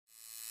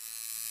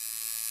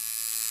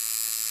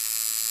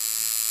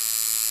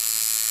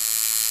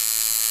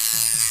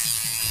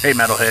Hey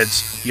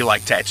metalheads, you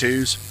like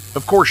tattoos?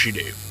 Of course you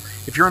do.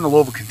 If you're in the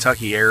Louisville,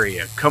 Kentucky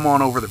area, come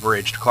on over the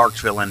bridge to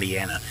Clarksville,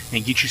 Indiana,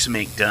 and get you some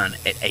ink done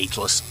at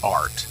Ageless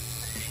Art.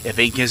 If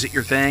ink isn't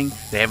your thing,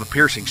 they have a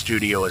piercing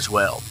studio as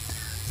well.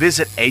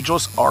 Visit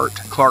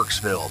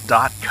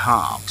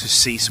agelessartclarksville.com to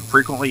see some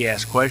frequently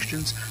asked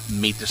questions,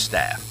 meet the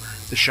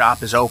staff. The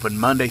shop is open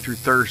Monday through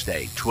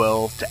Thursday,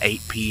 12 to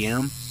 8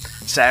 p.m.,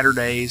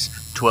 Saturdays,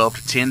 12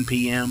 to 10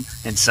 p.m.,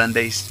 and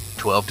Sundays,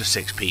 12 to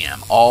 6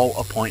 p.m., all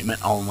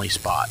appointment-only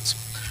spots.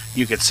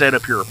 You can set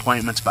up your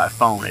appointments by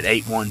phone at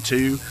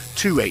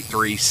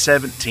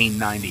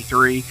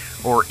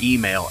 812-283-1793 or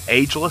email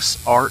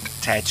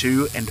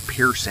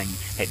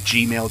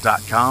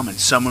agelessarttattooandpiercing@gmail.com and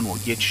someone will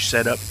get you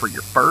set up for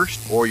your first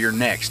or your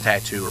next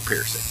tattoo or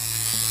piercing.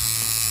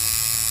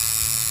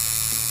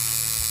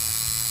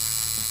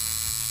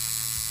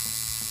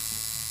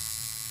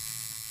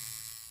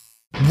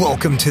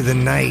 Welcome to the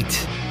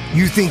night.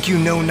 You think you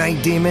know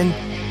Night Demon?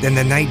 Then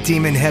the Night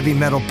Demon Heavy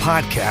Metal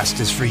Podcast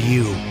is for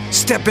you.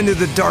 Step into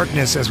the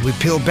darkness as we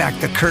peel back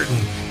the curtain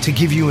to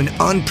give you an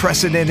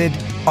unprecedented,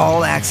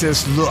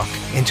 all-access look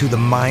into the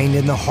mind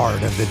and the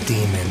heart of the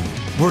demon.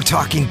 We're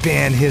talking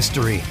band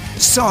history,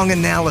 song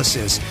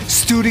analysis,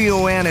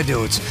 studio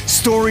anecdotes,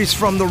 stories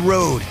from the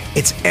road.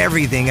 It's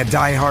everything a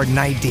diehard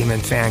Night Demon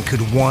fan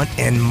could want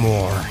and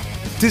more.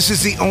 This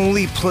is the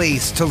only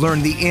place to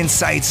learn the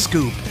inside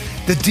scoop,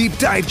 the deep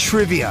dive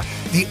trivia,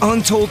 the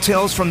untold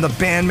tales from the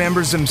band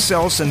members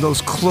themselves and those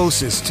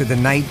closest to the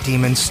Night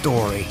Demon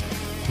story.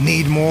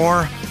 Need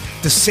more?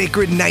 The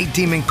Sacred Night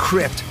Demon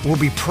Crypt will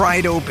be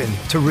pried open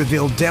to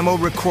reveal demo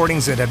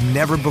recordings that have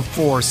never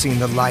before seen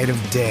the light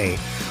of day,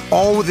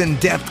 all with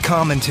in-depth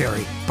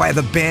commentary by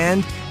the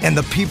band and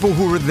the people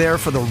who were there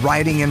for the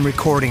writing and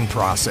recording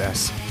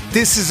process.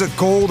 This is a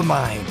gold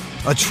mine,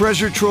 a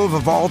treasure trove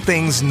of all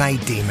things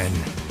Night Demon.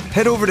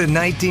 Head over to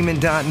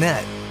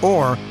nightdemon.net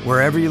or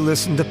wherever you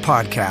listen to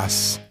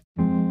podcasts.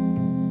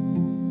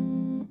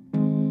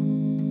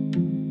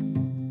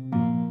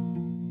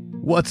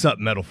 What's up,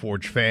 Metal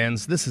Forge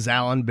fans? This is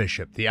Alan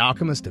Bishop, the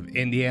alchemist of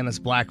Indiana's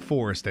Black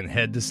Forest and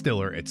head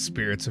distiller at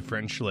Spirits of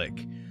French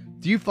Lick.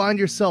 Do you find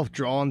yourself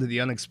drawn to the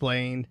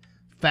unexplained,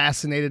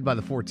 fascinated by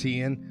the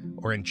Fortean,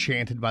 or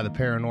enchanted by the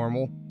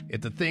paranormal?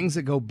 If the things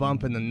that go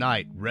bump in the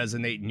night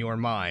resonate in your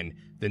mind,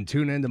 then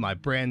tune into my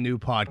brand new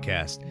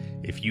podcast,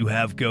 If You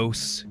Have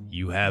Ghosts,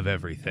 You Have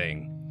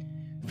Everything.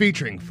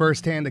 Featuring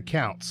first-hand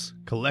accounts,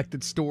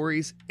 collected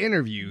stories,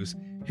 interviews,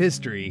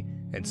 history,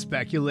 and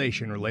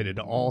speculation related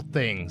to all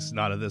things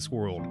not of this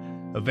world.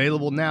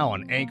 Available now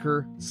on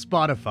Anchor,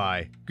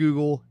 Spotify,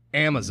 Google,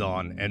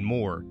 Amazon, and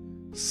more.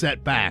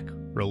 Set back,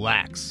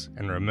 relax,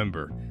 and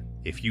remember,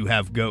 if you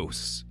have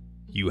ghosts,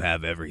 you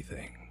have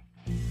everything.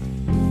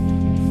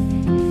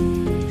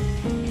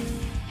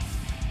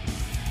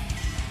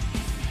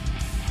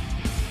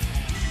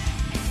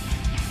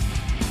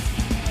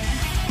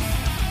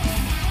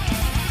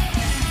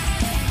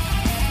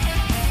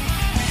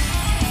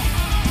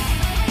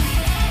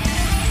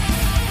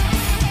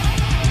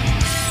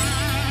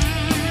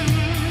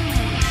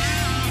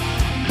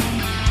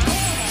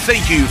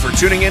 Thank you for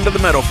tuning into the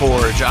Metal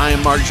Forge. I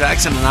am Mark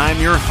Jackson and I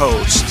am your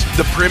host.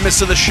 The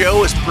premise of the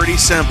show is pretty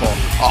simple.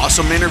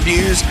 Awesome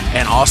interviews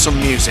and awesome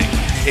music.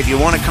 If you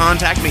want to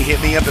contact me,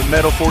 hit me up at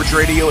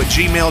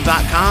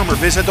metalforgeradio@gmail.com or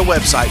visit the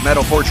website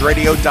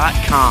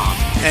metalforgeradio.com.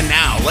 And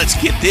now,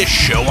 let's get this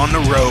show on the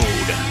road.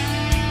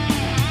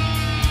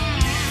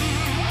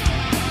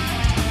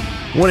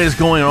 What is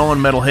going on,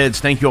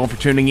 Metalheads? Thank you all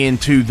for tuning in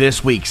to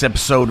this week's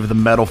episode of the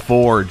Metal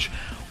Forge.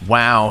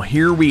 Wow,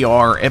 here we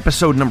are,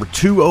 episode number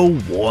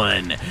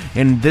 201,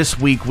 and this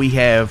week we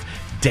have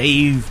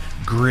Dave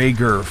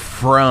Gregor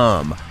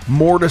from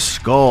Morta,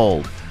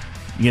 Skuld,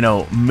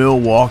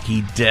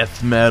 Milwaukee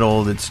death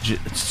metal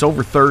it's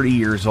over 30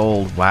 years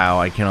old.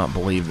 Wow, I cannot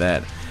believe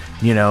that.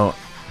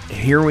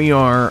 Here we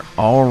are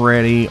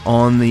already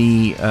on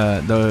the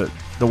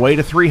way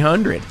to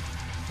 300.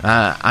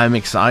 I'm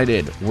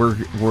excited.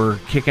 We're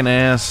kicking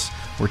ass.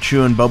 We're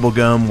chewing bubble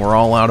gum. We're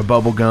all out of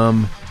bubble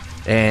gum.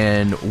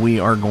 And we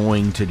are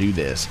going to do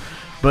this.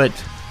 But,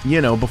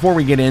 before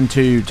we get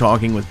into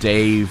talking with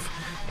Dave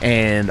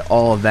and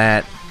all of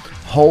that,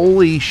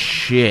 holy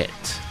shit.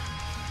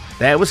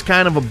 That was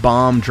kind of a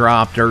bomb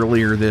dropped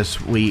earlier this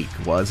week,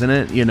 wasn't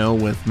it?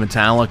 With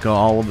Metallica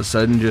all of a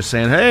sudden just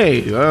saying,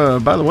 hey,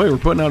 by the way, we're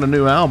putting out a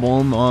new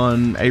album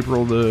on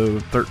April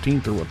the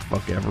 13th or what the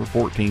fuck ever,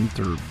 14th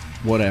or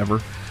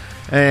whatever.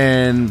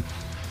 And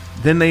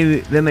then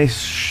they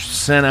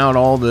sent out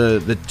all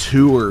the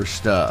tour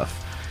stuff.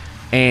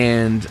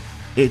 And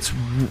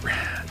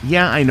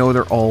I know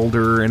they're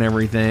older and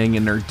everything,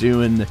 and they're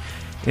doing,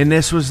 and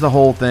this was the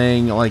whole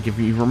thing. Like, if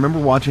you remember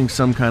watching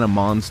Some Kind of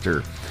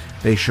Monster,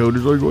 they showed it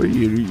like, well,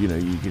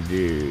 you could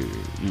do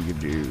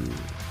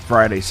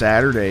Friday,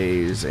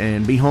 Saturdays,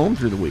 and be home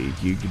through the week.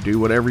 You could do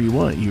whatever you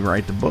want. You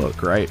write the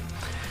book, right?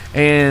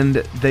 And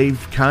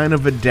they've kind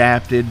of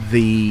adapted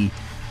the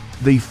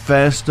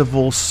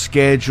festival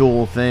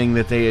schedule thing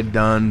that they had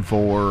done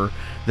for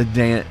the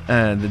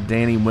the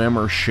Danny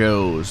Wimmer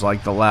shows,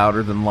 like the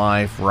Louder Than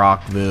Life,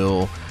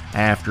 Rockville,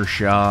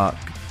 Aftershock,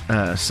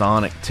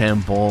 Sonic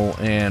Temple,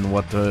 and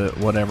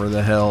whatever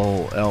the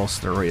hell else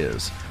there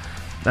is,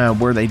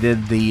 where they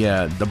did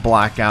the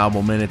Black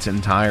Album in its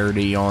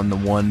entirety on the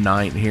one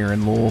night here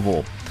in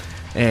Louisville,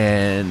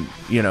 and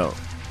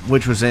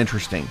which was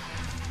interesting.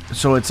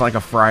 So it's like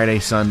a Friday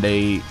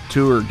Sunday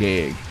tour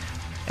gig,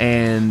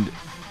 and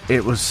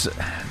it was,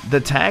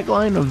 the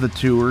tagline of the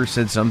tour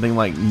said something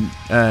like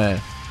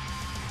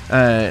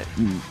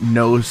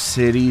no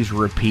cities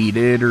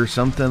repeated or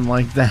something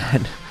like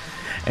that.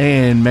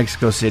 And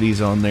Mexico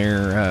City's on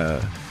there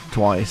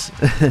twice.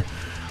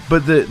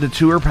 But the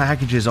tour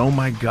packages, oh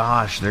my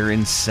gosh, they're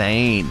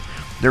insane.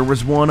 There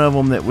was one of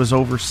them that was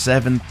over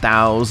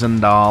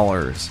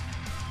 $7,000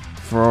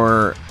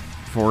 for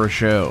a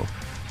show.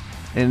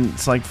 And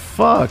it's like,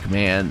 fuck,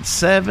 man,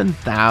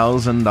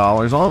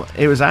 $7,000.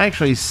 It was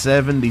actually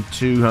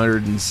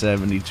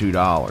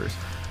 $7,272.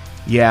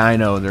 Yeah, I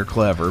know, they're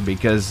clever,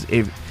 because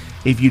if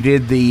you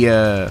did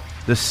the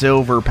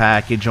silver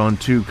package on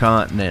 2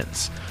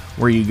 continents,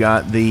 where you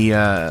got the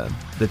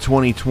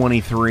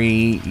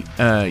 2023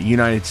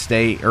 United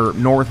States, or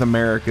North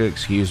America,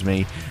 excuse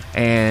me,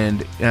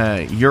 and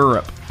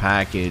Europe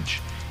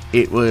package,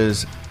 it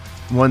was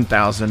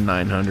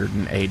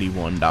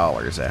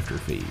 $1,981 after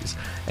fees.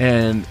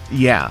 And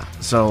yeah,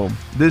 so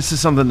this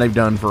is something they've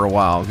done for a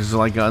while, because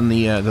like on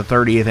the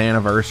 30th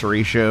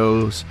anniversary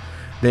shows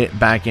that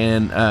back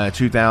in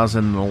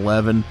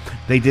 2011,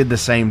 they did the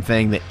same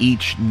thing, that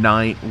each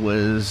night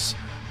was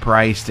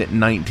priced at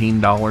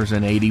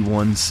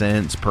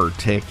 $19.81 per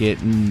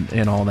ticket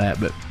and all that.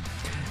 But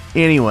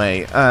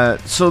anyway,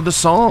 so the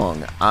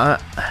song,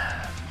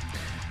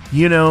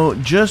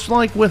 just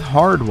like with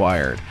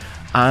Hardwired,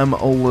 I'm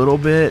a little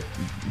bit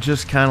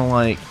just kind of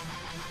like,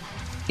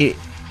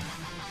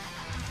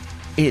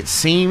 it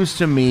seems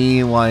to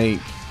me like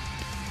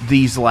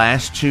these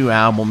last 2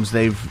 albums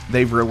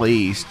they've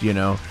released,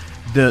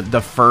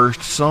 the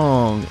first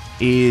song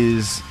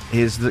is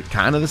the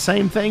kind of the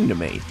same thing to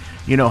me.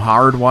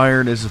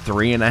 Hardwired is a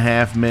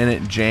 3.5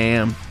 minute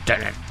jam,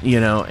 and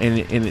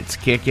it's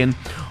kicking.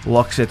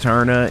 Lux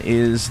Eterna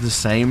is the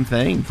same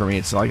thing for me.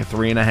 It's like a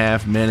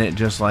 3.5 minute,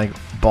 just like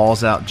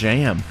balls out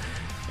jam.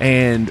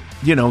 And,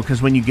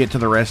 because when you get to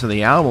the rest of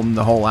the album,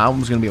 the whole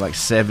album's going to be like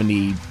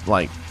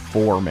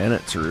 74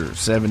 minutes or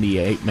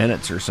 78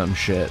 minutes or some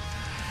shit.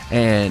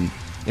 And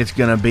it's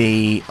going to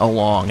be a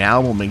long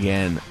album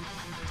again.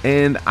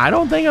 And I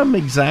don't think I'm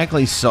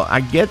exactly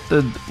I get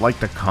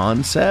the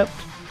concept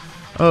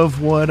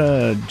of what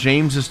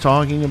James is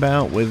talking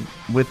about with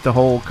the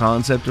whole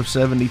concept of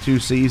 72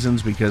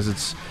 seasons, because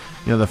it's,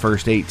 the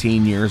first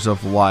 18 years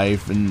of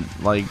life, and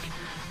like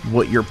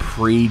what you're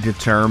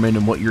predetermined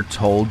and what you're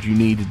told you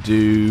need to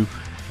do,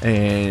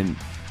 and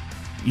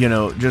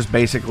just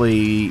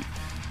basically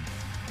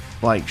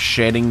like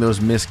shedding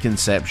those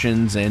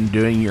misconceptions and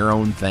doing your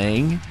own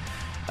thing.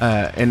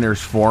 And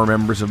there's 4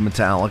 members of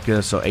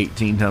Metallica, so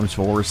 18 times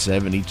 4 is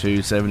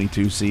 72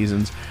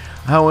 seasons.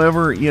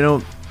 However,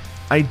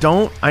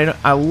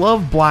 I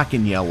love Black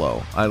and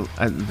Yellow.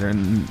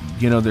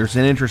 There's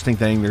an interesting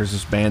thing. There's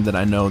this band that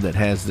I know that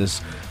has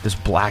this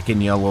Black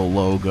and Yellow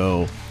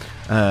logo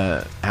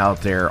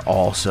out there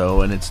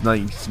also, and it's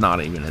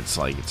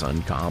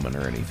uncommon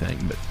or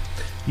anything, but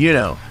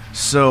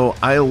so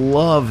I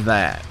love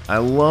that. I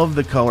love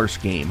the color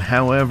scheme.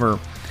 However,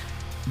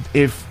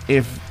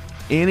 if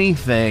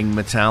anything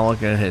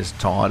Metallica has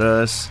taught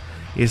us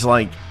is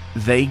like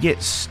they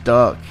get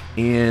stuck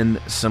in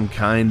some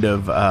kind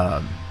of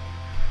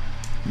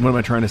what am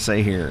I trying to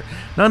say here?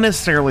 Not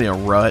necessarily a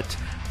rut,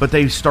 but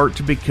they start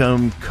to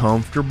become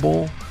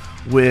comfortable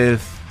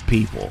with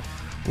people.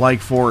 Like,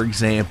 for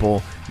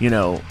example,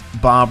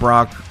 Bob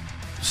Rock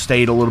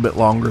stayed a little bit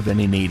longer than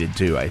he needed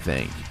to, I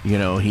think.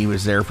 He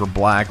was there for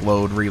Black,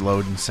 Load,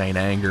 Reload, and Saint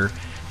Anger.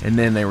 And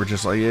then they were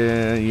just like,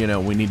 yeah,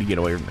 we need to get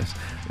away from this.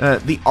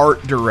 The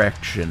art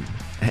direction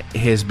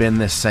has been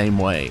the same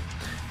way.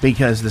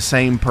 Because the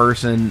same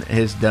person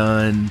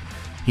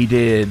he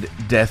did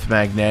Death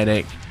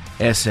Magnetic,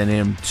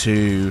 S&M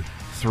 2,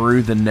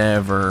 Through the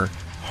Never,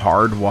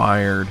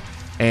 Hardwired,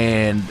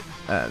 and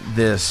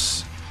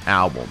this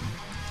album,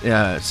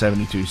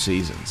 72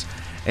 Seasons.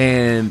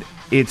 And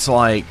it's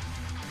like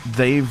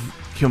they've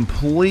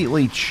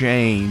completely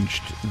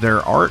changed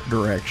their art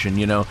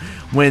direction.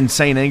 When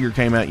Saint Anger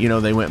came out,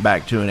 they went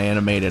back to an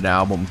animated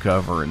album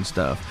cover and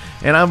stuff.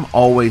 And I've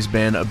always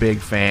been a big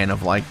fan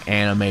of like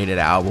animated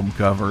album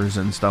covers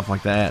and stuff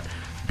like that,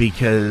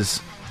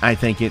 because I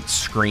think it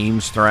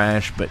screams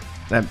thrash, but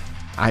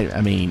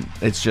I mean,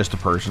 it's just a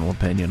personal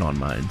opinion on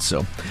mine.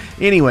 So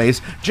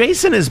anyways,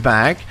 Jason is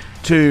back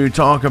to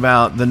talk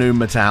about the new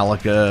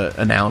Metallica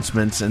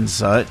announcements and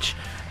such.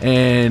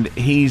 And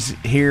he's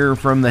here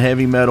from the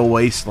heavy metal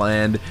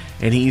wasteland,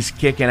 and he's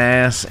kicking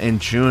ass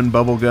and chewing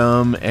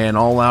bubblegum and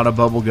all out of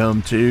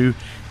bubblegum too.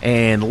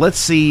 And let's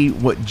see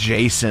what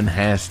Jason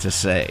has to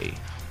say,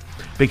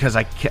 because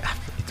I'm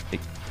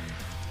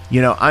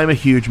a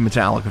huge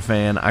Metallica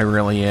fan. I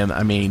really am.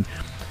 I mean,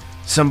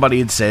 somebody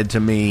had said to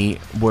me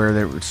where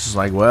they were just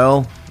like,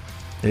 well,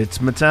 it's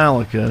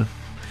Metallica.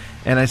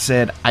 And I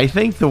said, I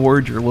think the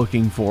word you're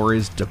looking for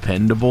is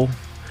dependable.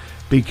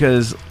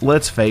 Because,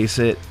 let's face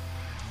it,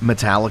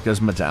 Metallica's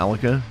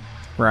Metallica,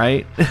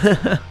 right?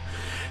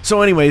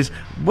 So anyways,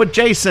 what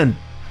you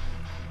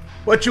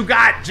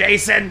got,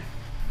 Jason?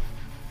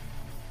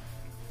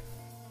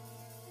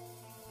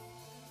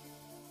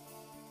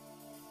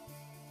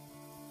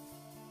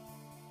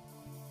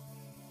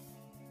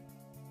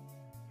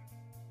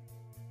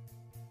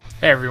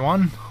 Hey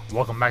everyone,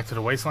 welcome back to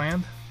the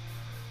Wasteland.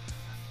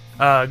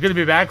 Good to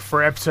be back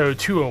for episode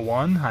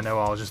 201. I know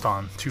I was just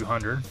on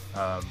 200,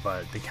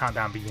 but the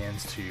countdown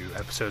begins to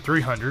episode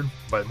 300,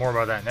 but more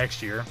about that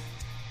next year.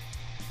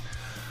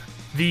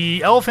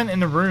 The elephant in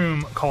the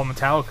room called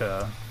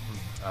Metallica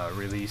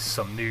released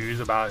some news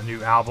about a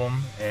new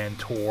album and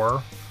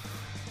tour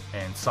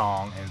and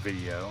song and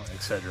video,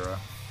 etc.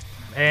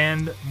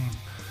 And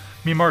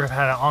me and Mark have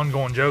had an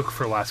ongoing joke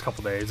for the last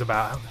couple days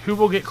about who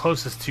will get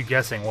closest to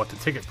guessing what the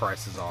ticket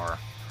prices are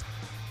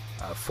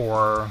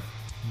for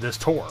this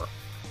tour.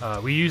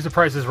 We used the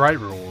Price is Right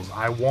rules.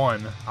 I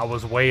won. I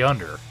was way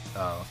under.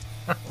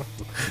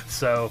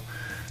 So,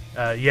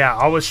 yeah,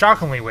 I was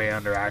shockingly way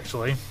under,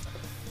 actually.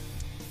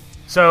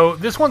 So,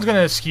 this one's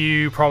going to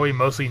skew probably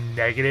mostly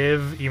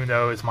negative, even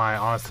though it's my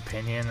honest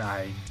opinion.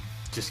 I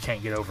just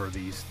can't get over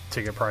these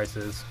ticket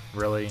prices,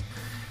 really.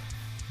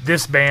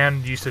 This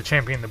band used to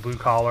champion the blue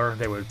collar.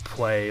 They would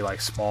play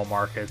like small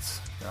markets,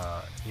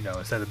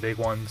 instead of big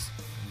ones,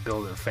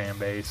 build their fan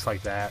base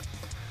like that.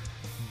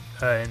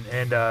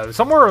 And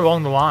somewhere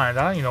along the line,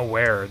 I don't even know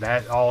where,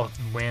 that all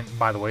went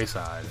by the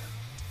wayside.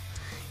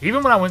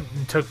 Even when I went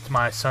and took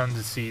my son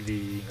to see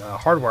the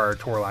Hardwire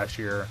tour last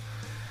year,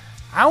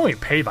 I only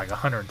paid like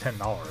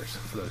 $110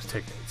 for those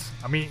tickets.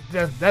 I mean,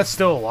 that's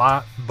still a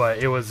lot, but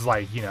it was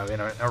like, in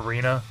an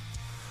arena,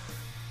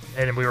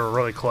 and we were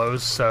really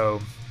close,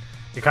 so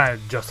it kind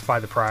of justified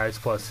the price.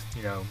 Plus,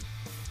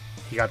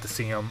 he got to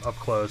see them up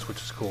close,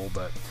 which is cool.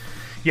 But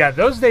yeah,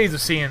 those days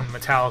of seeing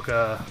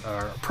Metallica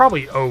are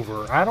probably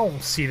over. I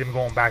don't see them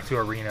going back to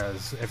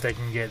arenas if they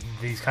can get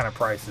these kind of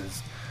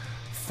prices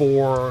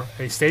for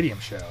a stadium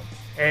show.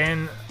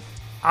 And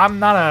I'm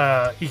not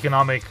a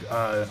economic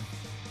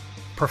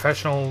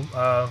professional,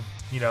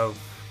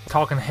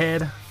 talking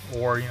head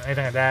or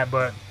anything like that,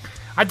 but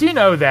I do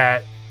know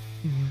that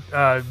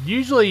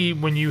usually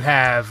when you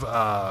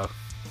have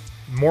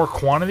more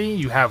quantity,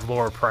 you have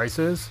lower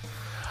prices.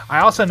 I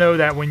also know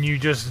that when you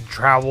just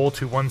travel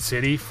to one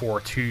city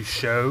for two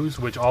shows,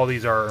 which all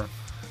these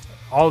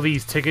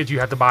tickets you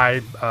have to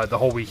buy the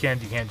whole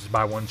weekend, you can't just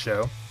buy one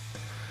show.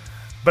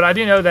 But I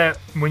do know that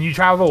when you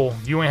travel,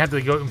 you only have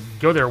to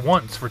go there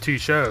once for two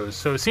shows.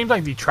 So it seems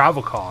like the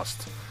travel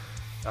cost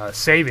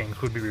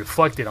savings would be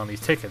reflected on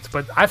these tickets.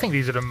 But I think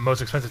these are the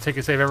most expensive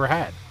tickets they've ever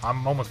had.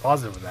 I'm almost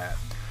positive of that.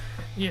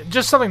 Yeah,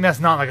 just something that's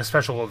not like a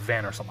special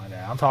event or something like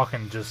that. I'm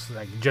talking just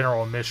like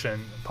general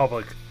admission,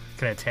 public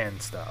can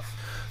attend stuff.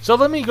 So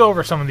let me go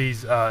over some of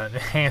these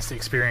enhanced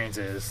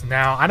experiences.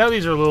 Now, I know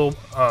these are a little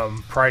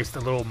priced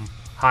a little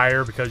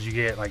higher because you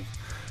get like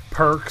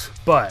perks,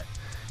 but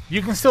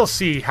you can still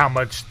see how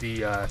much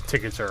the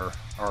tickets are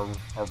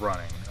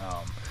running.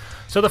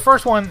 So the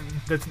first one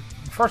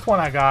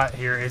I got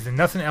here is the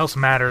Nothing Else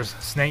Matters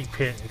Snake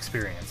Pit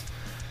Experience.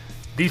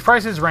 These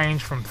prices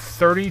range from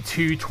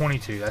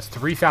 $3,222, that's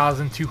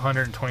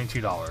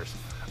 $3,222,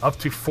 up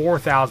to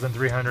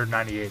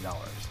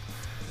 $4,398.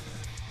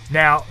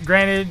 Now,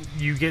 granted,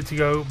 you get to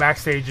go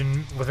backstage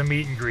with a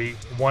meet and greet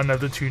one of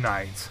the two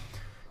nights.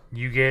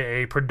 You get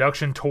a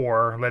production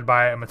tour led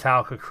by a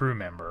Metallica crew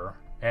member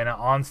and an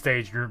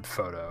onstage group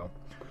photo.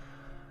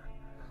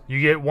 You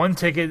get one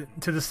ticket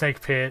to the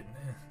Snake Pit,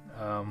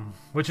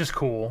 which is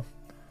cool.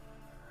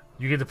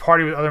 You get to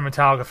party with other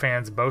Metallica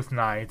fans both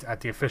nights at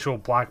the official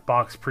Black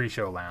Box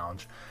pre-show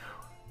lounge,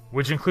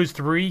 which includes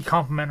 3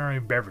 complimentary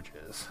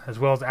beverages, as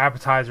well as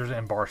appetizers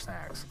and bar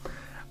snacks.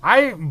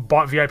 I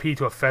bought VIP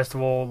to a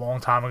festival a long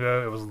time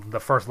ago. It was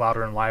the first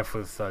Louder in Life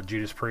with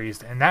Judas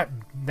Priest, and that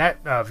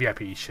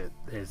VIP shit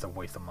is a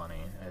waste of money.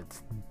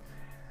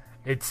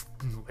 It's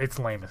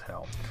lame as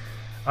hell.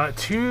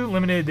 2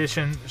 limited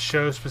edition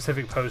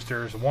show-specific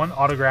posters, 1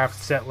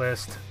 autographed set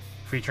list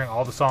featuring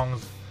all the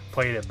songs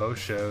played at both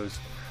shows,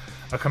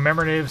 a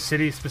commemorative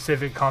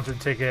city-specific concert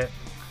ticket,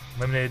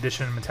 limited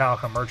edition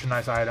Metallica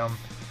merchandise item,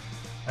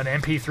 an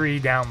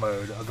MP3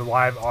 download of the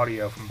live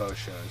audio from both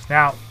shows.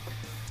 Now,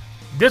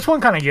 this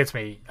one kind of gets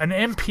me. An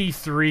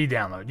MP3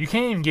 download. You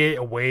can't even get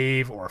a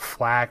Wave or a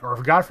FLAC,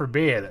 or God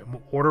forbid,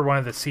 order one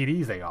of the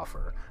CDs they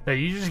offer. No,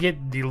 you just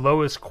get the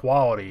lowest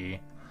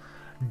quality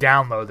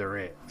download there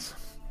is.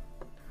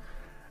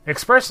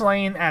 Express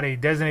lane at a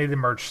designated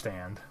merch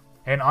stand,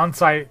 and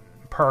on-site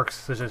perks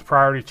such as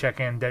priority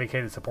check-in,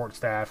 dedicated support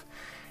staff,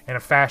 and a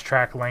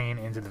fast-track lane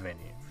into the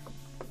venue.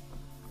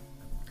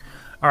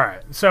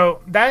 Alright,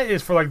 so that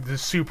is for like the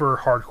super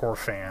hardcore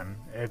fan.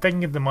 If they can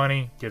get the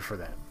money, good for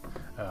them.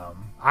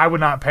 I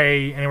would not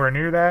pay anywhere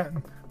near that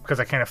because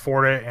I can't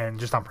afford it, and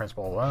just on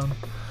principle alone.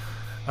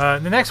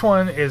 The next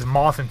one is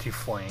Moth into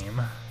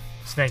Flame.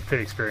 Snake Pit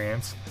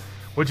experience,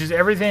 which is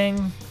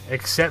everything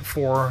except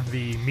for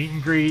the meet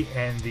and greet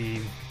and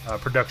the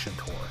production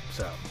tour.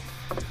 So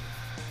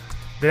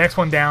the next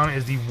one down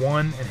is the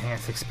One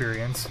Enhanced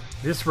experience.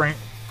 The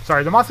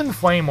Moth and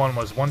Flame one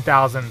was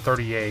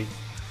 $1,038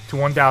 to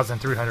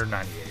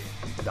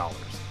 $1,398.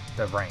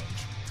 The range.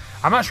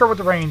 I'm not sure what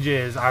the range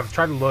is. I've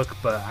tried to look,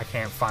 but I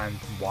can't find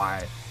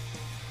why.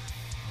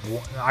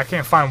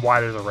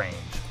 There's a range.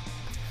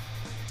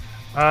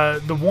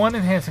 The One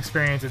Enhanced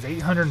experience is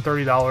 $830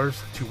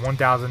 to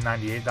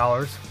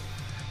 $1,098.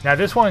 Now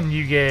this one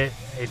you get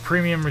a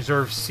premium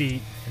reserved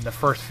seat in the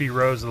first few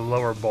rows of the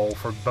lower bowl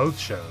for both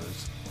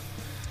shows.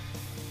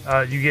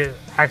 You get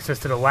access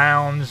to the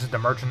lounge, the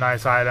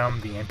merchandise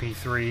item, the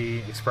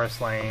MP3, express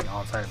lane,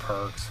 on-site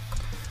perks.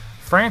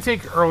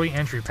 Frantic early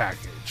entry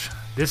package.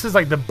 This is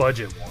like the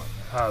budget one.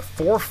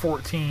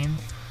 $414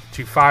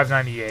 to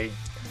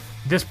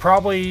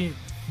 $598.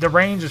 The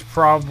range is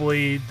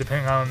probably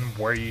depending on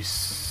where you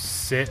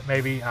sit,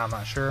 maybe. I'm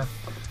not sure.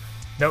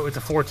 No, it's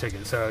a floor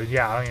ticket, so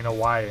yeah, I don't even know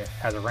why it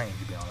has a range,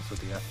 to be honest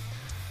with you.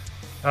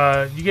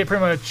 You get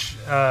pretty much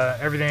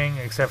everything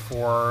except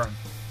for,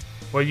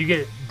 well, you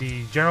get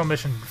the general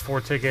admission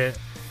floor ticket,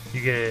 you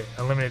get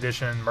a limited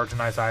edition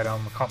merchandise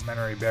item, a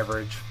complimentary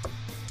beverage,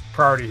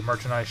 priority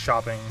merchandise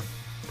shopping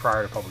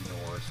prior to public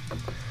doors.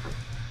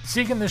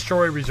 Seek and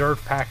Destroy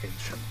reserved package.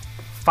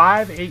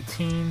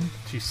 $518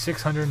 to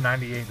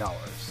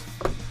 $698.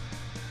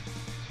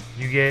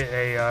 You get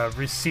a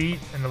receipt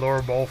in the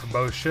lower bowl for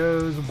both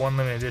shows, one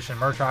limited edition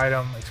merch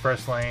item,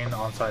 express lane,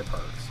 on-site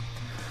perks.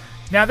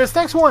 Now this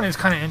next one is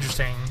kind of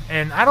interesting,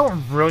 and I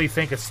don't really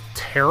think it's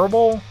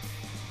terrible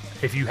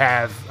if you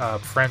have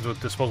friends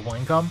with disposable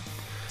income.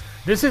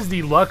 This is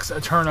the Lux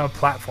Eterna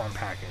platform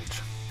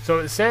package. So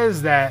it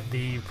says that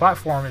the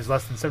platform is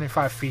less than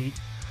 75 feet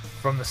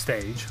from the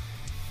stage,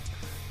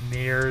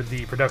 near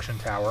the production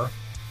tower.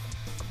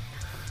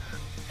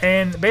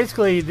 And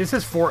basically, this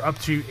is for up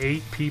to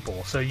 8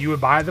 people. So you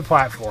would buy the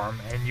platform,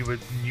 and you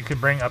can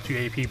bring up to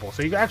 8 people.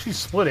 So you can actually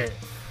split it,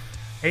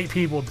 8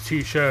 people to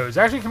 2 shows. It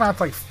actually came out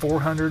to like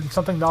 $400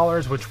 something,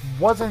 which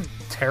wasn't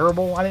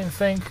terrible, I didn't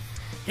think,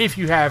 if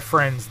you have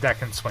friends that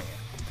can swing it,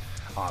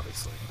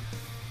 obviously.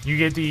 You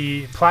get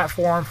the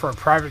platform for a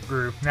private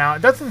group. Now,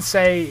 it doesn't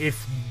say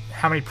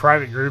how many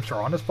private groups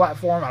are on this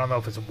platform. I don't know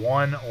if it's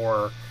one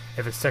or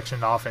if it's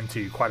sectioned off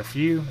into quite a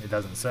few. It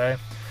doesn't say.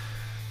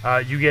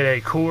 You get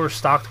a cooler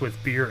stocked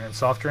with beer and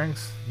soft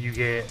drinks. You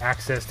get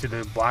access to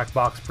the black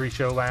box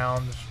pre-show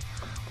lounge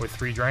with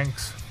 3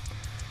 drinks.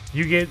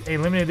 You get a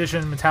limited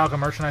edition Metallica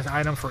merchandise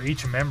item for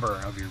each member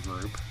of your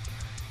group.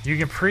 You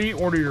can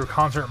pre-order your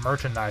concert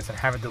merchandise and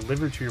have it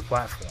delivered to your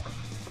platform.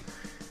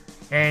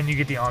 And you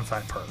get the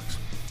on-site perks.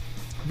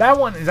 That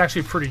one is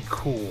actually pretty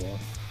cool.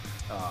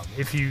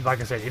 If you,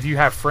 like I said, if you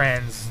have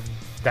friends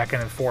that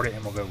can afford it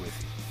and will go with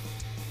you.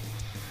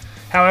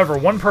 However,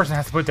 one person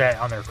has to put that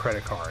on their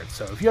credit card.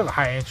 So if you have a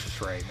high interest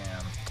rate,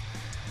 man,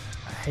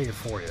 I hate it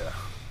for you.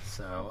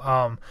 So,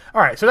 all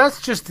right. So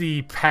that's just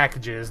the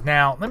packages.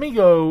 Now, let me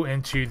go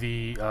into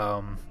the,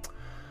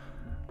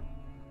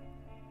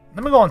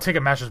 let me go on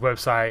Ticketmaster's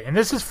website. And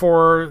this is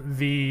for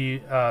the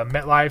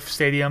MetLife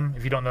Stadium.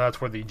 If you don't know, that's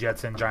where the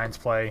Jets and Giants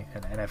play,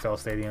 an NFL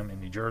stadium in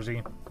New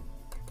Jersey.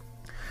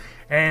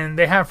 And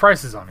they have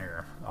prices on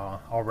here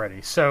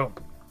already. So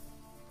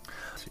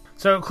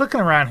clicking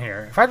around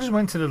here, if I just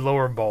went to the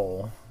lower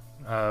bowl,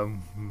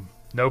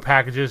 no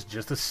packages,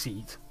 just a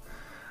seat.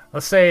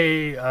 Let's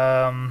say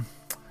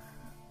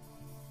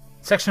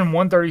section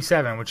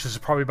 137, which is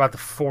probably about the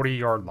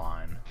 40-yard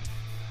line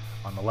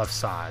on the left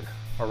side,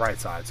 or right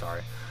side,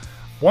 sorry.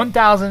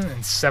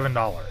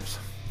 $1,007.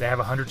 They have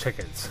 100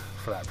 tickets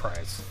for that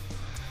price.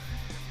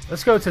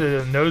 Let's go to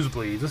the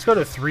nosebleeds. Let's go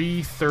to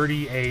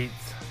 338th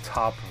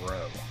top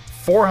row.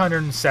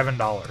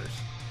 $407.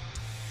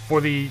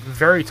 For the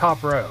very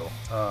top row,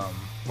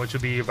 which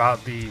would be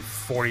about the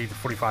 40 to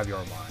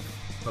 45-yard line,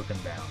 looking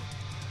down.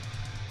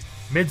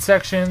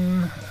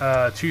 Midsection,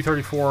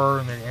 234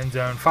 in the end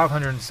zone,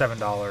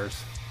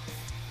 $507.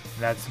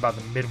 That's about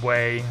the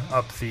midway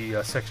up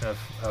the section of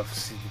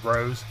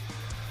rows.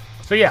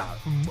 So yeah,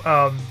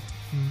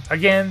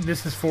 again,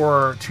 this is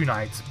for 2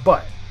 nights,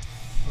 but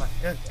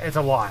it's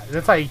a lot.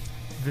 That's like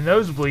the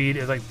nosebleed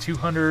is like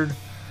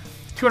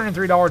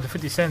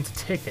 $203.50 a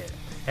ticket.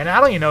 And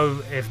I don't even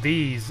know if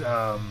these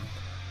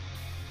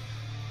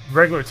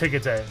regular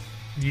tickets that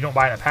you don't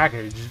buy in a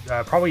package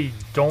probably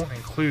don't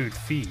include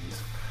fees.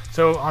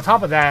 So on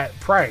top of that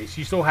price,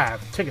 you still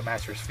have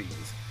Ticketmaster's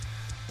fees,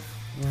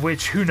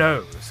 which who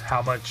knows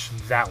how much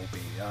that will be.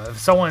 If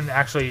someone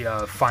actually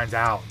finds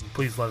out,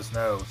 please let us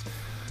know.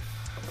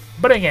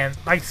 But again,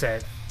 like I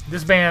said,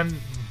 this band,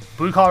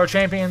 Blue Collar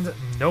Champions,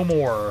 no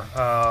more.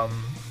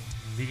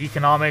 The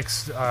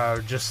economics are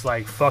just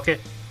like, fuck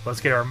it.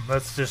 Let's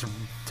just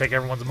take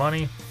everyone's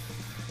money,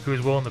 who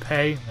is willing to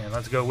pay, and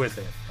let's go with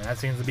it. And that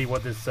seems to be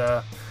what this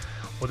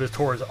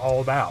tour is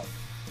all about.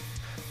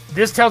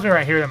 This tells me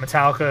right here that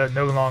Metallica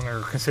no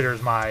longer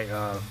considers my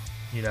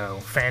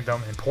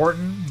fandom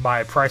important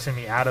by pricing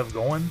me out of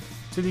going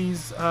to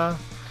these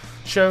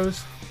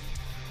shows.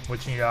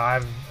 which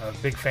I'm a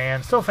big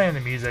fan, still a fan of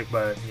the music,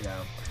 but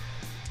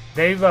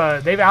they've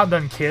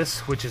outdone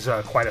Kiss, which is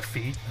quite a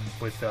feat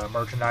with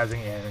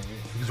merchandising and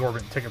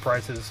exorbitant ticket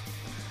prices.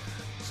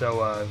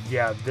 So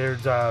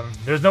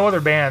there's no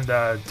other band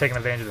taking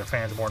advantage of their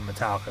fans more than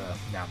Metallica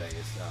nowadays.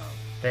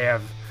 They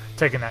have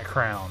taken that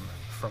crown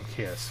from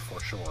Kiss for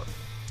sure.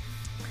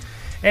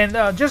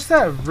 And just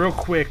a real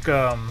quick,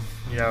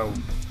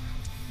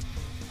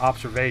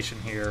 observation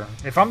here.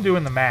 If I'm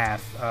doing the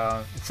math,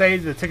 say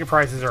the ticket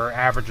prices are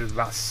average of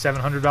about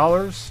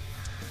 $700,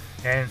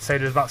 and say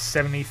there's about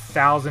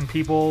 70,000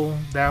 people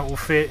that will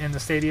fit in the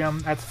stadium,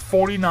 that's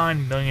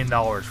 $49 million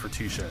for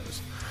 2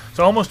 shows.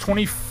 So almost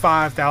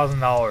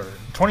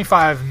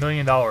 $25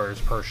 million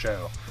per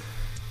show.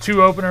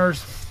 2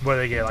 openers, what do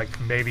they get? Like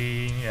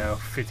maybe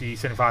 50,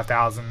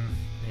 75,000,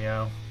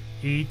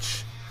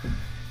 each.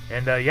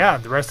 And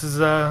the rest is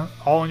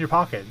all in your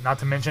pocket. Not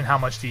to mention how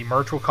much the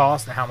merch will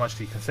cost and how much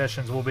the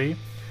concessions will be.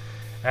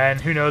 And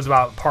who knows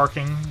about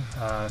parking?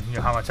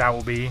 How much that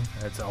will be.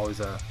 It's always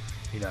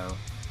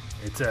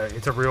it's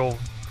a real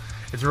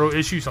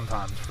issue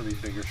sometimes for these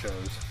bigger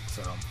shows.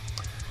 So,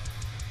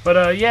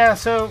 but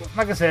so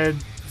like I said,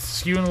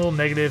 skewing a little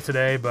negative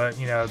today, but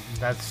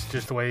that's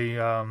just the way.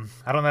 I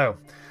don't know.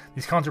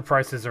 These concert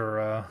prices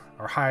are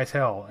high as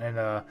hell, and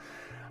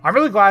I'm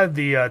really glad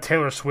the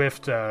Taylor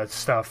Swift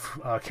stuff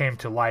came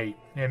to light,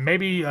 and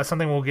maybe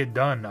something will get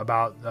done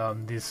about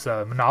this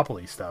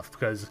monopoly stuff,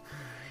 because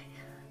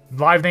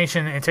Live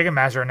Nation and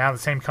Ticketmaster are now the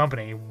same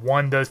company.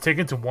 One does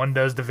tickets and one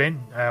does the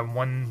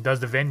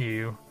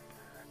venue,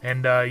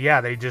 and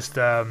they just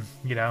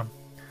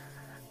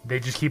they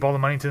just keep all the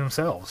money to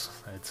themselves.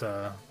 It's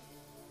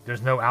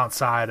there's no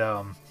outside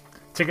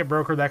ticket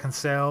broker that can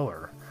sell,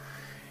 or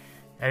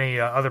any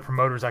other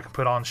promoters that can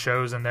put on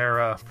shows in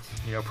their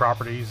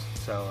properties.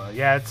 So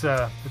it's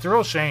a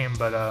real shame,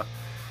 but I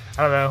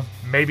don't know.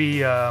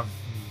 Maybe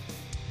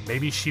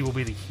she will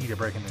be the key to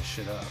breaking this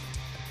shit up.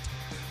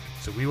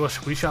 So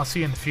we shall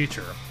see in the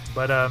future.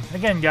 But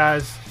again,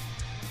 guys,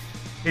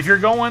 if you're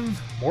going,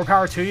 more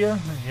power to you.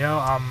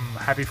 I'm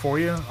happy for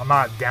you. I'm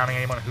not downing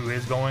anyone who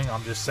is going.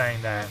 I'm just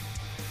saying that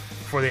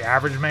for the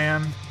average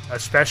man,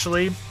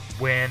 especially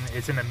when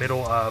it's in the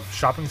middle of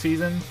shopping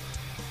season,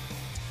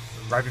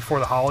 right before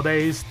the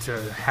holidays,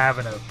 to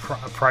having a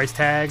price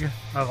tag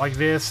like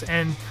this,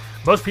 and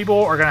most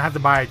people are going to have to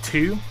buy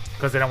 2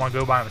 because they don't want to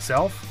go by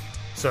themselves.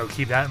 So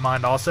keep that in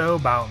mind also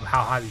about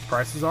how high these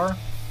prices are.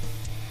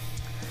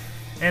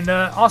 And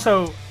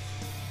also,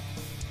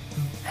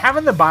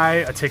 having to buy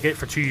a ticket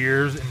for 2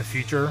 years in the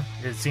future,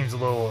 it seems a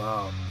little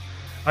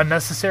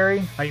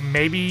unnecessary. Like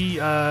maybe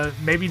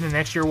the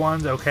next year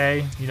one's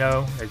okay.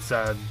 It's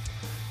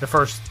the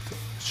first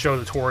show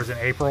of the tour is in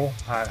April.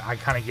 I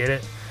kind of get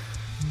it.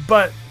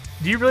 But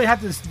do you really have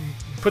to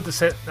put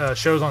the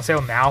shows on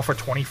sale now for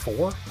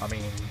 24? I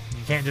mean,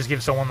 you can't just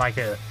give someone like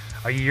a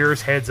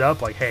year's heads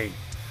up, like, hey,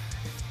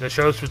 the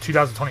shows for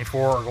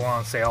 2024 are going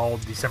on sale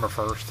December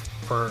 1st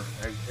for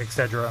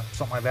etc.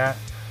 Something like that.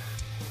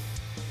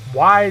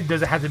 Why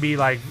does it have to be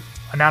like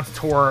announce a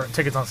tour,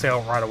 tickets on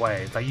sale right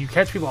away? It's like you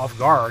catch people off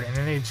guard and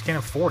then they just can't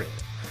afford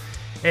it.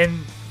 And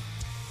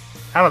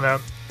I don't know.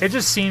 It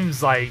just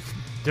seems like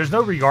there's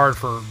no regard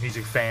for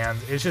music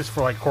fans. It's just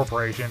for like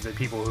corporations and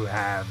people who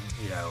have,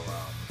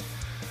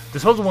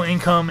 disposable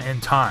income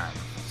and time.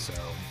 So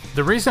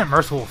the recent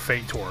Merciful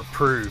Fate tour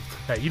proved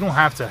that you don't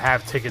have to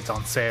have tickets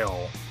on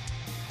sale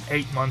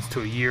 8 months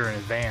to a year in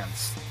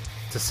advance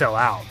to sell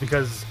out,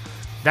 because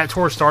that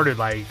tour started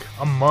like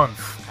a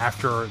month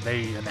after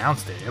they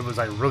announced it. It was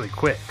like really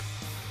quick.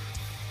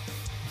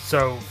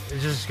 So it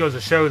just goes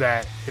to show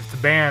that if the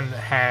band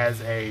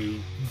has a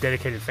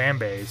dedicated fan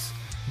base,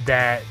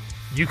 that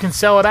you can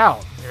sell it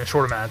out in a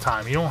short amount of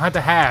time. You don't have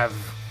to have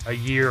a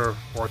year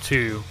or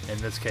 2 in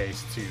this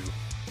case to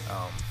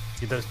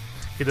get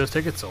those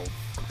tickets sold.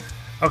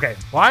 Okay,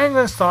 well, I ain't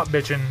gonna stop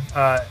bitching,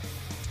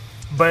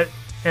 but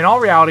in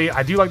all reality,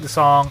 I do like the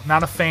song.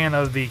 Not a fan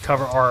of the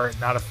cover art,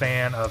 not a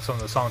fan of some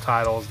of the song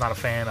titles, not a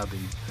fan of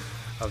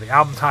the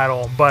album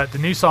title, but the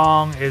new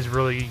song is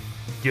really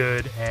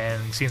good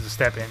and seems to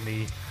step in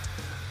the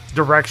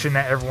direction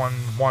that everyone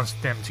wants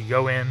them to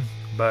go in,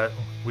 but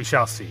we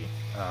shall see.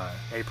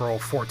 April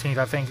 14th,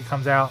 I think it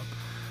comes out.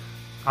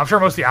 I'm sure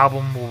most of the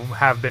album will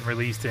have been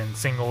released in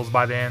singles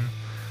by then,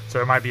 so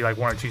there might be like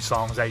 1 or 2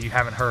 songs that you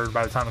haven't heard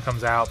by the time it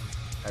comes out.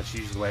 That's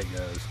usually the way it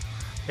goes.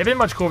 It'd been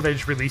much cooler if they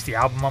just released the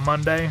album on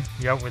Monday,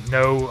 with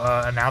no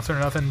announcement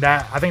or nothing.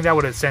 I think that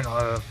would have sent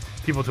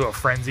people to a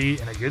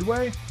frenzy in a good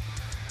way. I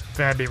think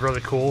that'd be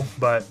really cool,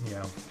 but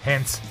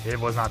hence it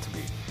was not to be.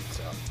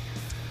 So,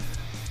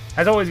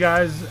 as always,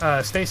 guys,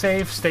 stay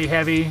safe, stay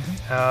heavy.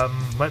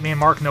 Let me and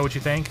Mark know what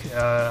you think.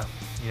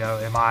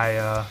 Am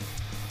I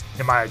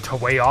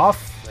way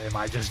off? Am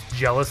I just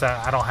jealous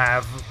that I don't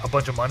have a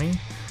bunch of money?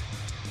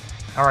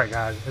 All right,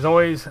 guys. As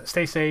always,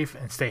 stay safe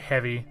and stay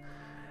heavy.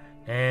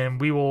 And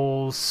we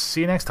will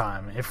see you next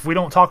time. If we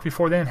don't talk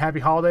before then,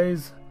 happy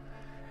holidays.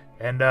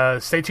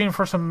 And stay tuned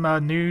for some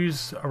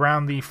news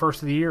around the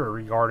first of the year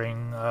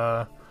regarding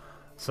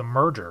some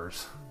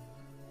mergers.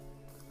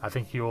 I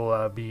think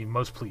you'll be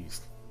most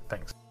pleased.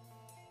 Thanks.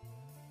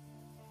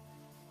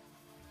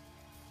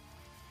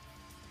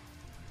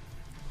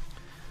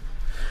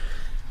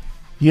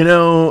 You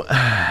know,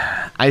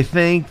 I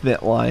think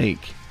that, like,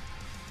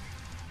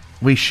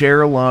 we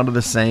share a lot of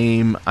the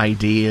same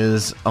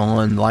ideas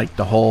on, like,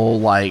 the whole,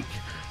 like,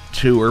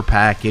 tour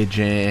package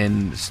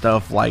and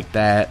stuff like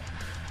that.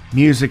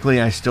 Musically,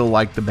 I still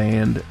like the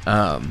band.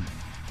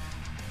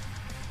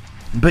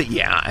 But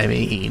yeah, I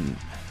mean,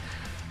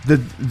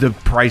 the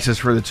prices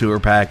for the tour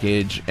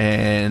package,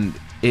 and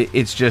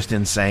it's just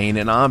insane.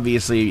 And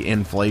obviously,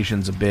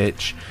 inflation's a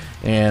bitch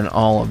and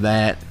all of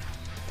that.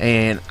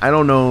 And I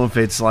don't know if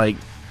it's like,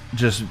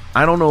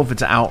 I don't know if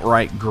it's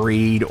outright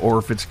greed or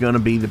if it's going to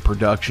be the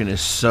production is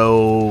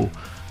so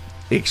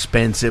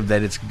expensive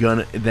that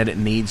it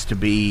needs to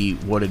be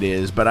what it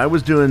is. But I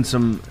was doing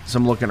some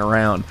looking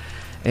around,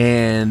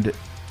 and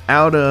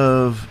out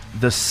of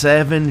the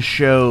 7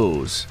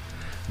 shows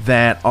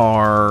that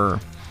are,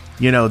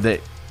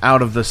 that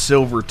out of the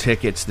silver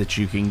tickets that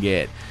you can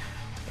get,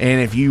 and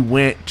if you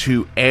went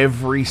to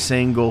every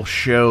single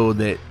show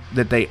that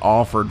they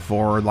offered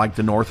for, like,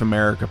 the North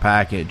America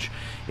package,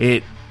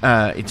 it's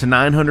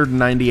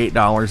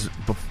 $998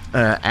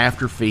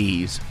 after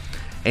fees,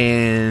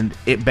 and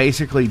it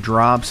basically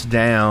drops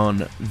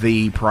down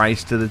the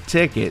price to the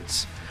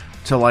tickets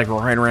to, like,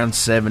 right around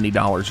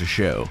 $70 a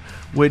show,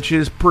 which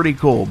is pretty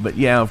cool. But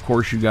yeah, of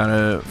course, you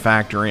gotta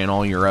factor in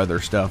all your other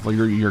stuff, like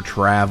your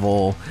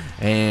travel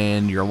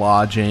and your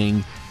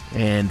lodging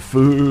and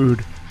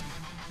food.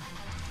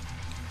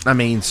 I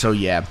mean, so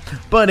yeah.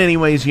 But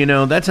anyways,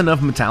 that's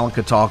enough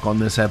Metallica talk on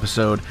this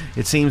episode.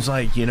 It seems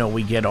like,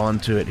 we get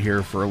onto it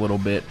here for a little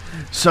bit.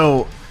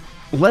 So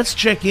let's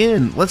check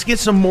in. Let's get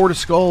some Morta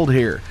Skuld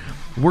here.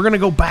 We're going to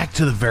go back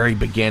to the very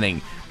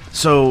beginning.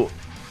 So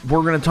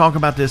we're going to talk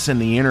about this in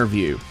the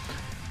interview,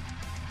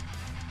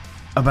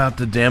 about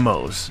the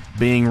demos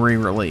being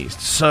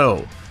re-released.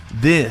 So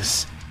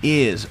this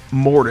is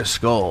Morta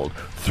Skuld,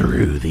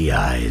 Through the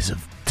Eyes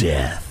of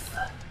Death.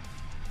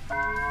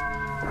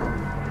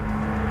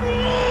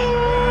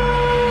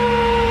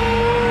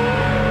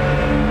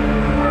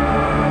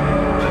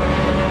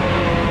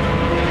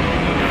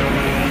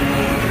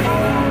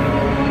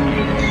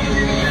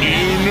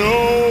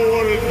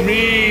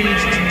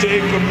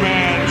 Take a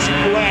man's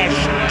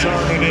flesh and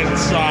turn it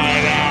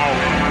inside out.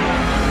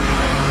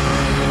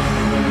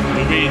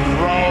 To be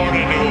thrown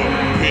into a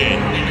pit,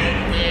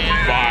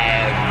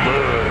 fire and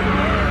burn.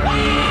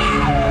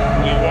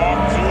 He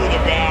walked through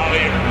the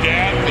valley of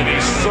death and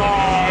he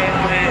saw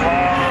every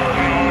horror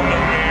known to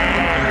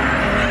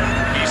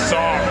man. He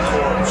saw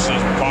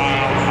corpses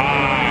piled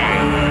high,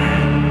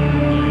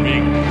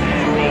 big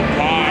funeral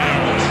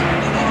piles.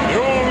 The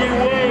only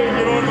way you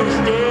can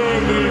understand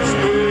these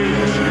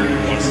things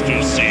was to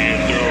see it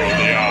through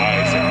the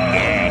eyes of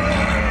death.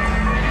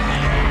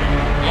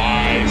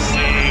 By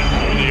seeing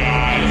through the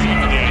eyes of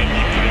death,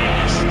 you can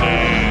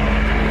understand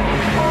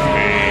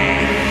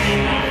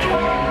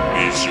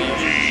pain,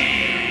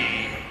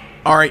 misery.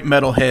 All right,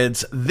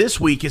 metalheads, this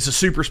week is a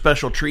super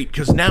special treat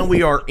because now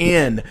we are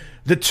in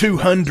the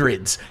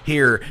 200s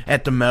here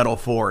at the Metal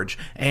Forge,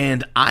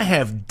 and I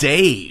have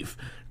Dave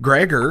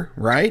Gregor,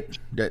 right?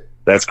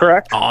 That's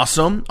correct.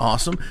 Awesome,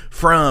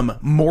 from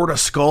Morta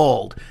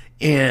Skuld.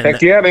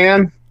 Heck yeah,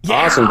 man. Yeah.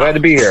 Awesome. Glad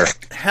to be here.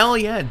 Hell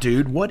yeah,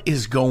 dude. What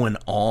is going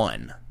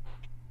on?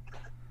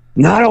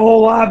 Not a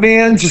whole lot,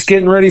 man. Just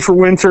getting ready for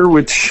winter,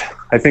 which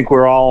I think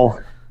we're all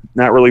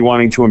not really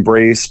wanting to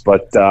embrace.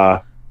 But,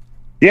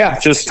 yeah,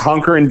 just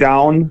hunkering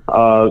down,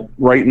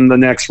 writing the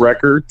next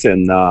record.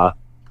 And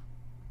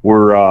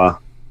we're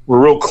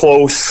real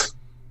close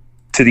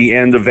to the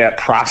end of that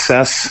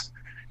process.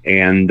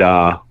 And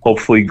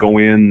hopefully go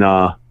in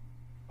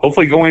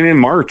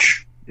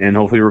March. And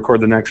hopefully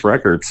record the next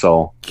record.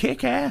 So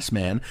kick ass,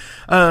 man.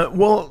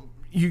 Well,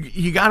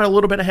 you got a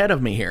little bit ahead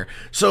of me here.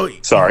 So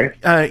sorry.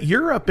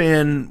 You're up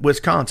in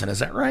Wisconsin, is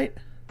that right?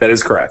 That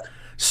is correct.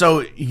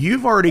 So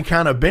you've already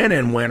kind of been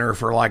in winter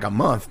for like a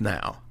month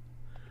now.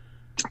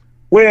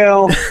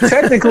 Well,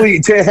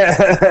 technically,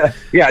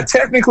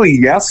 technically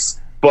yes,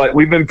 but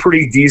we've been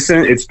pretty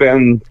decent. It's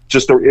been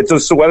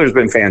the weather's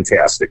been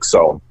fantastic.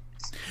 So,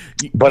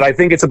 but I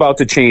think it's about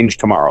to change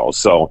tomorrow.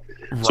 So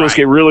it's supposed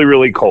to get really,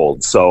 really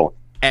cold. So.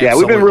 Absolutely. Yeah,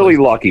 we've been really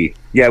lucky.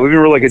 Yeah, we've been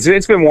really lucky.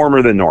 It's been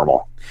warmer than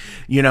normal.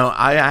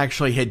 I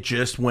actually had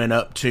just went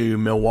up to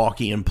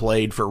Milwaukee and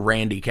played for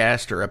Randy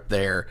Castor up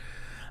there.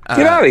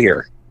 Get out of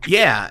here.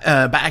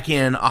 Yeah, back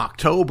in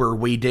October,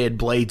 we did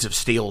Blades of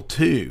Steel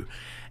 2.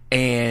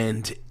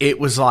 And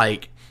it was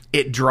like,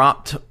 it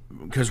dropped,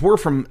 because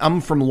I'm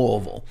from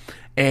Louisville.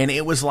 And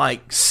it was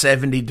like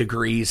 70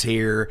 degrees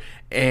here.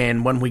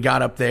 And when we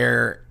got up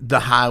there, the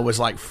high was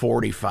like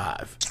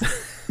 45.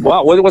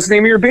 Wow, what's the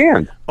name of your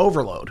band?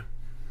 Overload.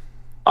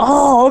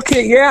 Oh,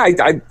 okay, yeah.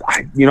 I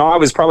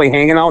was probably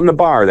hanging out in the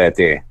bar that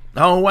day.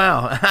 Oh,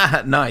 wow.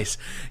 Nice.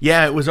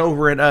 Yeah, it was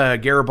over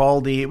at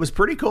Garibaldi. It was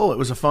pretty cool. It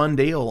was a fun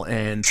deal.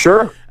 And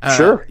Sure.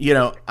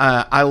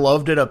 I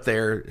loved it up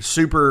there.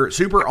 Super,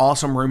 super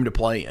awesome room to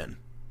play in.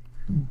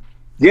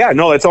 Yeah,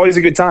 no, it's always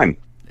a good time.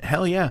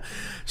 Hell yeah.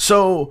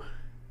 So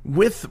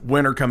with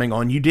winter coming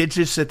on, you did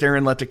just sit there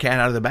and let the cat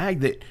out of the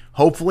bag that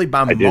hopefully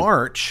by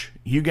March,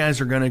 you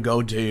guys are going to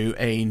go do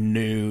a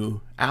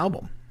new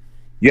album.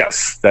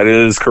 Yes, that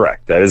is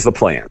correct. That is the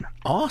plan.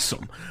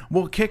 Awesome.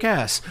 Well, kick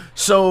ass.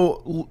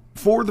 So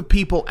for the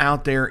people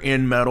out there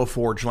in Metal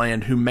Forge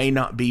land who may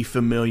not be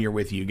familiar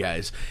with you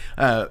guys,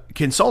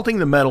 consulting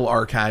the Metal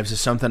Archives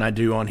is something I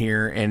do on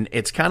here, and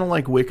it's kind of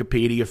like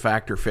Wikipedia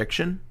fact or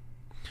fiction.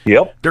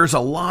 Yep. There's a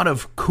lot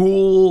of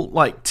cool,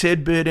 like,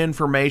 tidbit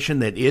information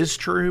that is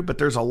true, but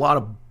there's a lot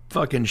of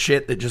fucking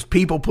shit that just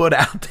people put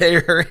out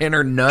there and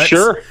are nuts.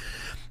 Sure.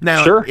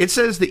 Now, It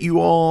says that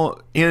you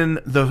all, in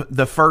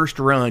the first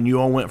run, you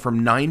all went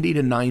from 90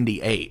 to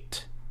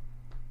 98.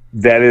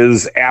 That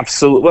is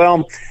absolute.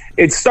 Well,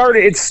 it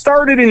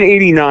started in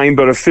 89,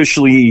 but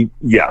officially,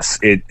 yes,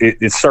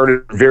 it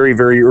started very,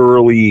 very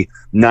early.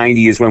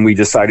 90 is when we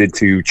decided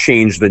to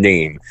change the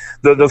name.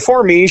 The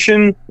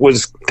formation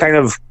was kind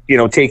of,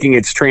 taking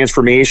its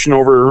transformation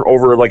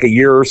over like a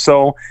year or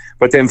so.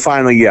 But then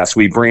finally, yes,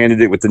 we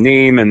branded it with the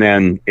name, and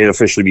then it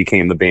officially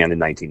became the band in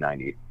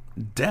 1990.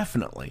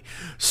 Definitely.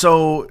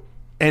 So,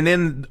 and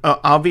then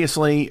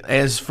obviously,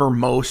 as for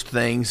most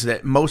things,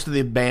 that most of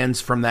the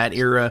bands from that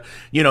era,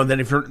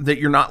 that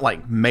you're not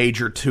like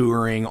major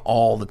touring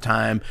all the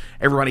time,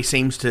 everybody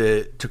seems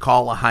to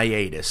call a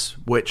hiatus,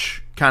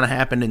 which kind of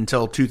happened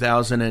until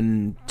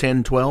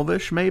 2010,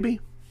 12-ish, maybe?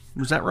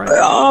 Was that right?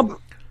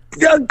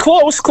 Yeah,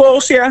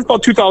 close. Yeah,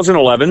 about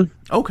 2011.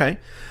 Okay.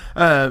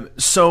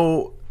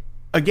 So,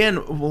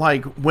 again,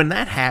 like when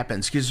that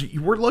happens, because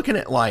we're looking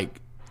at like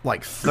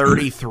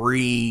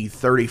 33,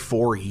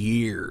 34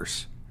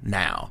 years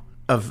now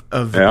of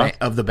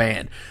the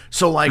band.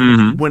 So like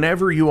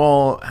whenever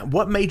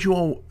what made you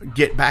all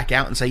get back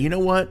out and say, you know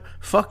what,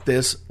 fuck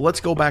this,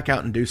 let's go back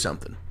out and do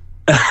something?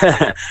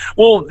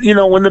 Well,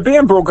 when the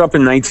band broke up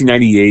in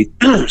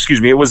 1998, excuse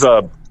me, it was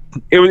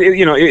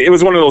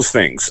one of those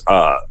things.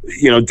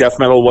 Death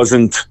metal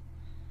wasn't,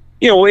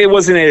 it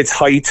wasn't at its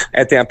height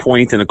at that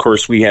point, and of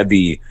course we had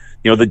the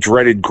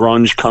dreaded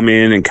grunge come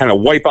in and kind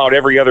of wipe out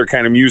every other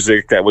kind of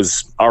music that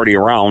was already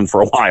around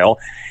for a while.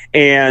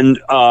 And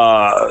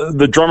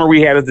the drummer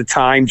we had at the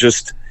time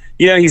just,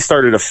 he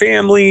started a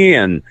family,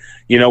 and,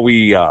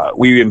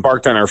 we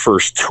embarked on our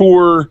first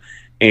tour.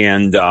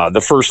 And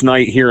the first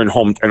night here in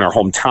our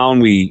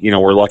hometown, we,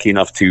 were lucky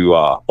enough to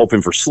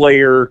open for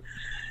Slayer.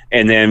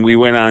 And then we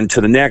went on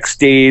to the next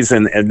days,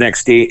 and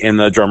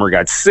the drummer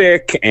got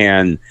sick,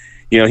 and,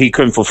 he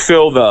couldn't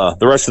fulfill the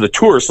rest of the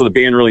tour. So the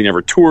band really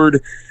never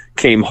toured.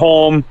 Came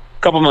home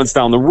a couple months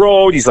down the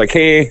road. He's like,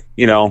 hey,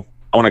 I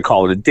want to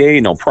call it a day.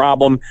 No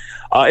problem.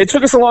 It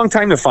took us a long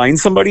time to find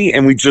somebody,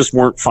 and we just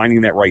weren't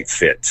finding that right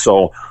fit.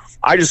 So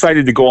I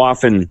decided to go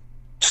off and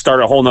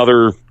start a whole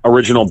nother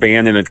original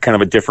band in a kind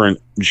of a different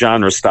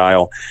genre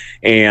style.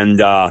 And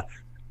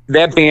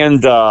that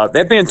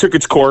band took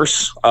its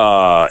course.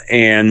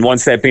 And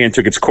once that band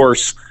took its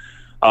course,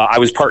 I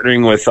was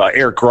partnering with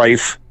Eric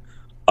Greif,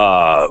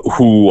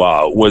 who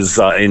was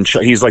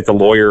he's like the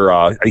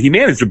lawyer. He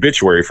managed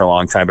Obituary for a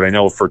long time, but I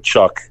know for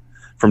Chuck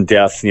from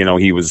Death,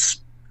 he was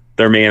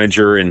their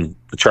manager and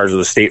in charge of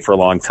the state for a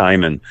long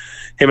time. And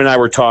him and I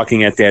were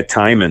talking at that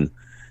time, and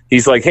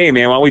he's like, hey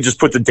man, why don't we just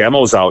put the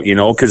demos out,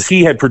 because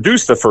he had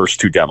produced the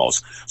first two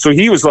demos. So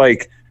he was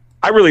like,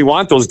 I really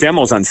want those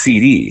demos on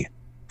CD.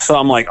 So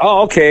I'm like,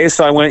 oh, okay.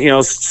 So I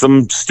went,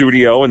 some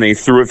studio, and they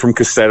threw it from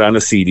cassette onto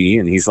CD.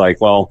 And he's like,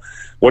 well,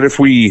 what if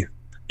you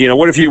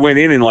went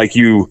in and like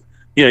you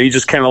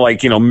just kind of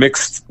like,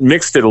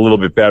 mixed it a little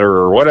bit better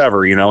or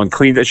whatever, and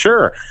cleaned it.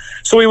 Sure.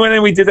 So we went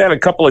in, we did that a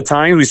couple of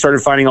times. We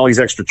started finding all these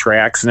extra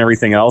tracks and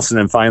everything else. And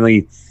then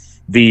finally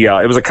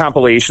it was a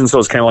compilation. So it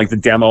was kind of like the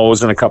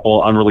demos and a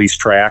couple unreleased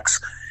tracks.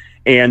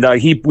 And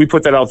we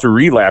put that out through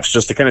Relapse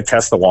just to kind of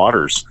test the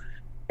waters.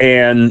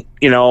 And,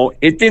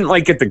 it didn't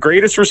like get the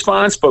greatest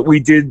response, but we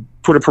did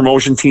put a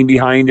promotion team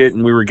behind it,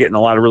 and we were getting a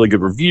lot of really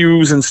good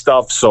reviews and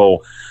stuff.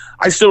 So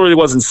I still really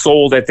wasn't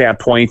sold at that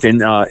point.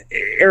 And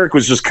Eric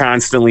was just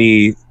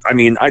constantly,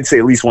 I'd say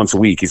at least once a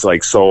week, he's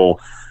like, so,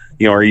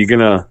 are you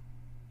gonna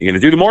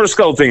do the Morta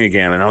Skuld thing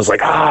again? And I was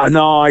like,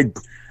 no, I've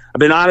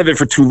been out of it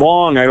for too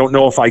long. I don't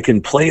know if I can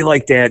play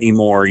like that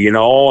anymore.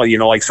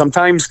 Like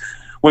sometimes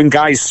when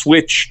guys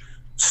switch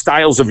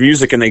styles of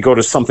music and they go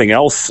to something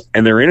else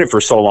and they're in it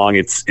for so long,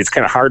 it's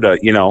kind of hard to,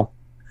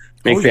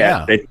 make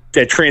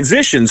that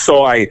transition.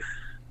 So I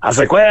was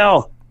like,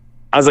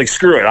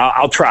 screw it.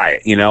 I'll try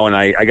it, and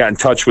I got in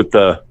touch with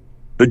the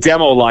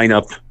demo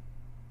lineup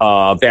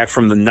back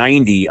from the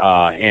 90,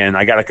 and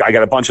I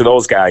got a bunch of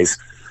those guys,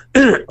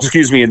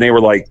 excuse me, and they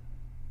were like,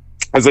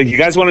 I was like, you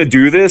guys want to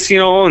do this,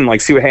 and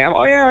like see what happens?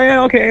 Oh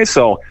yeah, okay.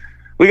 So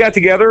we got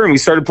together and we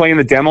started playing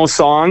the demo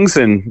songs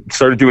and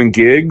started doing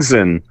gigs,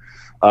 and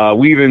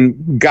we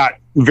even got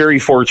very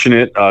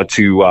fortunate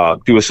to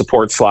do a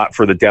support slot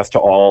for the Death to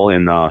All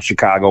in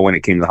Chicago when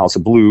it came to the House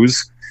of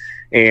Blues.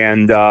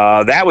 And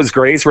that was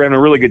great. So we're having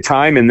a really good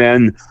time. And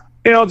then,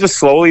 just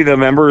slowly the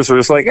members were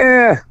just like,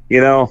 I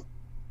really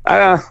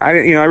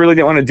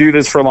didn't want to do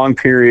this for a long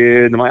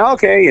period. And I'm like,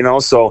 okay,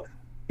 so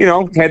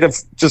had to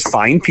just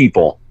find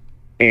people.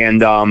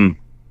 And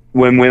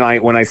when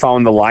I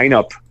found the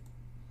lineup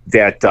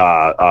that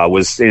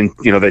was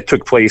that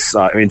took place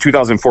in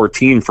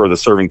 2014 for the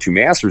Serving Two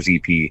Masters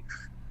EP,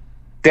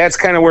 that's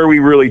kind of where we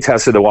really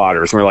tested the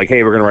waters. We're like,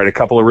 hey, we're going to write a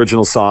couple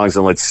original songs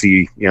and let's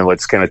see,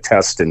 let's kind of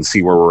test and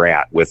see where we're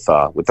at with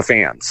the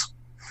fans.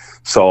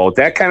 So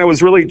that kind of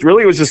was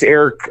really was just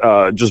Eric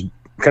just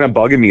kind of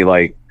bugging me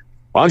like,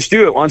 why don't you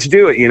do it? Why don't you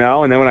do it?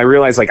 And then when I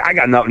realized like I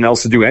got nothing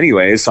else to do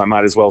anyway, so I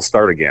might as well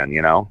start again,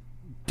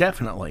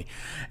 Definitely.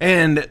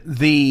 And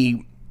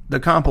the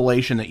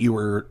compilation that you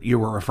were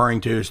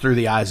referring to is Through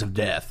the Eyes of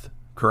Death,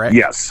 correct?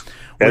 Yes.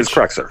 That is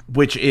correct, sir.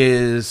 Which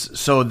is,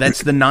 so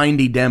that's the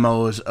 90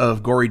 demos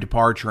of Gory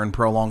Departure and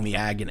Prolong the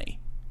Agony.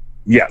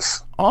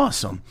 Yes.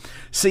 Awesome.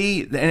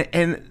 See,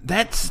 and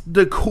that's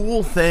the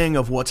cool thing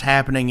of what's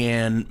happening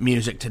in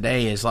music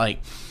today is like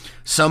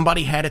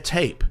somebody had a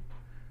tape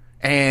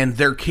and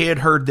their kid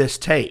heard this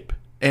tape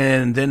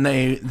and then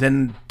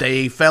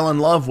they fell in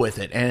love with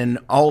it. And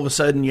all of a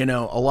sudden,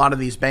 a lot of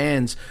these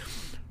bands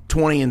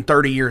 20 and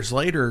 30 years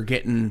later are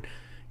getting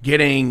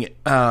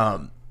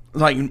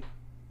like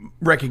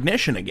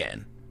recognition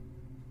again.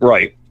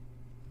 Right.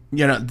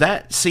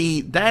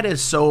 That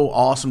is so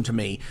awesome to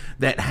me,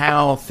 that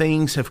how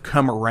things have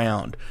come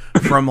around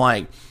from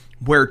like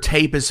where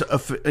tape is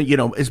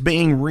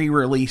being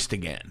re-released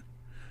again.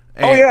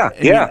 And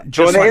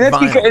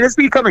it's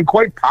becoming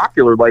quite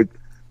popular. Like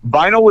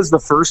vinyl was the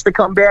first to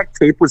come back,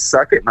 tape was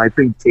second, and I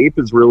think tape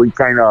is really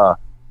kind of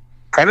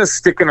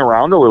sticking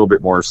around a little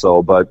bit more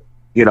so. But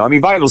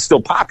vinyl's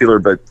still popular,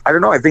 but I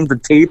don't know. I think the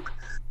tape,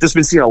 just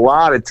been seeing a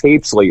lot of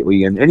tapes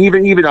lately, and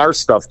even our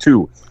stuff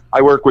too.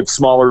 I work with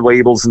smaller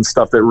labels and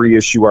stuff that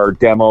reissue our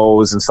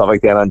demos and stuff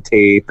like that on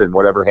tape and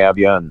whatever have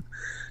you. And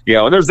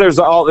and there's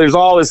all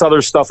this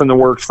other stuff in the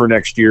works for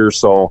next year.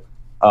 So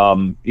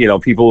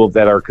people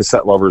that are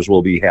cassette lovers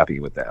will be happy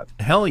with that.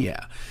 Hell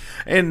yeah.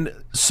 And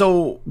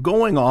so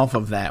going off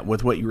of that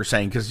with what you were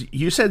saying, because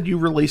you said you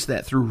released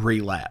that through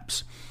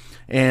Relapse,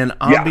 and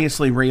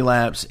obviously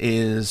Relapse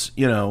is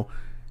a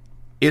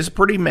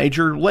pretty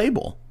major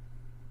label.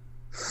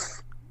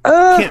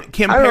 I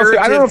don't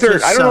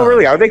know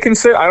really. Are they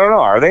considered? I don't know.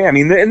 Are they? I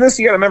mean, in this,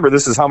 you got to remember,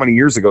 this is how many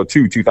years ago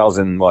too?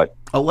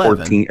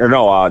 2014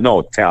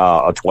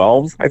 or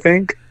 12, I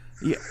think.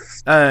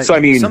 Yeah. So I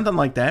mean, something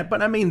like that.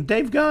 But I mean,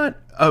 they've got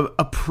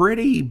a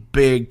pretty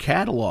big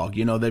catalog.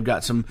 They've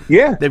got some.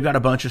 Yeah. They've got a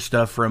bunch of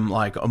stuff from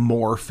like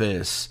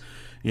Amorphous,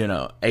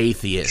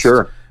 Atheist,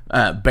 sure,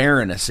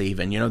 Baroness,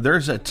 even.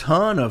 There's a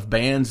ton of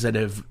bands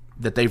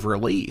that they've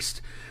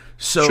released.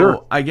 So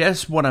sure. I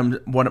guess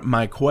what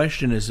my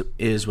question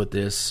is with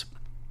this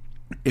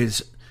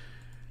is,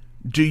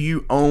 do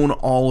you own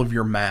all of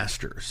your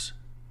masters?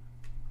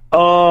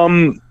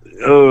 I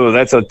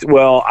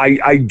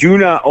do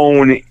not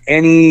own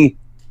any.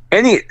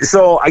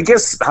 So I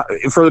guess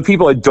for the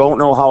people that don't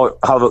know how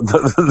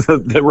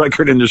the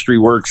record industry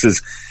works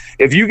is,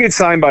 if you get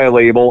signed by a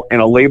label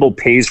and a label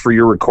pays for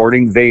your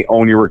recording, they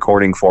own your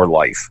recording for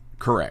life.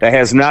 Correct. That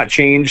has not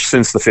changed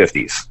since the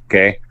 50s.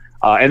 Okay.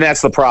 And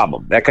that's the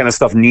problem. That kind of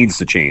stuff needs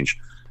to change.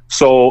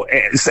 So,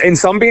 and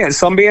some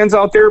bands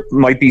out there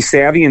might be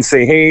savvy and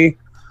say, hey,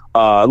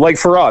 like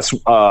for us,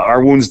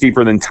 our Wounds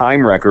Deeper Than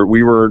Time record,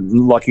 we were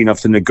lucky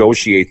enough to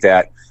negotiate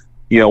that.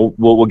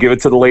 We'll give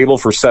it to the label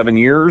for 7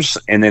 years,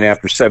 and then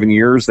after 7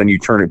 years, then you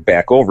turn it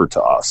back over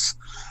to us.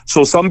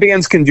 So some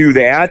bands can do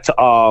that,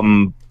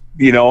 and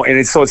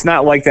it's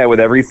not like that with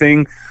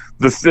everything.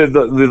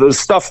 The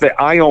stuff that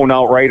I own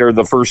outright are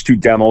the first two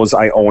demos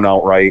I own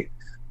outright.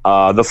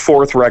 The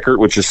fourth record,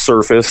 which is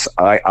Surface,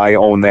 I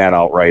own that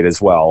outright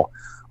as well.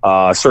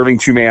 Serving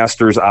Two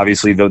Masters,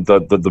 obviously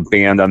the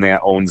band on that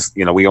owns,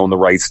 we own the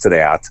rights to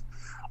that.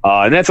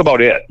 And that's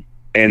about it.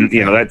 And,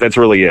 that's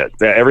really it.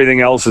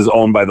 Everything else is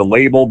owned by the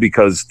label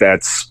because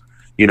that's,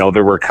 they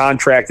were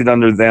contracted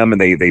under them and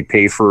they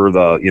pay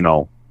for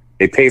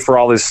they pay for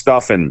all this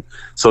stuff. And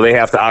so they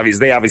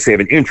obviously have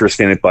an interest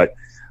in it, but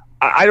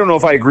I don't know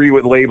if I agree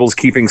with labels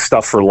keeping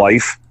stuff for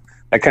life.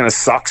 That kind of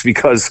sucks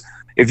because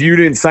if you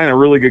didn't sign a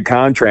really good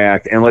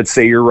contract and let's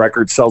say your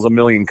record sells 1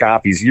 million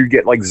copies, you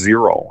get like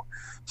zero.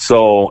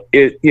 So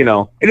it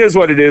is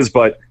what it is,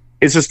 but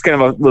it's just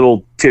kind of a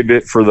little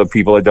tidbit for the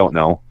people that don't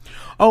know.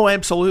 Oh,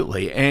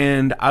 absolutely.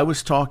 And I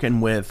was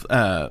talking with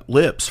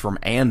Lips from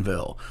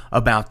Anvil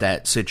about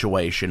that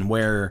situation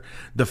where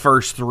the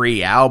first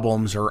 3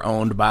 albums are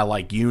owned by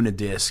like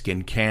Unidisc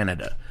in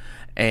Canada,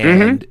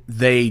 and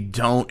they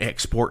don't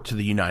export to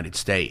the United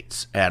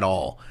States at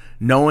all.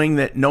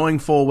 Knowing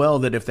full well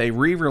that if they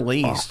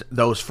re-released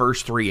those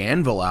first 3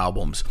 Anvil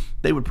albums,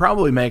 they would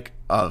probably make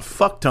a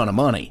fuck ton of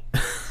money.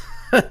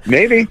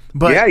 Maybe,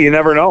 but yeah, you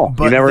never know.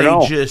 But you never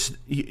know. Just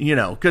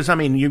because I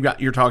mean,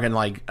 you're talking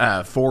like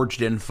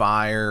Forged in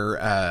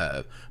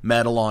Fire,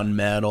 Metal on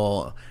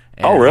Metal,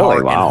 and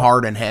and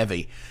Hard and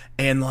Heavy,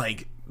 and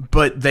like,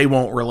 but they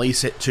won't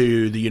release it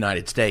to the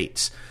United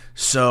States.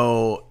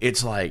 So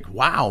it's like,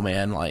 wow,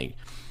 man, like.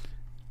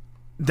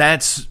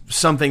 That's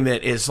something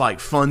that is like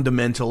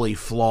fundamentally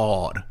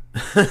flawed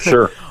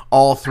sure.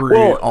 all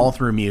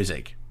through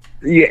music.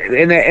 Yeah,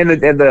 and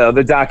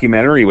the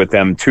documentary with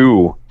them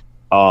too.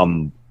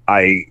 When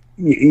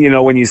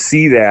you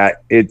see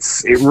that,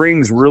 it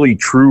rings really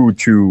true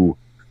to,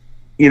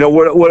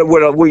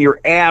 what your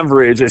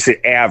average. I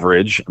say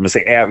average. I'm gonna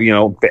say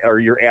or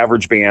your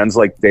average bands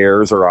like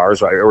theirs or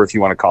ours, or if you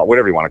want to call it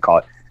whatever you want to call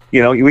it.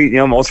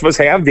 Most of us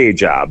have day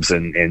jobs,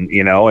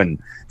 and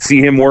see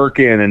him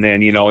working, and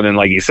then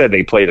like you said,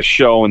 they play the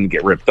show and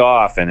get ripped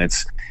off, and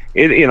it's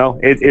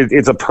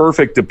a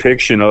perfect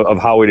depiction of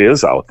how it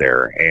is out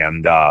there.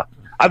 And I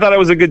thought it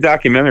was a good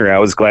documentary. I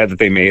was glad that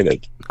they made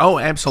it. Oh,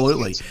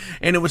 absolutely.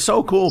 And it was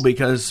so cool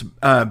because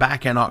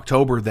back in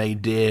October they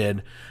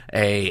did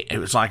it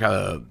was like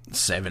a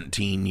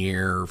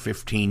 17-year,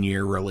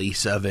 15-year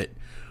release of it,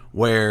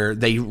 where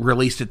they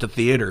released it to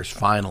theaters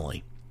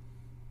finally.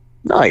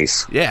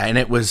 Nice. Yeah, and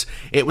it was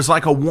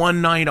like a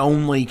one night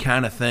only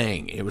kind of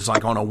thing. It was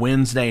like on a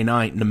Wednesday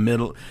night in the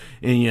middle,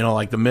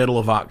 like the middle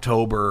of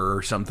October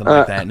or something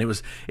like that. And it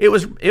was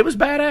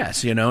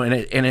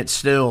badass, and it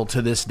still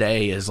to this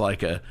day is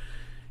like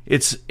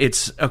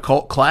it's a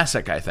cult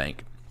classic, I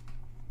think.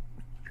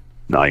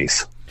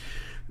 Nice.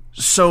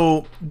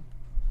 So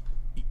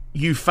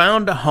you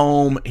found a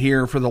home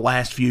here for the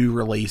last few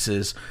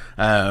releases,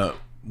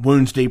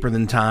 Wounds Deeper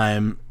Than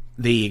Time,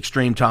 the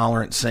Extreme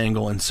Tolerance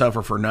single, and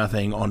Suffer for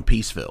Nothing on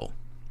Peaceville.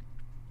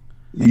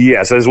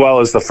 Yes, as well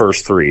as the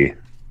first three.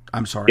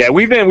 I'm sorry. Yeah,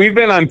 we've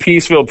been on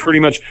Peaceville pretty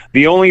much.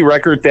 The only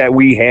record that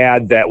we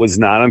had that was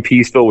not on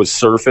Peaceville was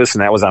Surface,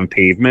 and that was on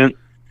Pavement.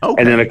 Okay.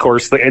 And then of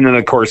course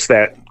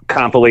that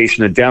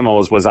compilation of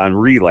demos was on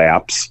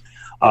Relapse.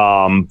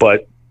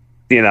 But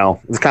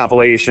it's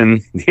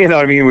compilation. You know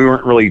what I mean? We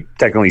weren't really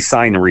technically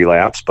signed to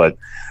Relapse, but.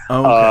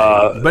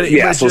 Okay. But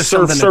yeah, so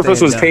Surface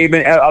was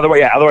Pavement.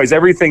 Otherwise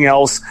everything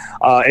else,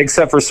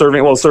 except for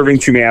Serving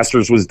Two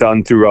Masters, was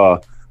done through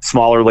a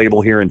smaller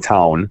label here in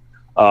town.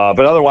 But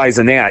otherwise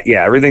than that,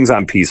 yeah, everything's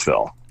on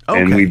Peaceville,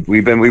 and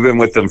we've been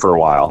with them for a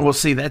while. Well,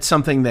 see, that's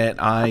something that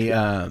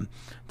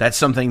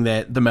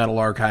the Metal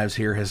Archives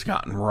here has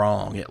gotten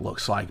wrong. It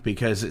looks like,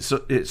 because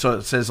it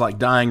says like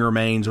Dying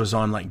Remains was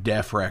on like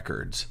Def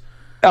Records.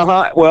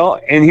 Well,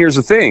 and here's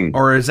the thing.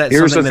 Or is that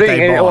something that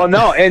they bought? Well,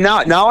 no, and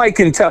now I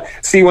can tell.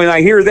 See, when I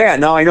hear that,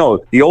 now I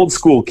know the old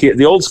school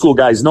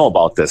guys know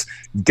about this.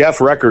 Def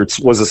Records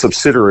was a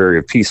subsidiary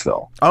of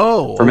Peaceville.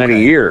 For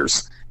many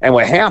years, and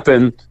what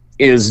happened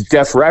is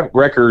Def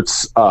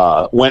Records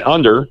went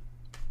under,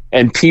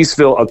 and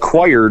Peaceville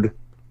acquired,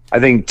 I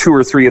think, 2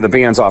 or 3 of the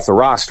bands off the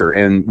roster,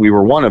 and we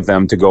were one of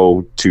them to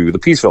go to the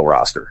Peaceville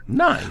roster.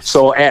 Nice.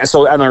 So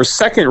on our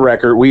second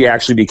record, we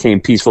actually became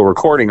Peaceville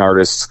recording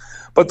artists.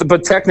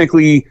 But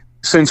technically,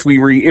 since we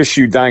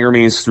reissued Dying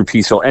Remains through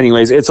Peaceville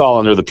anyways, it's all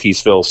under the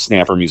Peaceville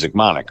Snapper Music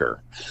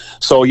moniker.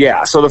 So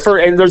yeah, so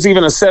and there's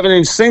even a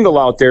 7-inch single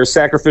out there,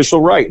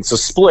 Sacrificial Right. It's a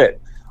split,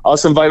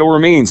 us and Vital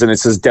Remains, and it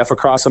says Deaf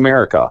Across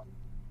America,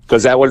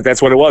 because that's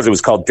what it was. It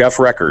was called Def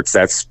Records.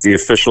 That's the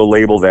official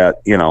label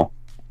that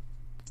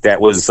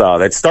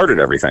that started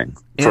everything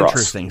for us.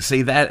 Interesting.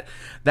 See, that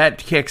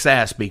kicks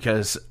ass,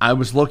 because I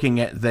was looking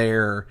at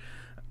their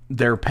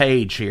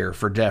page here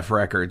for Def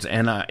Records,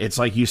 and it's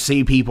like you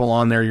see people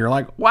on there, you're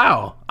like,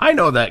 wow, I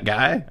know that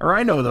guy, or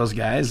I know those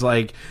guys.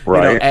 Like,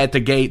 At the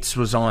Gates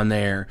was on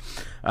there,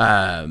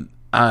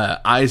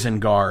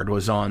 Isengard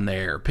was on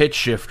there, Pitch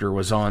Shifter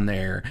was on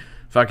there,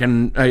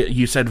 fucking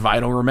you said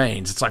Vital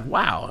Remains. It's like,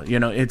 wow,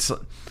 it's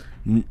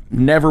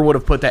never would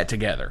have put that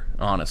together,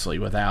 honestly,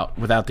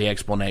 without the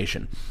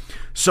explanation.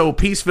 So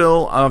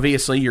Peaceville,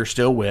 obviously, you're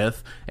still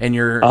with, and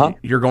you're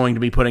going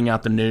to be putting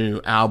out the new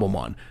album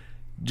on.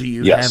 Do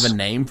you have a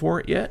name for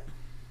it yet?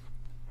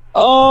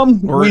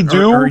 We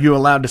do. Are you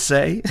allowed to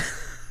say?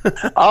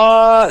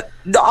 I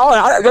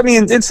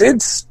mean, it's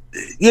us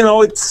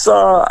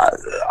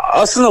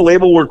and the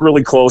label work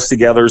really close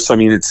together. So I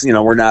mean, it's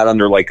we're not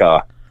under like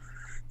a,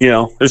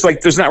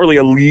 there's not really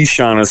a leash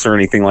on us or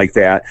anything like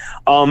that.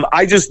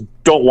 I just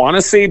don't want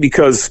to say,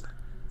 because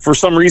for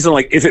some reason,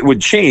 like if it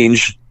would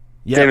change,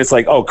 then it's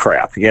like, oh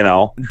crap,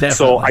 Definitely.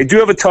 So I do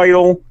have a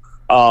title.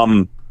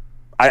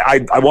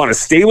 I want to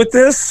stay with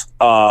this,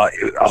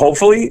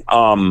 hopefully.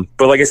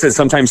 But like I said,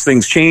 sometimes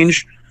things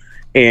change,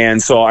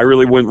 and so I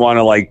really wouldn't want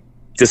to like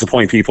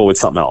disappoint people with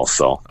something else.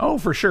 So,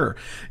 for sure.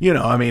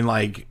 I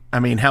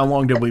mean, how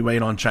long did we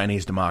wait on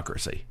Chinese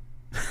Democracy?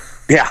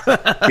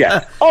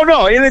 Yeah. Oh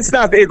no, and it's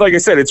not like I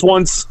said. It's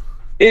once,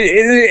 and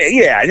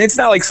it's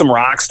not like some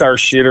rock star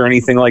shit or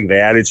anything like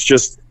that. It's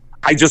just,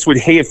 I just would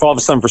hate if all of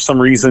a sudden for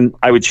some reason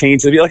I would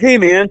change it and be like, hey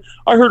man,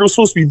 I heard it was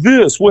supposed to be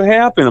this. What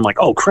happened? I'm like,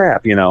 oh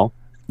crap,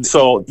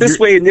 So this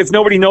way, if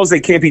nobody knows, they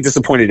can't be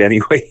disappointed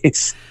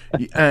anyways.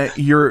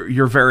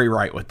 You're very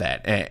right with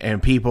that,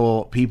 and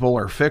people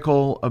are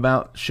fickle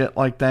about shit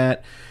like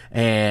that,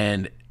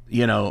 and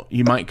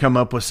you might come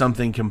up with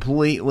something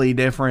completely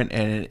different,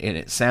 and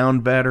it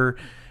sound better,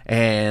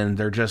 and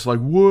they're just like,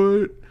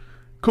 what?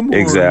 Come on,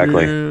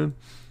 exactly. Man.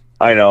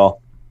 I know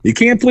you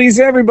can't please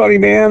everybody,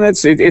 man.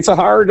 It's a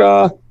hard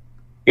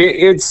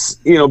it's,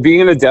 being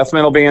in a death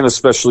metal band,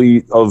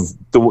 especially of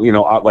the,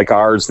 like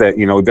ours that,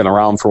 have been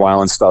around for a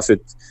while and stuff,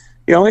 it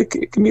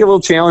can be a little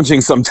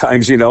challenging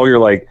sometimes. You're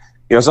like,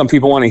 some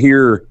people want to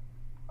hear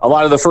a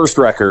lot of the first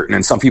record, and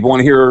then some people want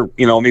to hear,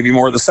 maybe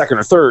more of the second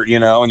or third,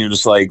 and you're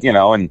just like,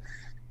 and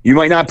you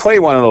might not play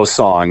one of those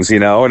songs,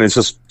 and it's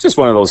just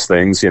one of those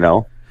things,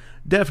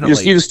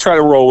 Definitely. You just try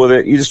to roll with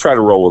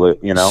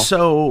it.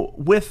 So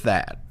with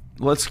that,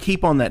 let's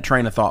keep on that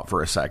train of thought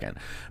for a second,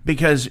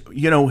 because,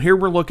 here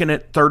we're looking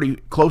at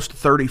close to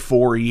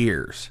 34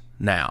 years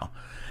now.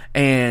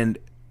 And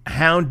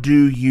how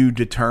do you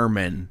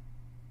determine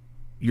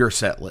your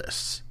set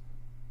lists?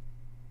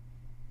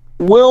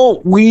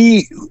 Well,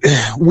 we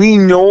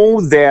know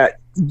that,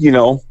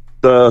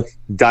 the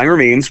Dying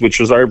Remains, which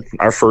was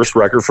our first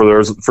record,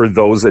 for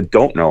those that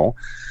don't know,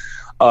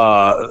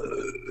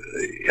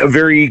 a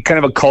very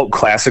kind of a cult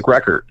classic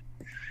record.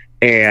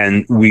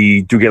 And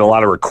we do get a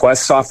lot of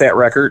requests off that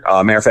record.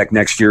 Matter of fact,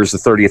 next year is the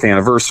 30th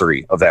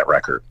anniversary of that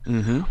record.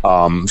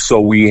 Mm-hmm. So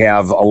we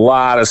have a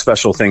lot of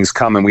special things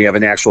coming. We have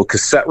an actual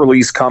cassette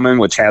release coming,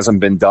 which hasn't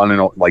been done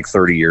in like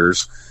 30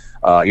 years.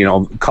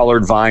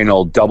 Colored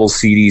vinyl, double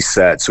CD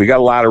set. So we got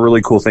a lot of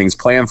really cool things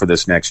planned for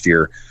this next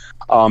year.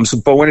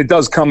 But when it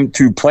does come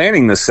to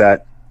planning the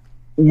set,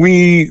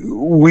 we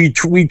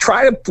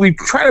try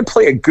to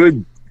play a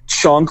good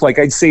chunk, like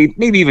I'd say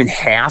maybe even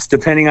half,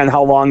 depending on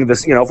how long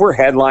this, if we're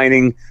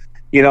headlining,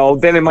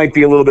 then it might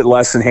be a little bit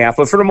less than half.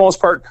 But for the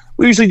most part,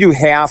 we usually do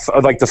half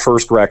of like the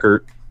first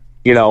record.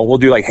 We'll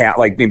do like half,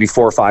 like maybe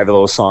 4 or 5 of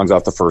those songs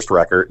off the first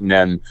record, and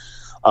then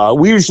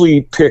we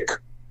usually pick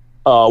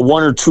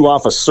 1 or 2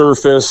 off a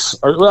Surface,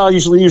 or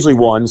usually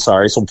one.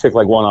 Sorry, so we'll pick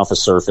like 1 off a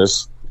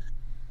Surface,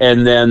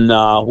 and then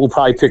we'll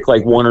probably pick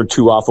like 1 or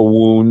 2 off of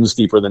Wounds,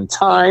 Deeper Than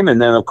Time,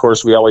 and then of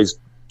course we always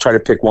try to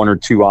pick 1 or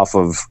 2 off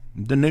of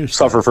the new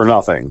Suffer for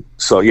Nothing.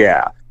 So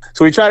yeah,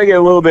 so we try to get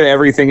a little bit of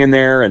everything in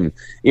there, and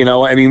we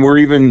were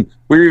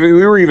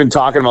even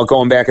talking about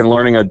going back and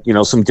learning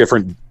some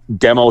different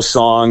demo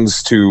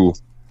songs to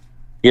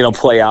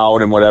play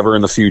out and whatever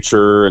in the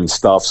future and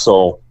stuff.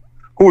 So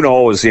who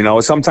knows?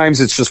 Sometimes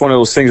it's just one of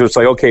those things where it's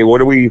like, okay, what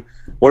are we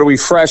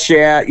fresh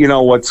at?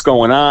 What's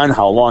going on?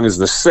 How long is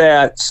the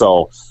set?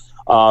 So,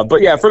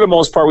 but yeah, for the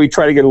most part, we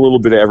try to get a little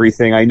bit of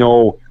everything. I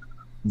know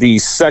the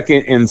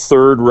second and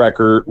third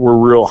record were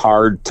real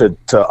hard to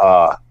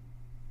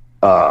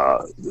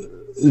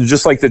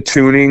just like the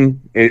tuning.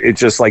 It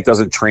just like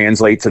doesn't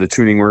translate to the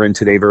tuning we're in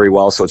today very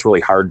well. So it's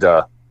really hard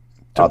to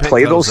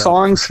play those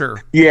songs.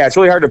 Sure. Yeah, it's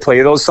really hard to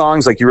play those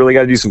songs. Like you really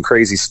got to do some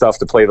crazy stuff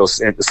to play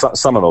those.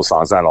 Some of those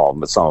songs, not all of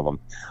them, but some of them.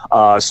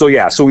 So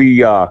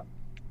we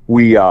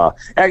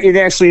and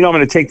actually, I'm going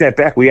to take that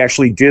back. We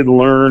actually did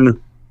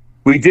learn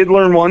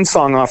one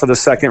song off of the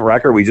second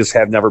record. We just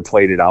have never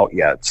played it out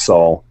yet.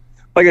 So,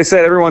 like I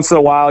said, every once in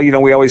a while,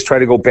 we always try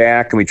to go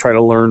back and we try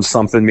to learn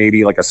something,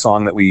 maybe like a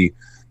song that we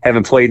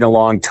haven't played in a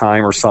long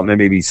time or something that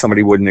maybe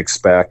somebody wouldn't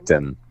expect,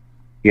 and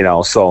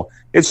so.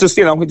 It's just,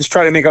 we just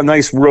try to make a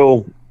nice,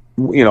 real,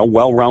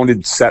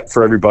 well-rounded set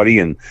for everybody.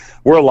 And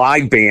we're a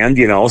live band,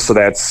 so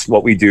that's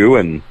what we do.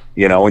 And,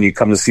 when you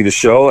come to see the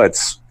show,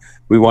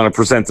 we want to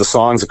present the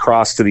songs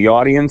across to the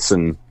audience,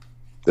 and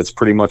that's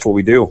pretty much what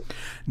we do.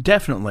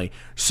 Definitely.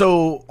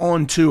 So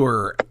on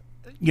tour,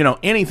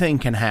 anything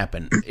can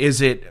happen. Is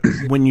it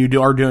when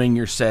you are doing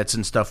your sets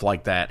and stuff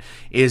like that?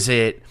 Is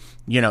it,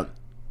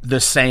 the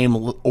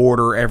same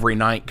order every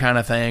night kind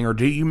of thing, or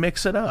do you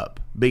mix it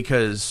up?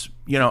 Because,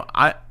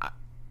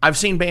 I've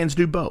seen bands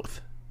do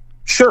both.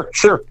 Sure.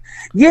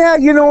 Yeah,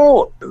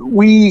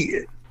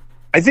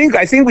 I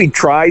think we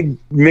tried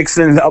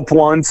mixing it up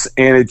once,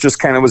 and it just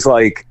kind of was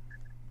like,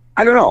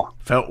 I don't know.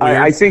 Felt weird.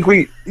 I think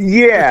we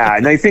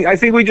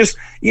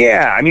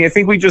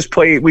just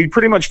play. We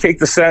pretty much take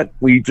the set.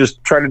 We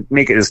just try to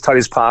make it as tight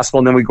as possible,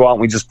 and then we go out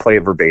and we just play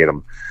it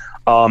verbatim.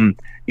 And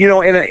I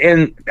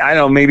don't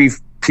know, maybe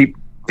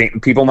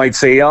people might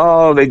say,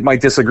 oh, they might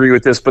disagree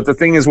with this, but the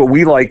thing is, what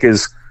we like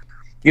is,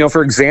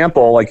 for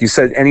example, like you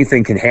said,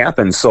 anything can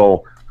happen.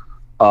 So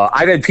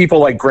I've had people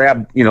like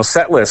grab,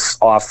 set lists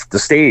off the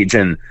stage,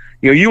 and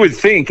you would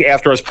think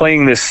after us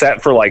playing this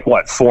set for like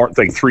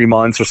 3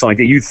 months or something,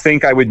 that you'd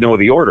think I would know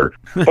the order,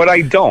 but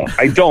I don't.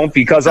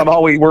 Because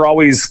we're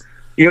always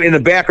in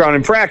the background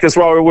in practice.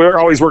 We're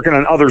always working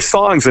on other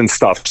songs and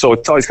stuff. So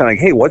it's always kind of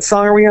like, hey, what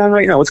song are we on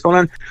right now? What's going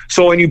on?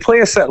 So when you play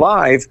a set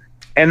live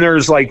and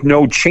there's like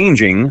no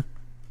changing,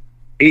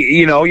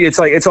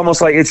 it's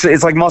almost like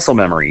it's like muscle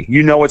memory.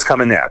 What's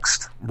coming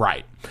next,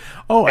 right?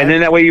 Oh, and then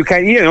that way you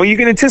can you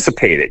can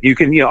anticipate it. You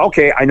can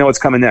okay, I know what's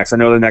coming next. I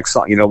know the next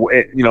song.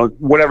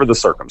 Whatever the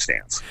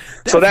circumstance.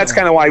 Definitely. So that's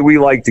kind of why we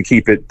like to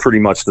keep it pretty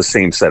much the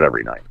same set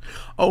every night.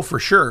 Oh, for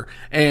sure.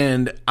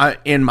 And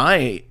in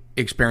my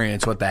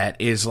experience with that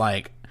is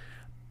like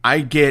I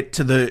get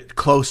to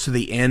close to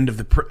the end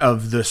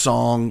of the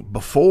song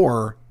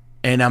before,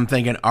 and I'm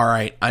thinking, all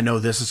right, I know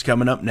this is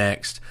coming up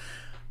next.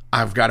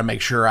 I've got to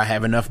make sure I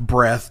have enough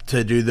breath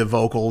to do the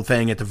vocal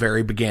thing at the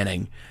very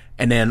beginning,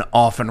 and then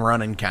off and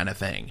running kind of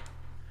thing.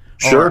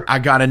 Sure. Or I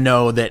got to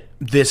know that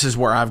this is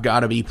where I've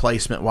got to be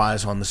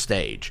placement-wise on the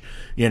stage,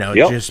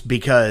 Yep. just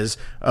because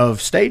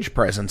of stage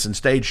presence and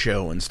stage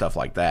show and stuff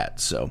like that.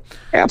 So,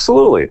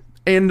 Absolutely.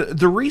 and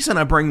the reason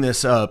I bring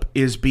this up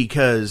is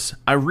because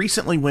I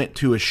recently went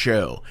to a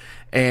show,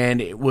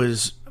 and it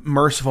was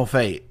Merciful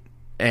Fate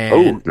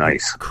and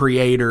nice.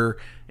 Creator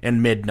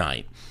and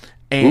Midnight.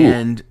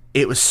 And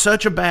it was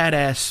such a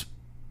badass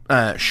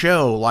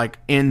show, like,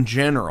 in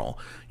general.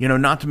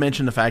 Not to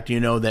mention the fact,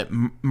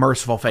 that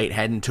Merciful Fate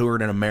hadn't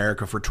toured in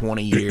America for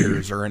 20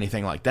 years or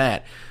anything like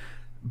that.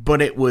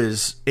 But it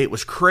was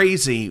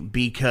crazy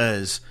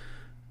because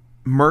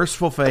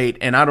Merciful Fate,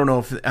 and I don't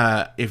know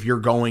if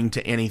you're going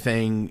to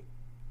anything,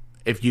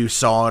 if you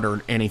saw it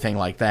or anything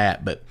like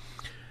that, but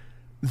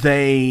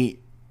they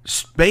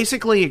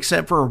basically,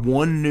 except for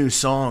one new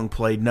song,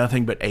 played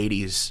nothing but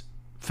 80s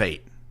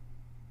Fate.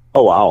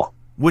 Oh, wow.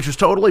 Which was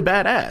totally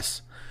badass.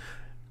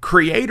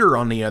 Creator,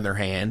 on the other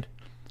hand,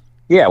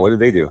 Yeah, what did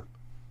they do?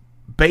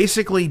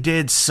 basically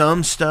did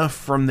some stuff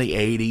from the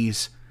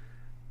 80s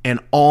and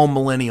all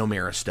Millennium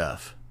era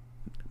stuff.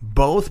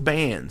 Both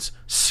bands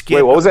skipped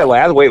Wait, what was that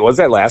last? Wait, what was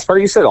that last part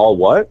you said? All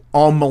what?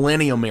 all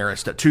Millennium era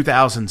stuff,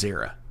 2000s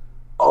era.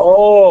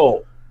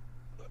 Oh,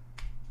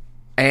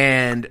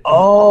 And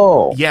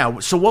yeah,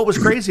 so what was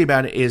crazy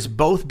about it is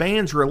both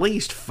bands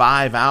released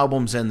 5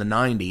 albums in the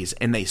 90s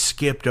and they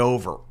skipped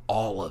over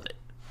all of it.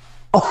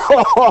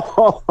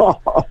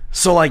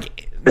 So,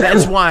 like,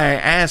 that's why I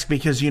ask,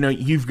 because,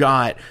 you've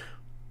got,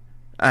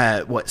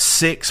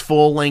 6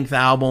 full-length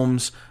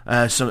albums.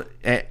 Let's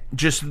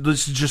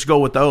just go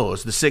with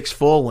those, the 6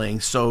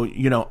 full-lengths. So,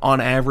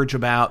 on average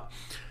about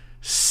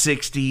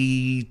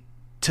 60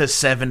 to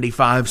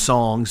 75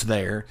 songs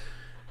there.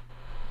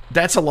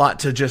 That's a lot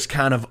to just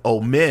kind of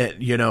omit,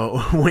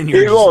 when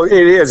you're.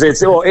 It is.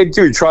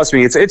 Dude, trust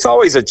me. It's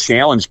always a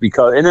challenge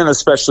because, and then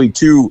especially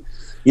too,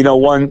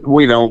 one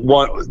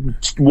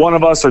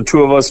of us or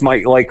two of us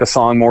might like a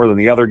song more than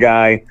the other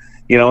guy.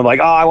 Like,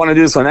 oh, I want to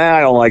do this one.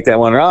 I don't like that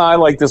one. Or, oh, I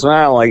like this one.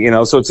 I don't like.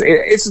 So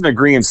it's an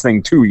agreement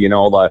thing too.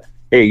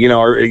 Hey,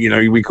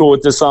 are we cool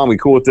with this song? We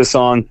cool with this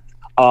song?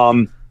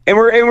 And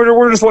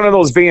we're just one of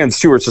those bands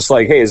too. Where it's just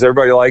like, hey, does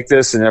everybody like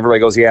this? And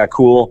everybody goes, yeah,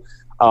 cool.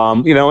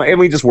 And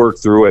we just work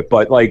through it.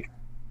 But like,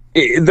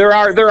 there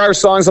are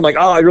songs I'm like,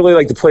 oh, I'd really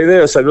like to play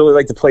this. I'd really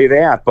like to play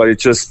that. But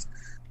it's just,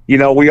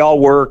 we all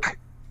work,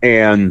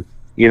 and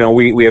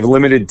we have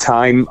limited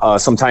time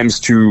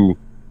sometimes to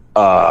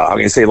I'm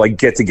gonna say, like,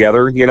 get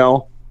together. We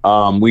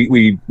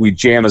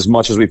jam as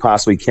much as we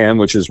possibly can,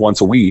 which is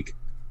once a week.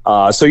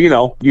 So you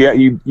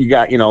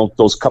got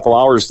those couple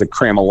hours to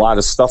cram a lot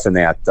of stuff in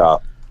that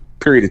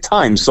period of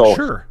time. So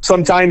Sure.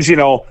 Sometimes,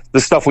 the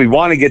stuff we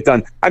want to get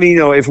done. I mean,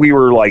 if we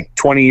were like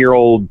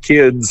 20-year-old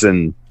kids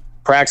and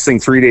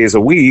practicing 3 days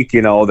a week,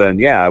 then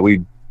yeah,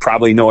 we'd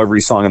probably know every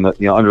song in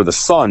the, under the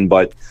sun.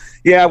 But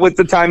yeah, with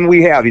the time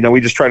we have,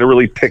 we just try to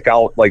really pick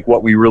out like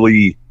what we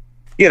really,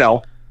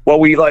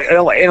 what we like. And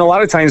a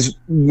lot of times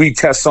we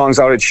test songs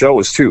out at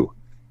shows too.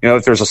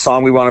 If there's a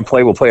song we want to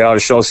play, we'll play it out at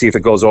a show, see if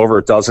it goes over.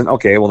 It doesn't.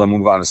 Okay, well then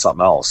move on to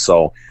something else.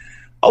 So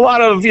a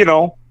lot of,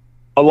 and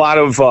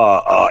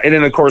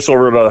then of course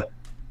over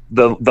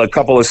the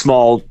couple of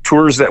small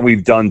tours that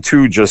we've done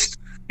too, just,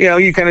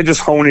 you kind of just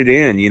hone it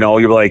in,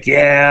 you're like,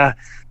 yeah,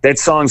 that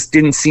song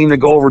didn't seem to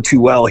go over too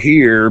well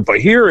here,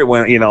 but here it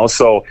went,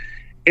 so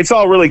it's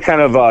all really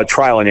kind of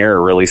trial and error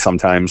really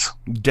sometimes.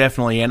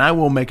 Definitely. And I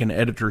will make an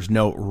editor's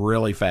note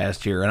really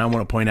fast here. And I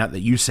want to point out that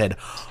you said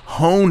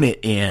hone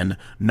it in,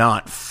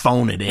 not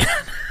phone it in.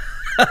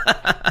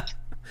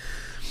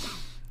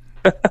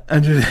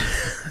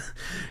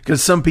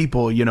 Because some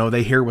people,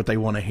 they hear what they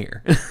want to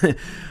hear.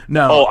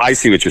 No. Oh, I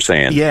see what you're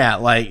saying. Yeah,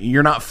 like,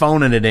 you're not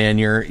phoning it in,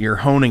 you're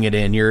honing it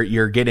in,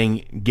 you're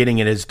getting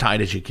it as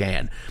tight as you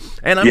can.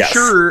 And I'm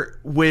sure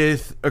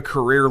with a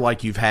career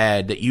like you've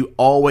had, that you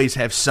always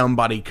have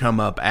somebody come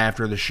up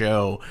after the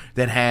show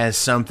that has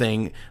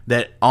something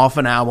that off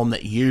an album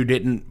that you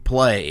didn't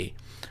play.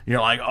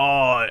 You're like,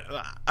 oh,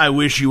 I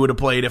wish you would have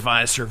played If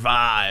I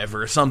Survive,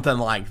 or something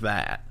like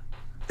that.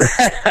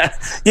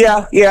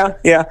 Yeah.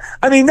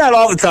 I mean, not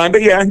all the time,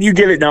 but yeah, you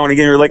get it now and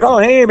again. You're like, oh,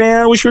 hey,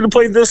 man, I wish we would have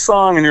played this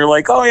song. And you're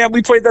like, oh, yeah,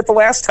 we played that the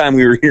last time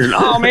we were here. And,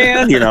 oh,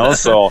 man,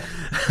 so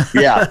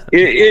yeah,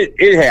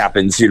 it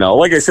happens.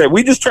 Like I said,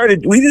 we just try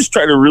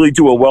to really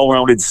do a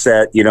well-rounded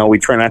set. We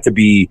try not to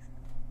be,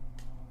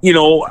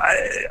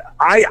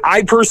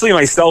 I personally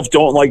myself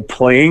don't like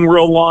playing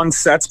real long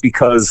sets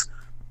because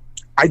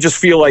I just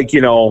feel like,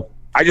 here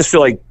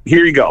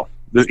you go.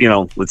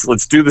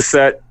 Let's do the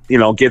set,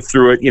 get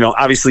through it,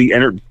 obviously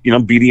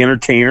be the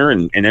entertainer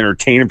and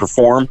entertain and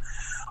perform.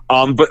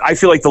 But I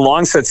feel like the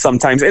long sets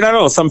sometimes, and I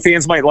don't know, some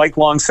fans might like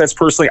long sets.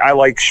 Personally, I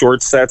like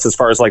short sets as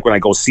far as like when I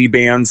go see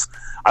bands.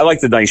 I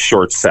like the nice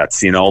short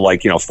sets,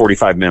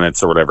 45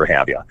 minutes or whatever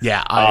have you.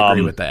 Yeah, I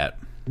agree with that.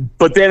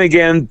 But then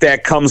again,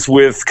 that comes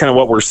with kind of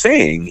what we're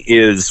saying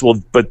is,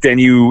 well, but then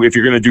if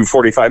you're going to do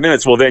 45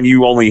 minutes, well, then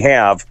you only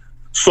have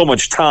so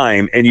much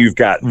time and you've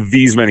got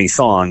these many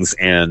songs,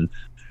 and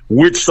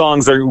where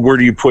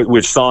do you put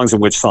which songs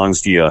and which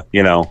songs do you.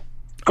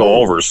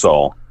 go over.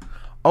 So,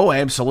 oh,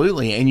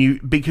 absolutely.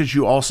 And because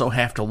you also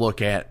have to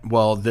look at,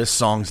 well, this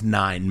song's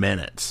 9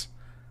 minutes.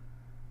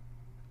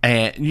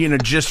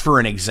 And, just for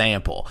an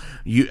example,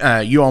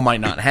 you all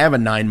might not have a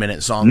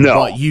 9-minute song,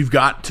 but you've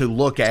got to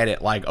look at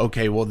it like,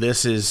 okay, well,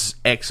 this is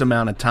X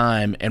amount of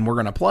time, and we're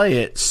going to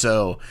play it,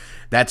 so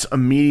that's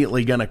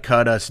immediately going to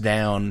cut us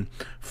down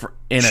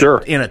in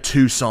a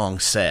 2-song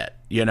set,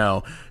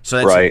 So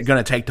that's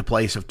going to take the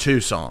place of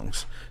 2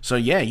 songs. So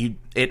yeah,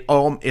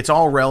 it's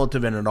all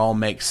relative, and it all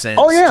makes sense.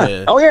 It's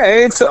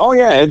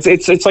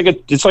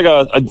like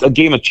a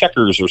game of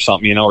checkers or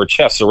something, or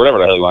chess or whatever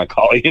the hell you want to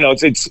call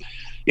it.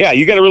 Yeah,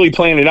 you got to really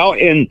plan it out,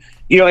 and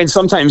and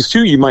sometimes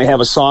too, you might have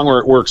a song where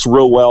it works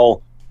real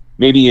well,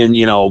 maybe in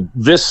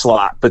this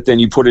slot, but then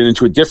you put it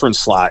into a different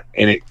slot,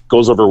 and it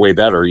goes over way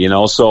better.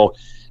 So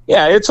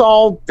yeah, it's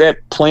all that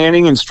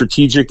planning and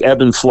strategic ebb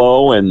and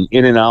flow, and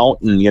in and out,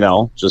 and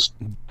just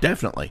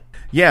definitely.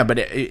 Yeah, but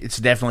it's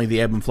definitely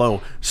the ebb and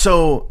flow.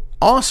 So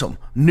awesome.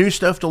 New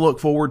stuff to look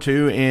forward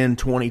to in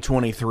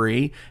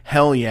 2023.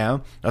 Hell yeah.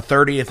 A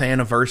 30th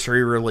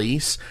anniversary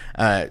release.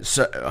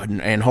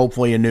 And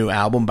hopefully a new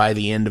album by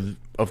the end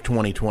of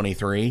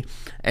 2023.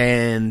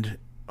 And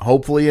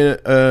hopefully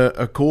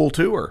a cool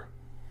tour.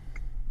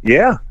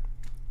 Yeah.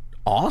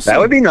 Awesome. That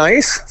would be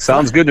nice.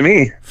 Sounds good to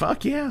me.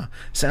 Fuck yeah.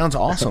 Sounds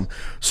awesome.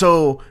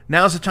 So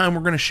now's the time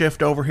we're going to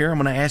shift over here. I'm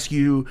going to ask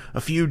you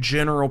a few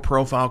general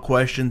profile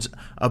questions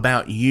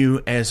about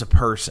you as a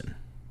person.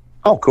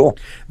 Oh, cool.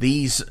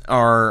 These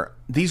are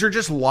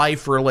just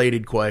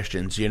life-related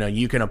questions.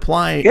 You can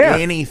apply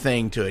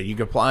anything to it. You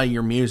can apply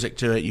your music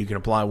to it. You can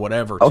apply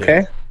whatever to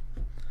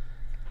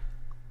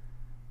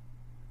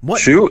it.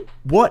 Shoot.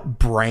 What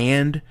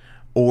brand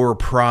or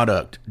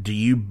product do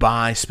you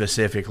buy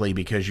specifically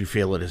because you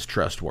feel it is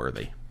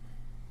trustworthy?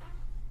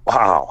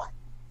 Wow.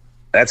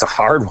 That's a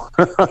hard one.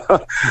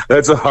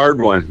 That's a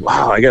hard one.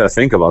 Wow, I got to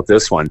think about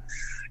this one.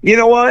 You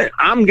know what?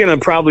 I'm going to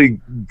probably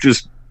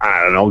just,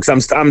 I don't know,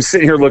 because I'm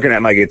sitting here looking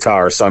at my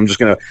guitar, so I'm just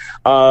going to,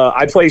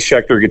 I play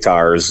Schecter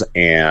guitars,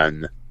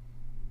 and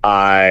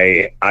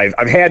I've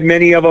had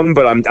many of them,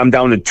 but I'm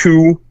down to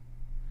 2.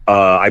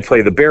 I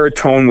play the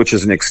baritone, which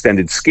is an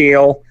extended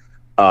scale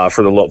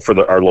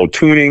for our low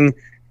tuning,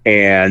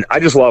 and I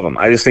just love them.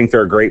 I just think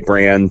they're a great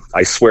brand.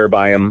 I swear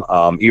by them.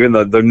 Even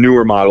the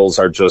newer models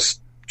are just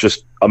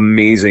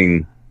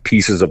amazing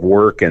pieces of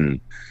work,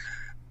 and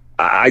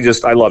I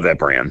love that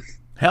brand.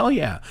 Hell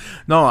yeah.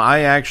 No, I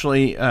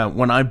actually,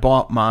 when I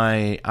bought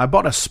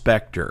a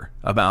Spectre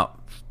about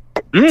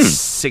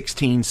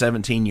 16,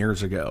 17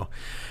 years ago.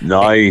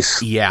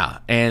 Nice. Yeah.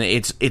 And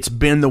it's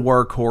been the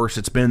workhorse.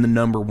 It's been the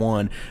number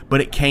one, but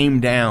it came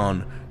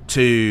down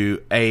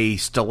to a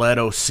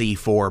Stiletto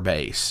C4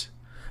 bass.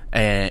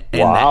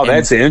 Wow,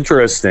 that's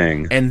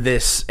interesting. And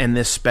this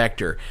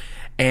Spectre.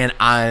 And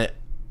I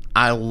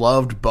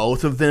loved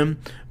both of them.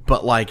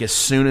 But like as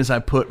soon as I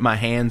put my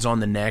hands on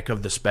the neck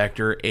of the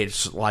Spectre,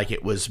 it's like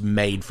it was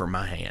made for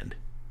my hand.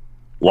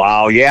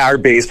 Wow, yeah, our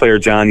bass player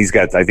John, he's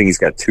got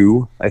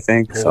 2, I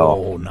think. So.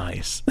 Oh,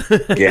 nice.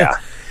 Yeah.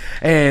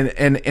 And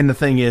the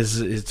thing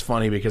is, it's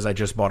funny because I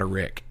just bought a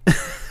Rick.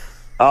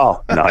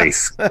 Oh,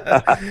 nice.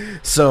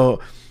 So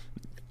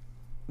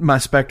my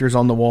Spectre's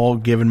on the wall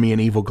giving me an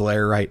evil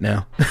glare right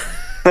now.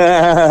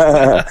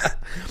 How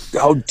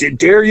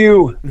dare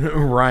you?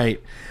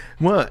 Right.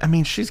 Well, I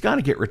mean, she's got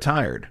to get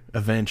retired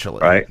eventually.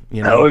 Right.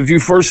 How have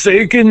you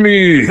forsaken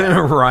me?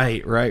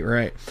 Right.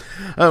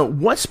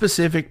 What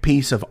specific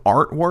piece of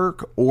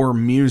artwork or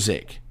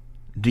music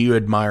do you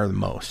admire the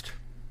most?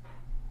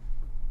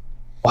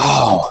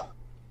 Wow.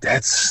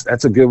 That's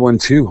a good one,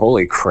 too.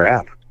 Holy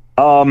crap.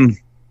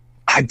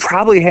 I'd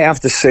probably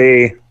have to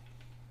say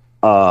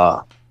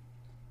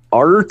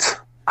art.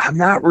 I'm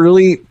not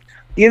really,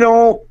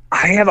 I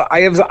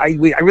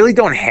really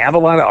don't have a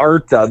lot of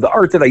art. The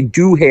art that I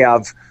do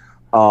have,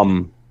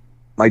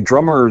 my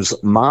drummer's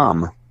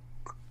mom,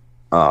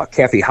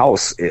 Kathy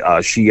House,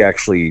 she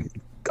actually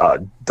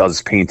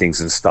does paintings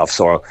and stuff.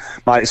 So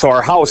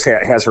our house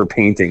has her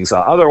paintings.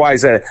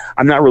 Otherwise,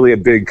 I'm not really a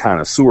big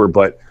connoisseur,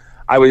 but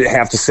I would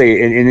have to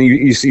say, and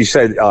you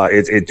said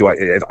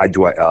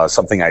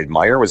something I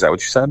admire. Was that what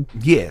you said?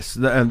 Yes,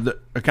 the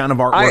kind of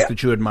artwork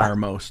that you admire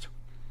most.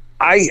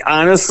 I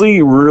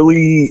honestly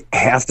really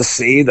have to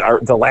say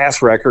the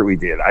last record we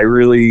did,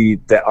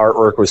 that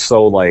artwork was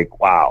so like,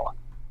 wow.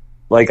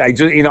 Like I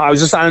was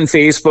just on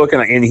Facebook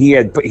and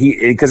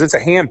because it's a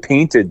hand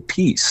painted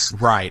piece.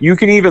 Right. You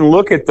can even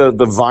look at the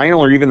vinyl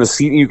or even the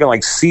seat, and you can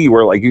like see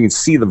where like you can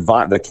see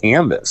the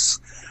canvas.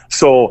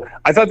 So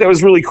I thought that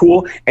was really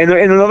cool. And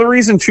another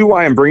reason too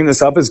why I'm bringing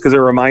this up is because it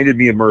reminded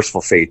me of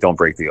Merciful Fate. Don't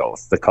Break the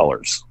Oath. The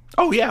colors.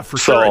 Oh yeah, for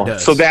sure it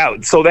does. So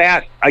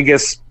that I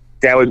guess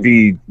that would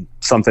be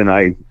something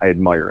I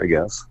admire, I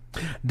guess.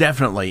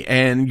 Definitely.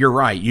 And you're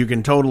right. You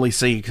can totally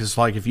see, because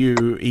like if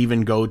you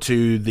even go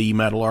to the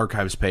Metal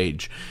Archives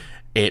page,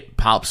 it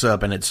pops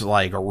up and it's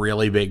like a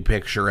really big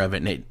picture of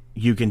it, and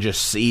you can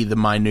just see the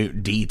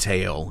minute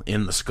detail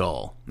in the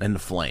skull and the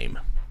flame.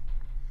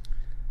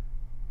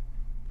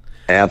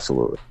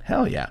 Absolutely.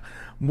 Hell yeah.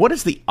 What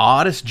is the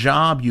oddest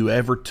job you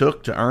ever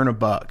took to earn a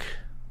buck?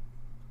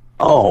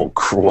 Oh,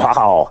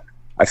 wow.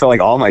 I feel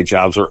like all my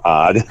jobs are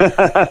odd.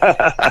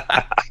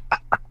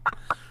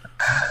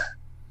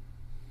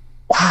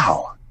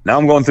 Wow. Now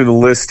I'm going through the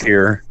list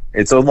here.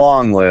 It's a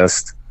long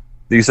list.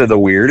 You said the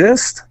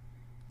weirdest?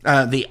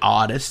 The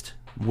oddest,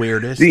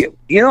 weirdest.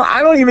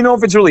 I don't even know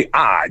if it's really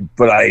odd,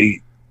 but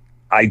I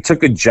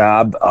took a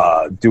job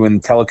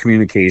doing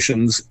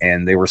telecommunications,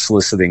 and they were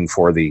soliciting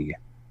for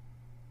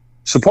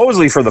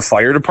supposedly for the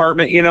fire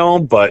department,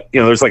 but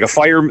there's like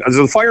there's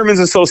a firemen's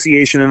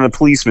association and a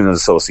policeman's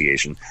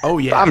association. Oh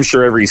yeah. I'm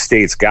sure every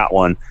state's got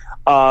one.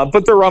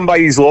 But they're run by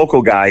these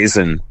local guys,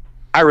 and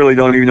I really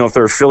don't even know if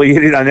they're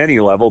affiliated on any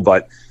level,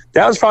 but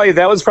that was probably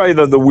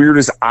the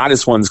weirdest,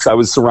 oddest ones, because I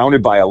was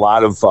surrounded by a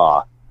lot of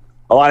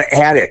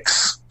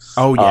addicts.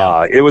 Oh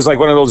yeah. It was like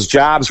one of those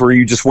jobs where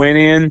you just went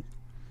in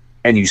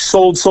and you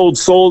sold,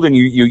 and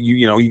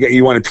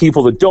you wanted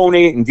people to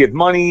donate and give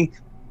money.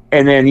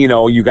 And then,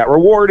 you got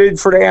rewarded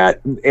for that.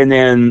 And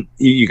then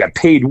you got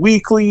paid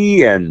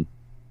weekly. And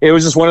it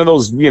was just one of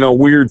those,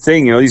 weird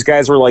thing. These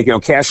guys were like,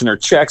 cashing their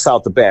checks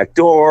out the back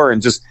door,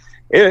 and just,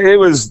 it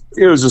was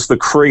just the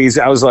crazy.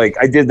 I was like,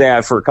 I did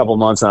that for a couple of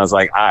months, and I was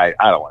like, I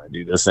don't want to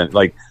do this. And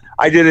like,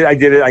 I did it. I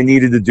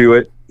needed to do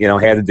it,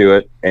 had to do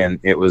it. And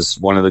it was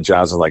one of the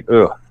jobs I was like,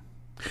 ugh,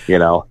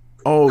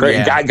 Oh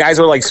yeah. Guys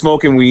are like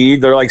smoking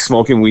weed. They're like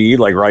smoking weed,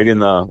 right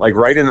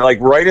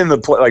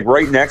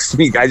next to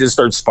me. Guys just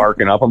start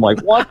sparking up. I'm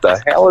like, what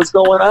the hell is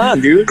going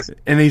on, dude?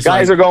 And these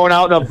guys are going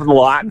out in the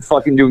lot and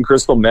fucking doing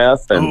crystal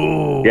meth.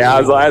 And yeah,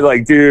 I was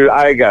like, dude,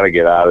 I got to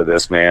get out of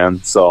this,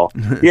 man. So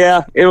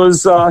yeah, it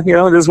was,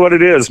 it is what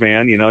it is,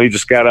 man. You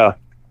just gotta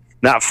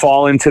not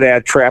fall into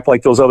that trap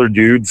like those other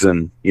dudes,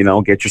 and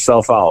get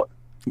yourself out.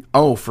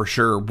 Oh, for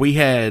sure. We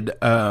had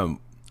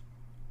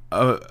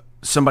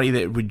somebody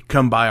that would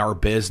come by our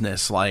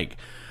business like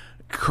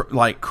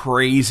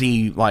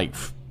crazy, like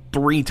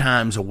 3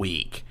 times a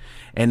week,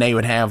 and they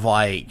would have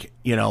like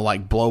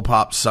blow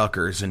pop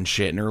suckers and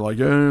shit, and they're like,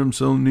 hey, I'm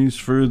selling these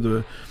for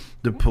the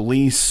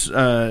police,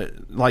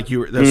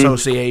 the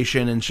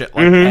association and shit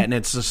like that. And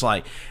it's just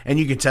like, and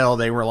you could tell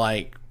they were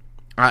like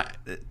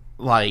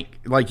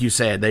you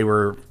said, they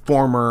were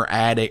former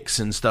addicts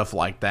and stuff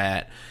like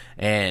that.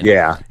 And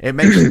yeah, it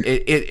makes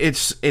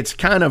it's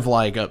kind of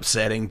like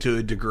upsetting to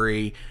a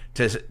degree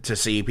to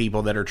see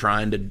people that are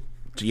trying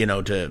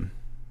to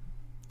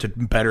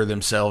better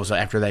themselves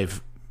after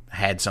they've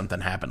had something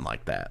happen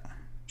like that.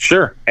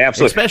 Sure,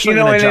 absolutely. Especially in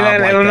a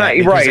job like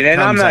that, right? And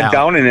I'm not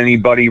downing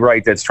anybody,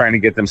 right, that's trying to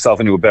get themselves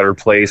into a better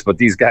place. But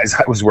these guys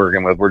I was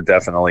working with were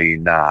definitely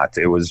not.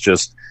 It was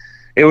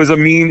a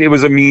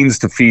means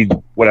to feed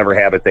whatever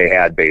habit they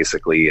had,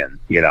 basically, and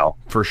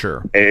for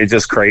sure, it's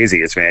just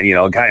crazy. It's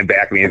kind of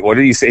back me. What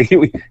did he say?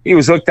 He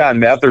was hooked on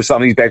meth or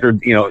something. He's back there,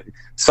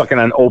 sucking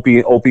on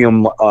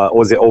opium.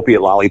 Was it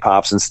opiate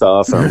lollipops and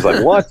stuff? And I was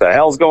like, what the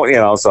hell's going?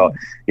 So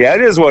yeah,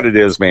 it is what it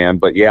is, man.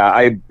 But yeah,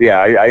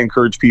 I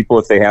encourage people,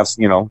 if they have,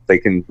 they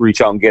can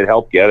reach out and get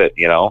help, get it.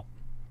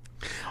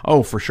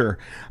 Oh, for sure.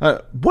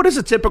 What does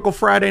a typical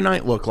Friday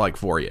night look like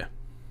for you?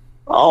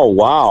 Oh,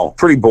 wow.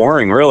 Pretty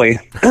boring, really.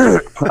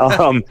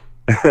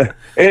 It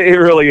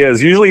really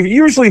is.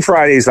 Usually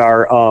Fridays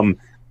are,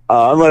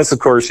 unless, of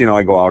course,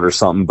 I go out or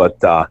something. But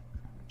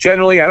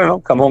generally, I don't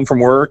know, come home from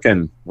work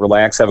and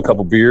relax, have a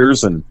couple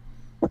beers, and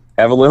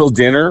have a little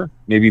dinner.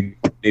 Maybe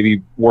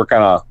work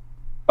on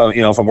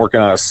if I'm working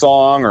on a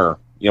song, or,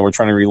 we're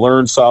trying to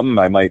relearn something,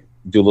 I might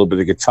do a little bit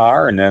of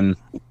guitar, and then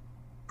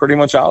pretty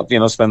much out,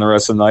 spend the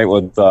rest of the night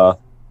with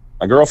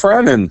my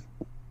girlfriend, and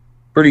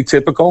pretty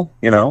typical,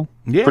 Yeah,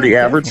 pretty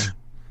average. Definitely.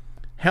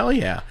 Hell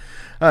yeah.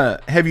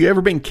 Have you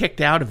ever been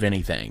kicked out of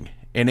anything?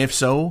 And if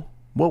so,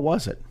 what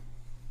was it?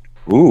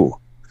 Ooh.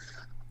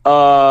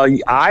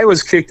 I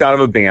was kicked out of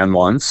a band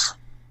once.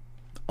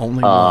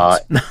 Only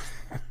once?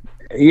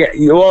 Yeah.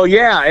 Well,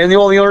 yeah. And the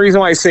only reason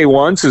why I say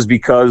once is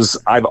because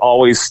I've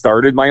always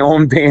started my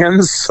own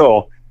bands.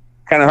 So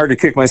kind of hard to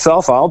kick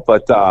myself out.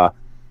 But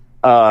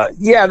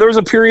yeah, there was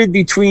a period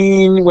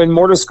between when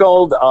Morta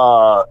Skuld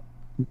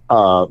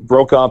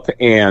broke up,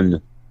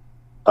 and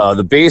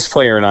the bass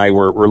player and I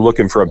were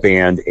looking for a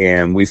band,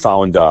 and we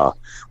found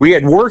we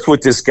had worked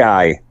with this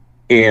guy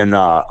in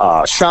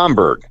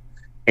Schaumburg,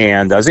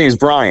 and his name is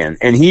Brian,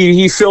 and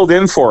he filled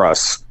in for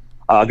us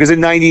because in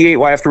 '98,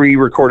 after we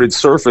recorded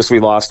Surface, we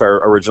lost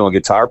our original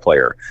guitar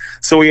player,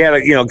 so we had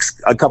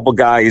a couple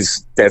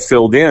guys that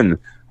filled in,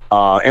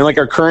 and like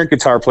our current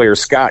guitar player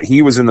Scott,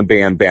 he was in the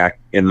band back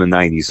in the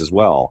 '90s as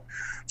well.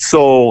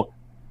 So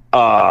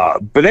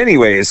but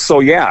anyways, so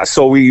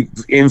we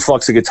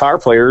influx of guitar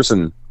players,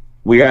 and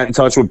we got in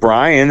touch with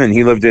Brian, and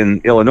he lived in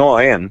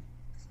Illinois, and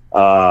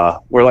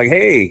we're like,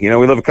 hey,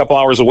 we live a couple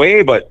hours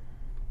away, but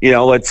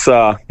let's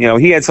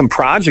he had some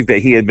project that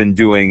he had been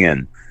doing,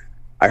 and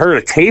I heard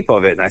a tape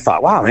of it, and I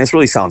thought, wow, man, this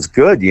really sounds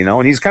good,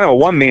 and he's kind of a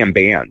one-man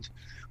band,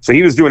 so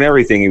he was doing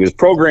everything. He was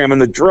programming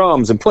the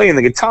drums and playing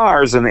the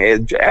guitars and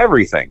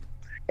everything,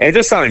 and it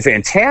just sounded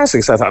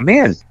fantastic. So I thought,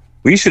 man,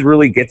 we should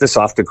really get this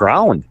off the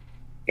ground.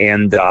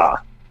 And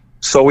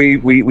So we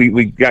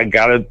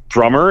got a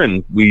drummer,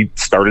 and we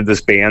started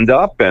this band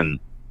up, and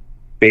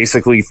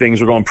basically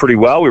things were going pretty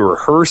well. We were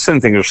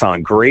rehearsing, things were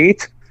sounding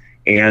great.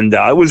 And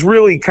it was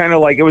really kind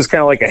of like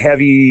a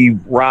heavy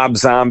Rob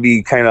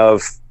Zombie kind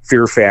of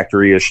Fear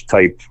Factory-ish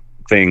type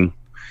thing.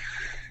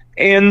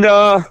 And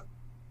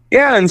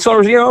and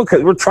so, you know,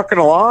 'cause we're trucking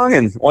along,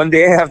 and one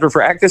day after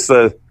practice,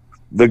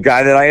 the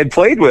guy that I had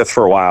played with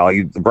for a while,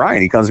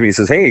 Brian, he comes to me and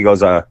says, hey, he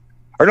goes, or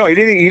no, he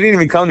didn't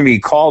even come to me. He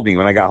called me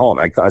when I got home.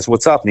 I said,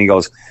 what's up? And he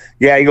goes,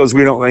 we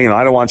don't, you know,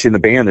 I don't want you in the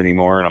band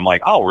anymore. And I'm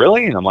like, oh,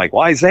 really? And I'm like,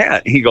 why is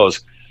that? He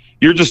goes,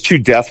 you're just too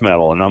death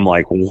metal. And I'm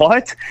like,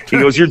 what? He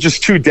goes, you're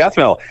just too death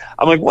metal.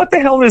 I'm like, what the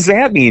hell does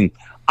that mean?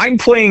 I'm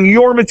playing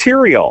your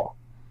material.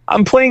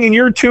 I'm playing in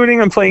your tuning.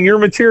 I'm playing your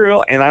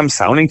material, and I'm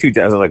sounding too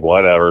death. I was like,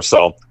 whatever.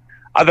 So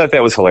I thought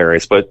that was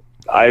hilarious, but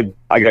I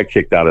got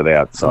kicked out of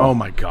that. So. Oh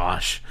my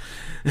gosh.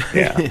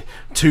 Yeah.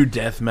 Too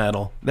death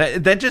metal.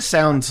 That just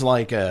sounds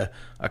like a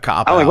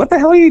cop I'm out. like, what the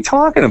hell are you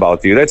talking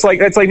about, dude? That's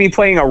like me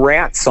playing a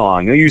Rat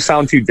song. You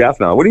sound too deaf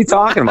now. What are you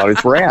talking about?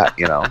 It's Rat,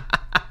 you know.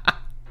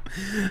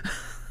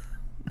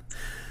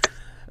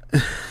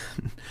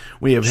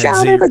 We have had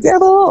Shout at the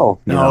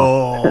devil. You know?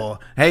 Oh,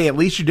 hey, at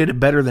least you did it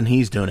better than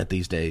he's doing it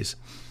these days.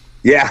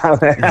 Yeah,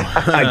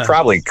 I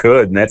probably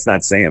could, and that's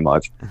not saying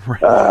much.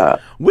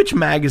 Which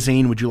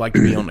magazine would you like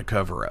to be on the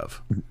cover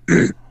of?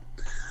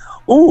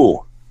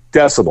 Ooh,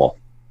 Decibel.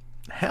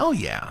 Hell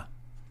yeah.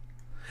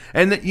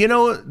 And, you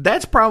know,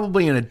 that's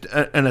probably an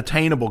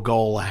attainable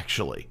goal,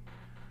 actually.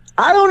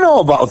 I don't know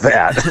about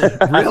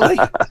that. Really?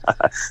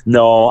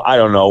 No, I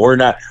don't know. We're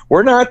not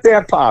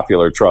that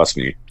popular, trust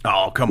me.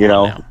 Oh, come you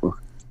on know? now.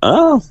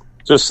 Oh,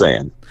 just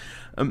saying.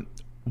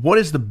 What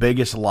is the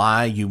biggest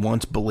lie you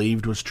once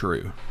believed was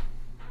true?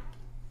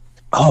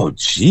 Oh,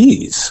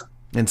 jeez.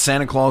 And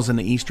Santa Claus and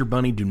the Easter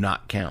Bunny do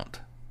not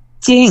count.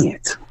 Dang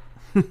it.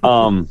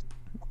 Wow.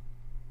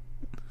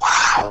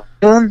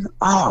 Man.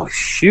 Oh,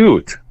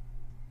 shoot.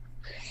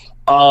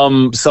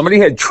 Somebody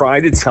had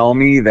tried to tell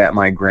me that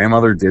my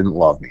grandmother didn't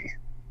love me,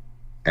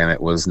 and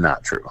it was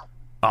not true.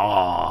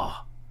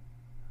 Oh.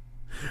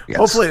 Yes.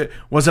 Hopefully,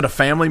 was it a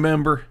family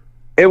member?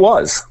 It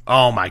was.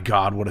 Oh my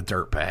God, what a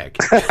dirtbag.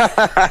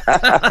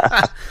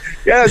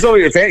 Yeah, that's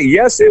only a fan.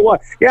 Yes, it was.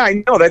 Yeah,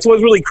 I know. That's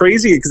what's really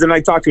crazy, because then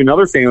I talked to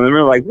another family, and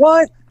they're like,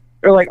 what?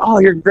 They're like, oh,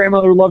 your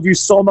grandmother loved you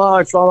so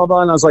much, blah, blah,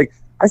 blah. And I was like,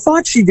 I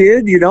thought she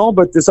did, you know,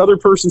 but this other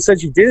person said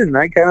she didn't.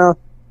 And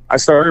I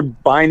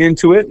started buying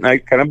into it, and I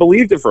kind of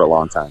believed it for a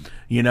long time.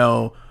 You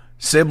know,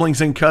 siblings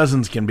and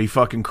cousins can be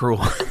fucking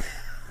cruel.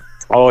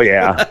 Oh,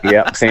 yeah.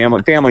 Yeah.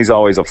 Family's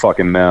always a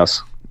fucking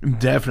mess.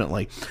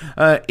 Definitely.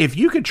 If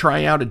you could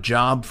try out a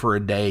job for a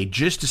day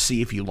just to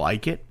see if you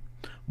like it,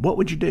 what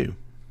would you do?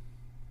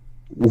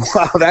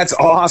 Wow, that's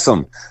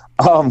awesome.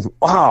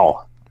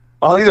 Wow.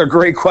 Oh, these are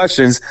great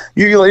questions.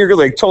 You're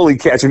like totally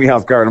catching me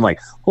off guard. I'm like,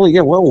 holy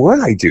yeah, what would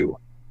I do?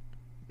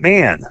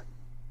 Man.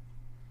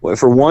 Well,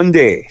 for one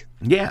day.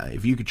 Yeah,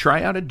 if you could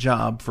try out a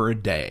job for a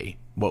day,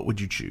 what would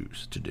you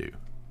choose to do?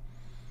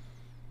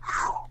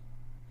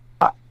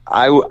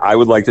 I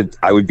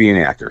would be an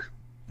actor.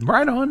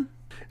 Right on.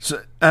 So,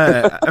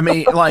 I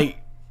mean,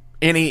 like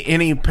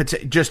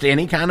just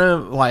any kind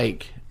of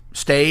like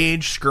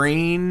stage,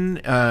 screen,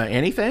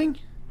 anything.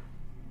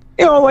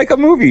 You know, like a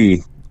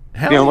movie.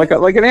 Hell you know,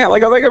 yeah.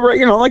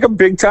 like a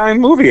big time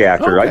movie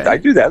actor. Okay. I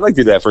do that. I'd like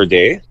to do that for a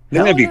day.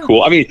 Hell That'd be yeah.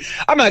 cool. I mean,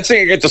 I'm not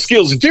saying I get the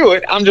skills to do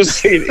it. I'm just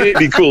saying it'd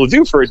be cool to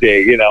do for a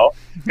day. You know,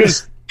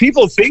 because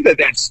people think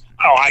that's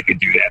I could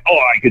do that. Oh,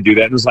 I could do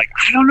that. And it's like,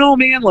 I don't know,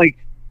 man. Like,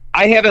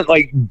 I haven't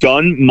like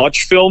done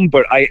much film,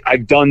 but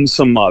I've done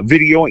some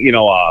video. You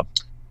know,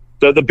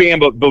 the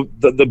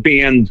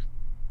band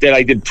that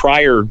I did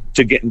prior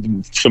to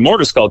getting some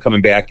Morta Skuld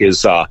coming back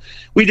is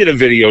we did a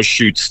video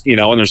shoot, you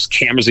know, and there's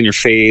cameras in your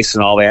face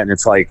and all that, and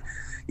it's like,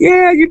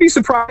 yeah, you'd be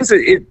surprised at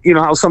it, you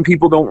know, how some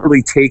people don't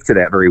really take to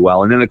that very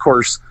well. And then of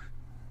course,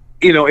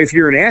 you know, if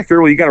you're an actor,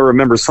 well, you got to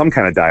remember some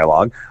kind of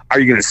dialogue. Are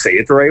you going to say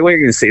it the right way? Are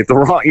you going to say it the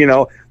wrong? You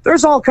know,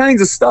 there's all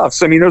kinds of stuff.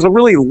 So I mean, there's a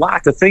really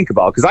lot to think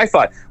about, because I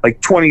thought like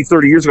 20,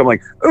 30 years ago, I'm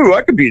like, oh,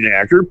 I could be an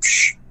actor.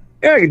 Psh,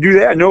 yeah, I can do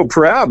that, no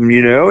problem,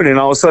 you know. And then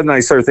all of a sudden I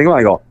started thinking,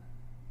 I go,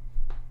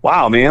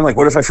 wow, man, like,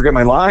 what if I forget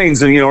my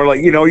lines? And, you know, or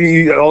like, you know,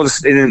 you all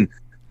this, and then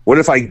what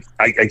if I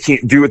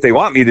can't do what they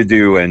want me to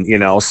do? And, you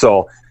know,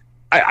 so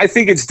I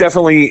think it's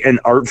definitely an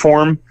art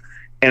form.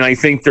 And I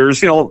think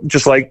there's, you know,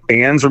 just like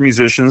bands or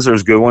musicians,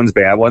 there's good ones,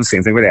 bad ones,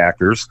 same thing with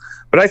actors.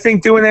 But I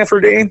think doing that for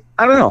a day,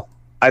 I don't know.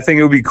 I think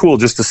it would be cool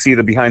just to see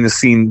the behind the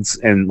scenes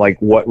and like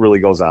what really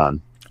goes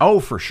on. Oh,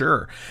 for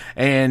sure.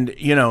 And,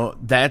 you know,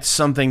 that's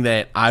something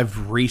that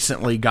I've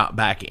recently got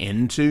back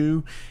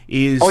into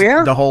is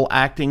the whole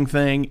acting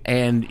thing.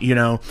 And, you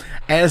know,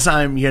 as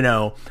I'm, you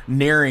know,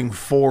 nearing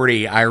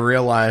 40, I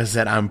realize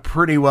that I'm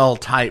pretty well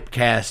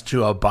typecast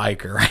to a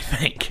biker, I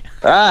think.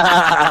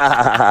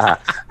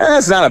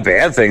 That's not a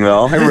bad thing,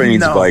 though. Everybody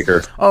needs a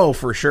biker. Oh,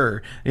 for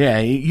sure. Yeah,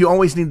 you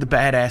always need the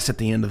badass at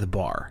the end of the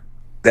bar.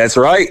 That's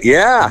right.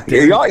 Yeah.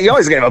 You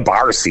always got to have a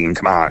bar scene.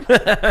 Come on.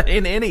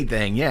 In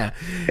anything, yeah.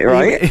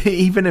 Right?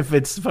 Even if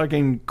it's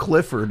fucking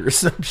Clifford or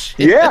some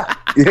shit. Yeah.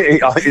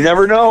 You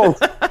never know.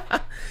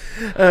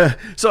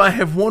 So I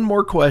have one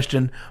more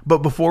question, but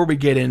before we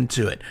get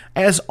into it,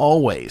 as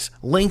always,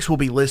 links will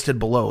be listed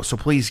below, so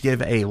please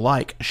give a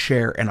like,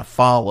 share, and a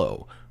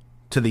follow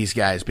to these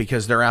guys,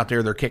 because they're out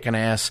there, they're kicking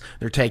ass,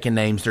 they're taking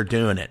names, they're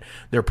doing it.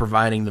 They're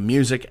providing the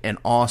music and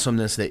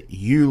awesomeness that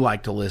you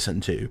like to listen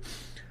to.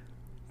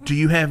 Do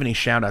you have any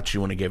shout-outs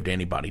you want to give to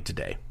anybody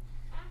today?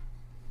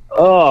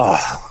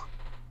 Oh,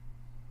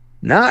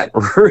 not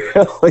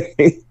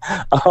really.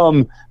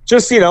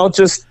 Just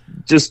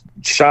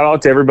shout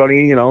out to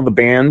everybody,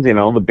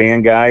 the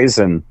band guys,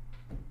 and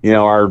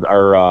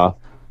our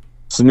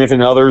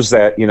significant others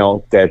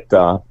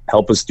that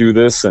help us do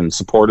this and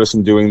support us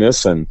in doing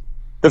this, and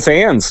the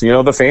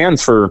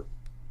fans for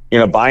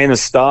buying the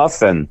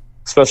stuff, and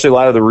especially a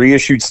lot of the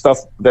reissued stuff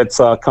that's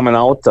coming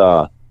out.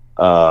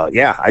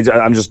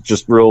 I'm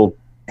just real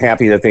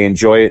happy that they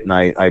enjoy it, and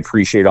I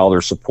appreciate all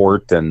their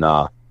support. And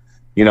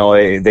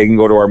they can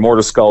go to our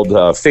Morta Skuld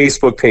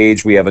Facebook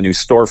page. We have a new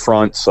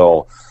storefront,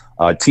 so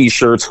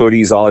t-shirts,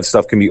 hoodies, all that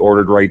stuff can be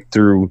ordered right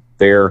through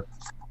there.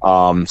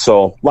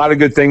 So a lot of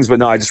good things, but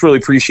no, I just really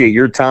appreciate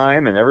your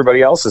time and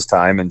everybody else's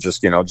time, and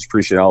just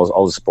appreciate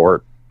all the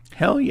support.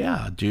 Hell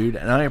yeah, dude,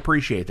 and I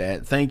appreciate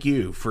that. Thank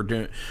you for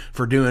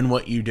doing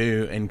what you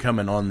do and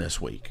coming on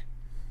this week.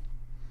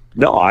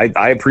 No,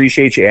 I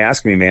appreciate you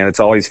asking me, man. It's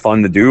always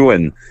fun to do,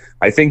 and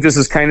I think this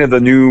is kind of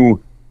the new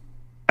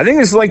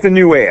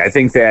way. I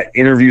think that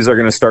interviews are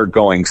going to start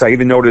going, because I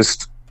even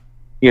noticed,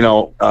 in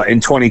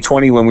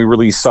 2020 when we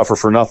released Suffer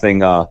for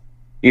Nothing,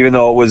 even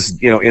though it was,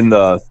 in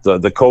the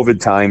COVID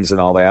times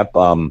and all that,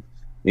 a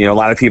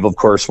lot of people, of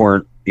course,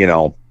 weren't,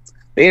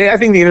 I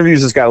think the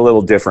interviews just got a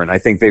little different. I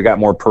think they got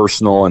more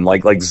personal, and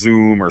like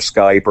Zoom or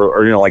Skype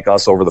or like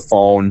us over the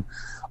phone.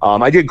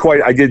 I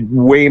did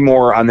way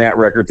more on that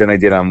record than I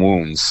did on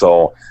Wounds.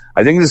 So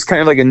I think this is kind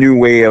of like a new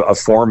way of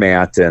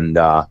format, and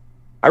I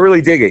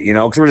really dig it,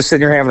 because we're just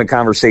sitting here having a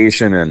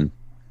conversation, and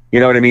you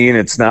know what I mean?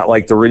 It's not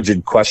like the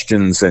rigid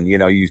questions, and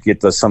you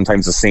get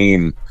sometimes the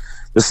same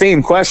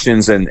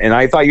questions, and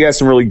I thought you had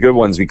some really good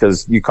ones,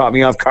 because you caught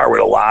me off guard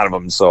with a lot of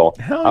them. So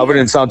I hope I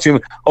didn't sound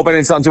too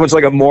much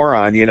like a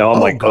moron.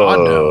 I'm God,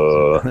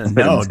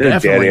 no,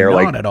 definitely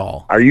not at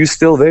all. Are you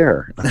still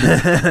there?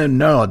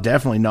 No,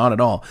 definitely not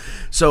at all.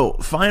 So,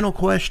 final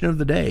question of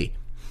the day.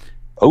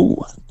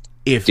 Oh,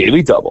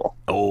 Daily Double.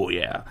 Oh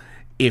yeah.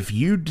 If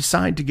you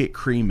decide to get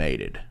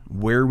cremated,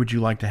 where would you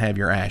like to have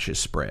your ashes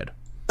spread?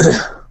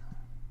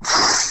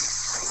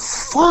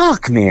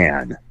 Fuck,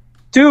 man.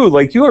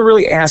 Dude, you are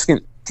really asking.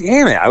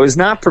 Damn it. I was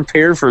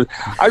prepared for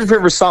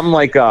something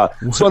like,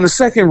 so on the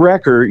second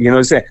record,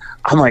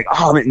 I'm like,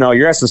 oh, no,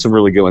 you're asking some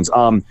really good ones.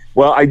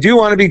 Well, I do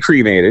want to be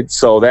cremated.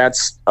 So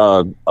that's,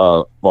 a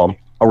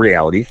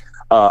reality,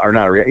 or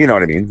not a reality. You know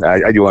what I mean?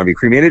 I do want to be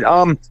cremated.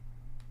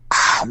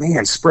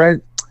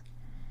 Spread.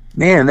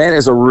 Man, that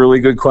is a really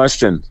good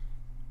question.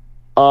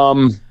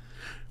 Or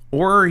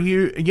are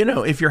you,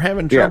 if you're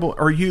having trouble,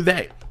 are you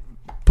that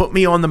put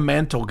me on the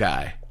mantle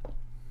guy?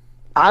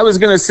 I was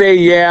going to say,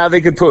 yeah,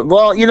 they could put,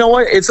 well, you know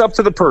what? It's up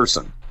to the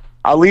person.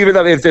 I'll leave it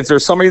up. If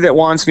there's somebody that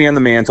wants me on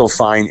the mantle,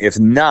 fine. If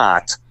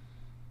not,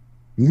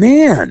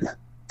 man,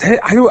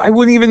 I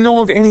wouldn't even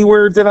know of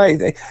anywhere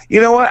that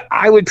you know what?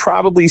 I would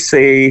probably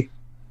say,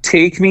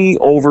 take me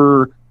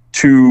over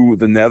to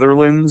the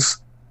Netherlands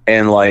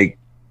and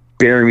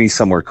bury me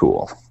somewhere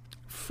cool.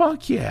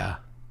 Fuck yeah.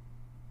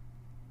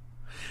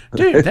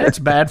 Dude, that's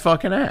bad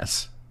fucking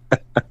ass.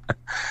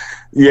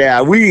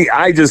 Yeah,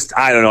 I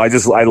don't know.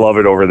 I love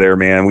it over there,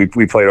 man. We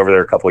played over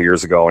there a couple of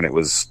years ago, and it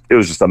was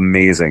just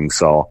amazing.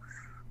 So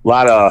a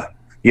lot of,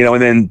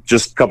 and then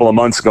just a couple of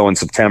months ago in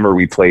September,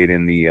 we played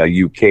in the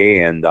UK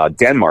and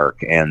Denmark,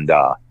 and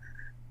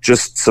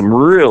just some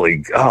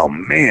really,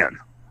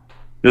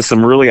 just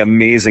some really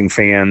amazing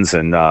fans,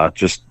 and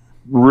just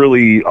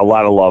really a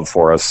lot of love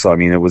for us. So, I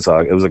mean, it was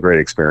a great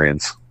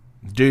experience.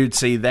 Dude,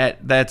 see,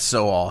 that's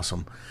so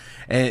awesome.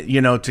 And,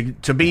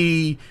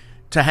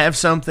 to have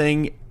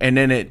something and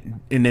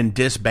then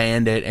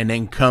disband it and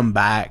then come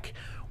back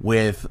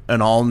with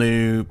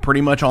an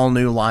pretty much all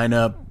new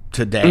lineup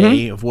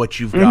today of what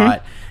you've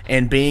got,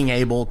 and being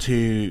able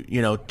to,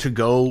 to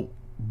go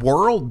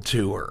world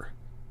tour,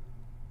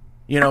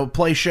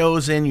 play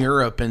shows in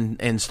Europe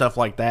and stuff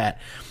like that.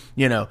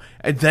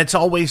 That's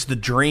always the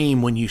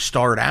dream when you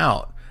start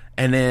out.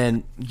 And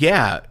then,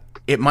 yeah,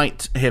 it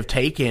might have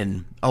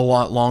taken a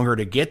lot longer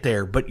to get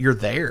there, but you're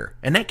there,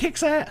 and that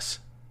kicks ass.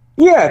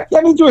 Yeah,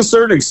 I mean, to a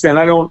certain extent,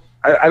 I don't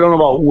know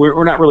about,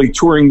 we're not really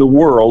touring the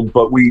world,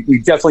 but we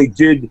definitely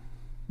did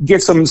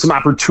get some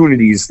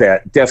opportunities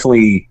that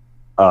definitely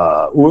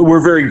we're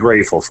very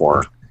grateful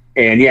for,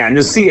 and yeah, and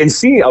to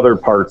see other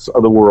parts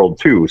of the world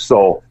too.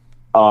 So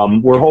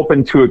we're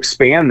hoping to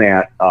expand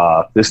that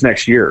this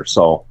next year.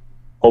 So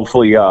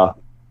hopefully go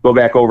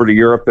back over to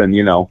Europe and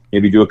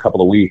maybe do a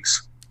couple of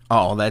weeks.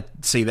 Oh,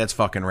 that's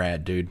fucking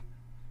rad, dude.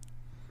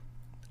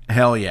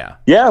 Hell yeah.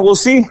 Yeah, we'll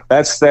see.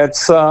 That's you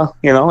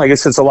know, I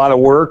guess it's a lot of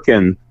work,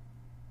 and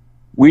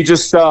we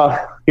just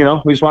you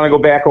know, we just want to go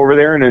back over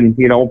there and then,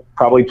 you know,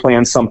 probably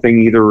plan something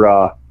either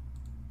I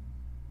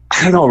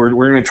don't know, we're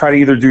going to try to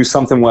either do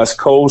something West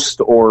Coast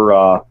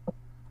or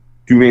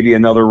do maybe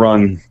another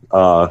run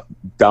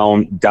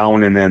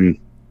down and then,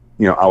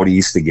 you know, out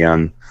east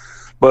again.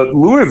 But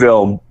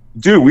Louisville,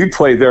 dude, we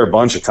played there a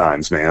bunch of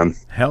times, man.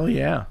 Hell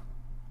yeah.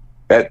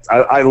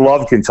 I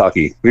love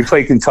Kentucky. We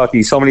played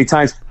Kentucky so many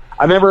times.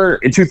 I remember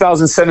in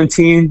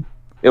 2017,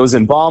 it was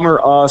in Balmer,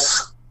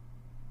 us,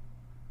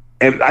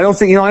 and I don't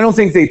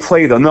think they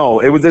played them.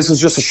 No, this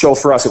was just a show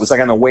for us. It was like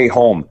on the way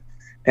home,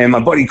 and my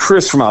buddy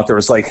Chris from out there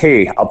was like,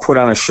 "Hey, I'll put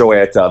on a show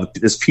at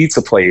this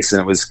pizza place,"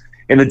 and it was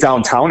in the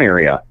downtown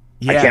area.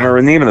 Yeah. I can't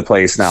remember the name of the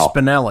place now.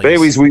 Spinelli's. But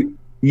anyways,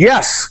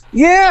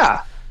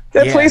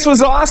 that place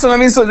was awesome. I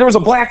mean, so there was a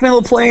black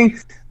metal playing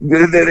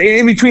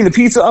in between the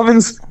pizza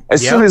ovens.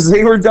 As soon as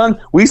they were done,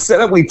 we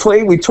set up, we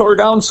played, we tore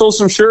down, sold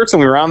some shirts, and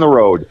we were on the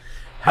road.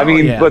 Hell I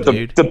mean, yeah, but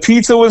the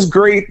pizza was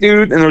great,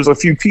 dude, and there was a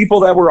few people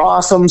that were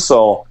awesome.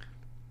 So,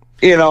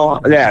 you know,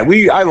 yeah,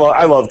 I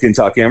love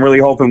Kentucky. I'm really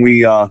hoping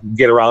we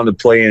get around to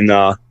playing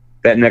that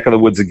neck of the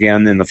woods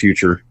again in the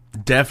future.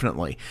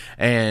 Definitely.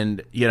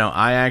 And, you know,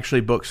 I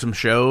actually booked some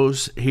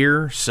shows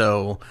here,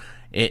 so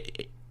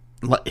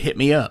hit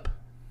me up.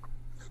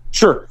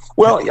 Sure.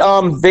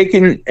 Well, they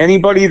can,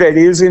 anybody that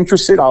is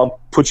interested, I'll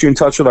put you in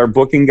touch with our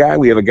booking guy.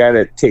 We have a guy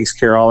that takes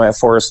care of all that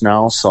for us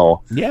now.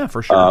 So yeah,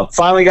 for sure.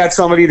 Finally got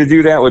somebody to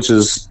do that, which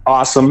is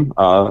awesome.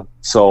 Yeah,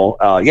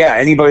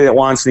 anybody that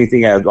wants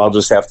anything, I'll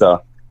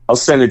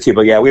send it to you.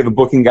 But yeah, we have a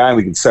booking guy.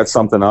 We can set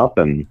something up,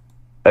 and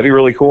that'd be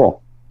really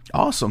cool.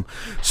 Awesome.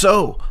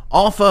 So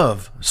off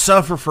of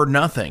Suffer for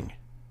Nothing,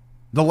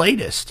 the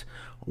latest,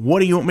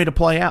 what do you want me to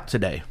play out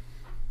today?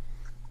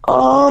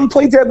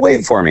 Play Dead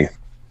Weight for me.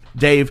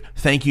 Dave,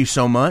 thank you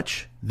so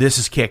much. This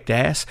is Kicked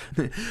Ass.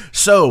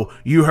 So,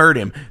 you heard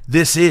him.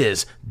 This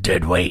is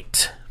Dead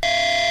Weight.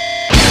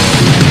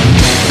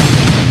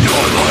 Your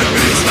life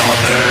means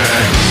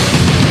nothing.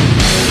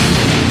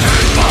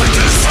 It's by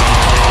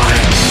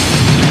design.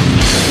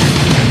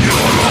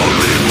 Your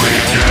only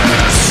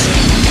weakness,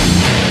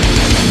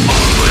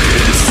 only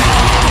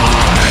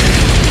inside.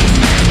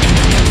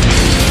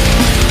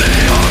 The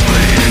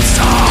only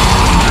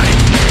inside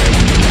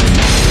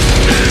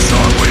is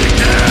our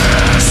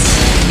weakness.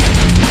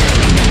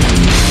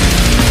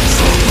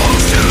 So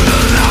close to the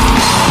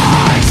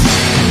light.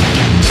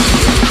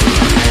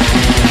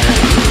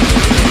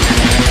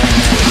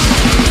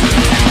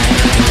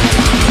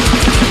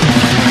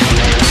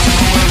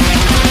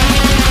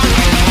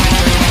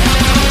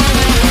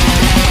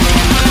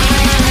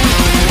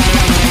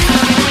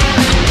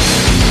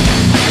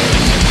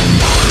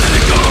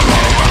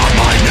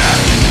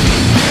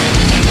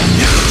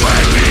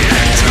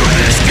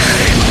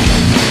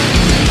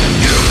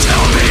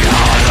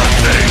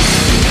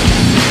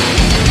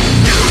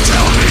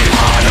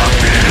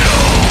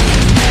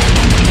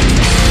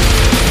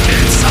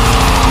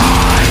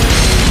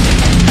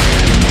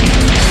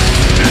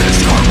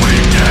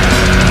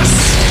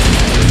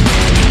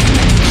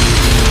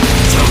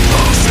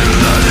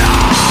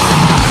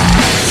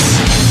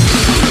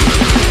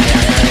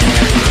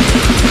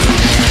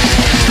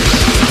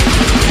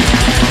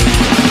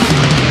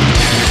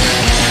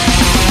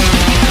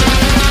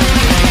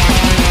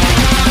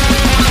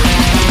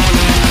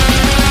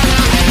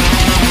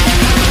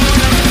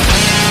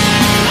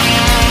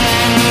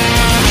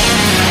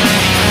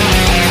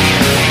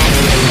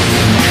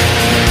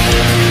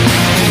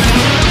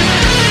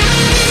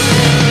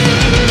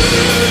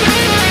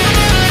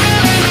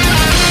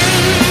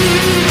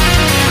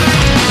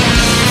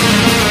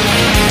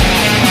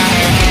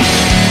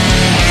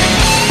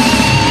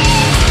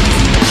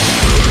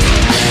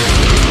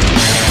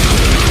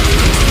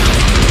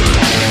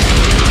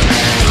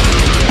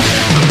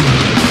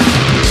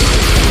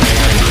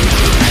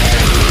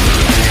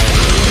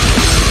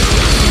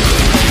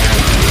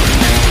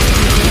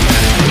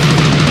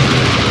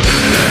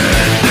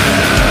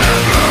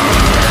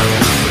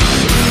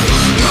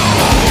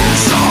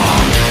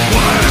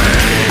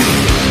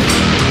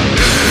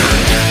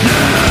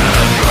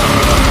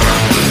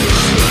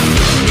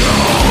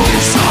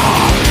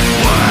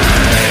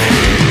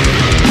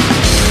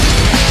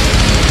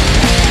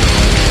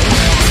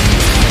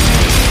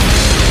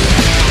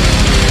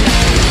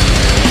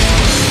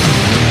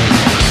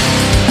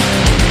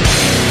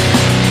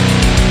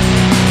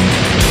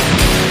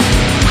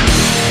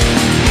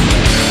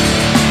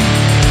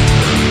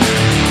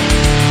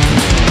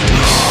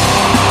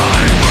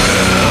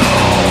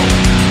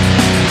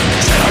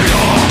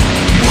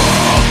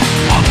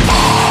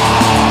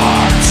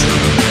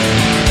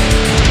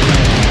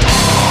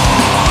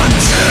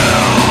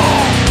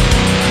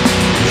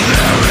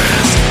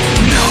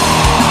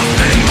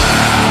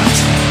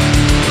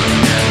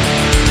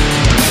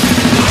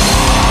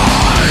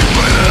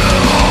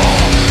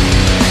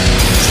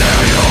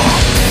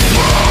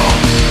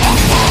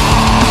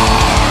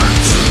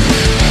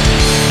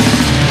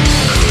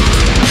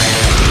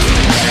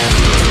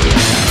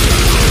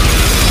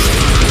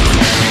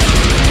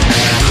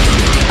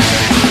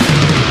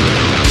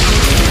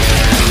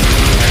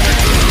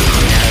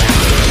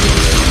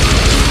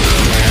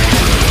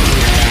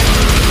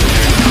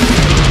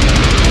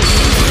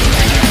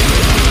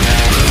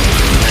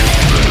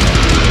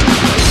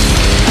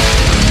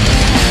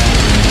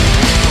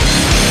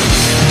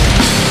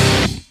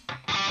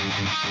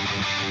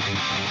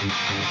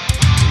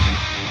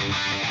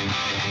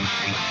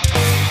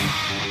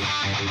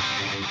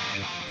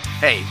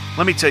 Hey,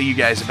 let me tell you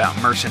guys about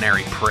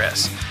Mercenary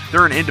Press.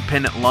 They're an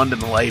independent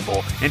London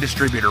label and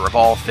distributor of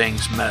all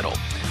things metal.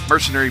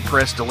 Mercenary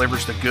Press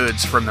delivers the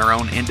goods from their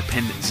own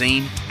independent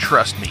zine.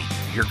 Trust me,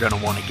 you're going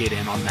to want to get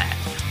in on that.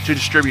 To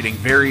distributing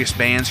various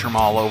bands from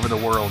all over the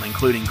world,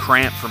 including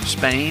Cramp from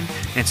Spain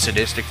and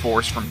Sadistic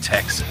Force from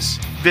Texas.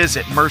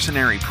 Visit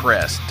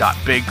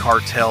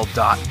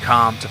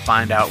mercenarypress.bigcartel.com to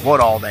find out what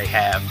all they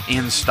have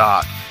in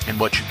stock and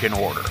what you can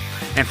order.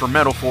 And for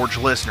Metal Forge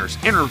listeners,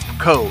 enter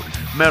code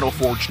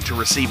METALFORGE to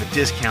receive a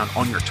discount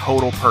on your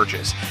total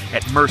purchase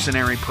at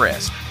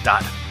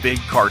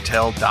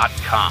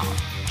mercenarypress.bigcartel.com.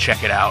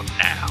 Check it out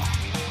now.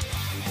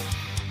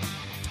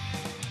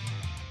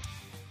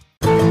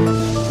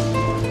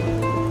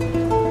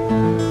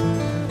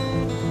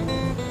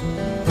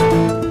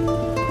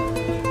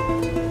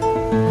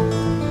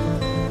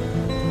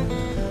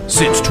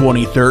 Since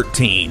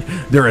 2013,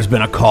 there has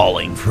been a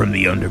calling from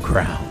the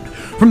underground,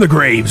 from the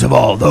graves of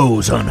all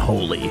those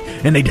unholy,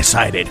 and they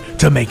decided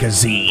to make a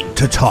zine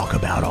to talk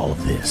about all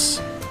of this.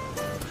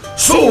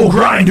 Soul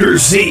Grinder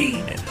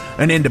Zine,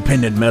 an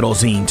independent metal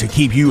zine to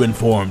keep you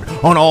informed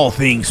on all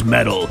things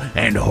metal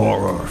and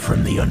horror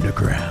from the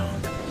underground.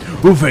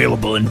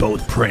 Available in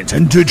both print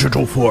and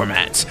digital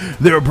formats,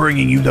 they're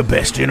bringing you the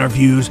best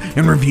interviews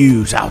and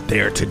reviews out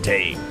there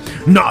today.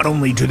 Not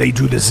only do they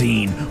do the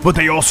zine, but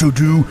they also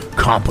do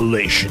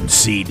compilation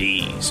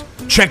CDs.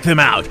 Check them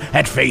out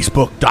at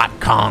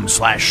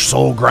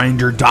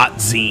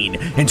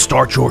facebook.com/soulgrinder.zine and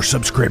start your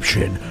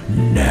subscription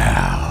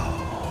now.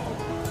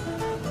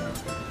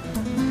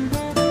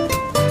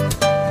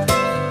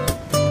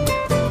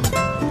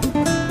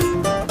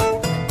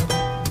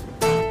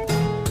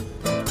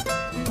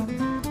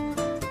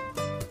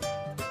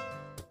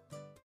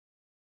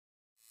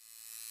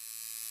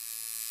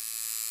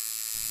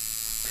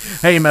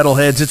 Hey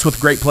Metalheads, it's with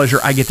great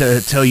pleasure I get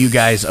to tell you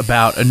guys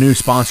about a new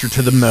sponsor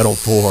to the Metal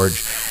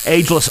Forge,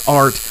 Ageless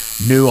Art,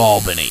 New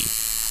Albany.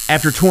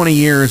 After 20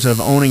 years of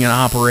owning and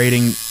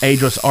operating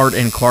Ageless Art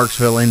in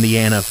Clarksville,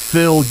 Indiana,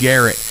 Phil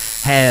Garrett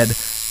had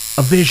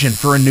a vision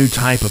for a new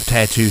type of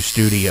tattoo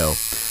studio.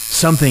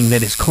 Something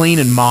that is clean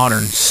and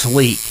modern,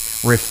 sleek,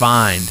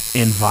 refined,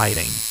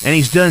 inviting. And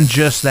he's done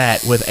just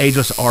that with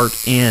Ageless Art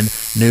in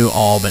New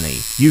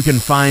Albany. You can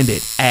find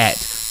it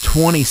at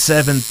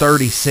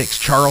 2736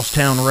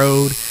 Charlestown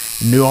Road,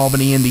 New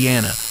Albany,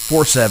 Indiana,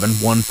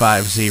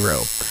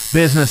 47150.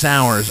 Business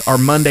hours are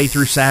Monday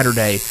through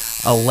Saturday,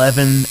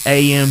 11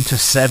 a.m. to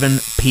 7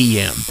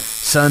 p.m.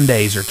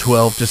 Sundays are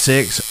 12 to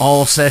 6.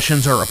 All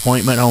sessions are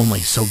appointment only,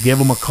 so give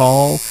them a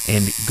call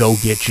and go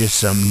get you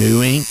some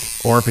new ink.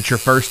 Or if it's your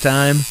first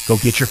time, go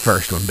get your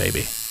first one,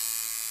 baby.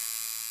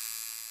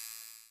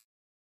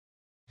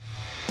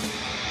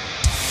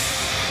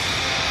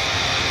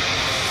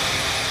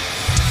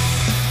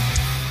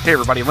 Hey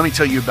everybody, let me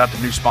tell you about the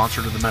new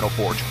sponsor to the Metal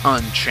Forge,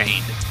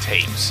 Unchained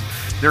Tapes.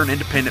 They're an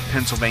independent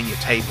Pennsylvania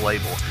tape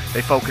label.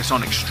 They focus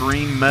on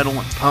extreme metal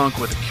and punk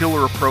with a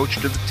killer approach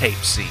to the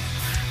tape scene.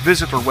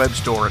 Visit their web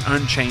store at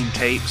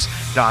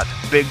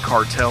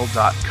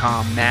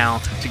unchainedtapes.bigcartel.com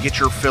now to get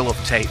your fill of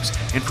tapes.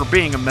 And for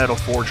being a Metal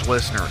Forge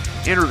listener,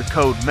 enter the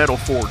code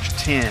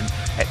METALFORGE10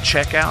 at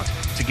checkout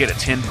to get a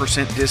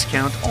 10%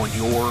 discount on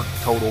your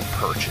total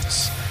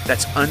purchase.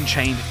 That's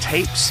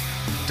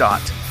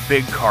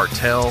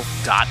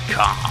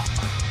unchainedtapes.bigcartel.com.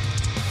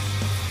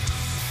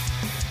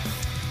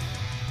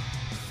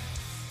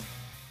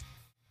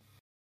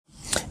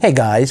 Hey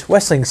guys,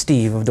 Wrestling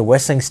Steve of the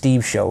Wrestling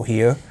Steve Show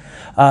here.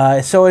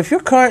 So if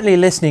you're currently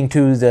listening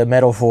to the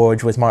Metal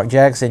Forge with Mark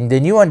Jackson,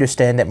 then you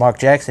understand that Mark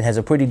Jackson has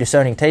a pretty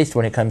discerning taste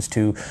when it comes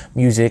to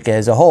music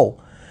as a whole.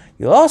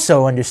 You'll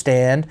also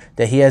understand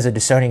that he has a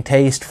discerning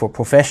taste for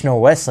professional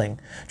wrestling,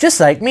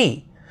 just like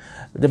me.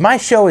 My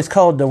show is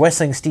called the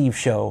Wrestling Steve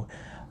Show.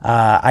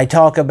 I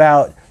talk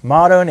about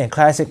modern and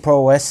classic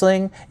pro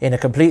wrestling in a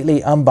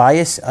completely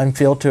unbiased,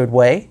 unfiltered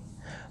way.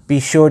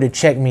 Be sure to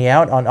check me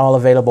out on all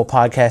available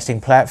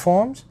podcasting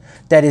platforms.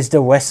 That is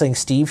the Wrestling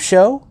Steve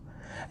Show.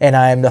 And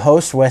I am the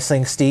host,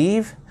 Wrestling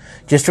Steve.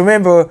 Just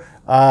remember,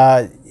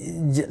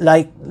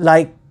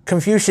 like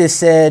Confucius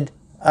said,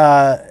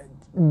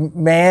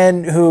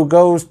 man who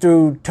goes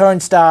through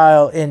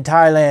turnstile in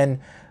Thailand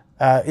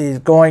is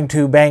going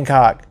to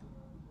Bangkok.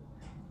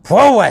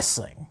 Pro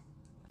wrestling.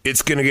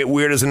 It's Gonna Get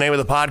Weird is the name of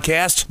the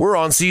podcast. We're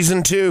on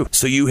season 2,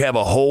 so you have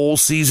a whole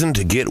season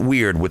to get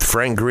weird with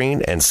Frank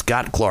Green and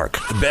Scott Clark.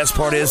 The best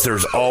part is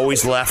there's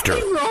always laughter.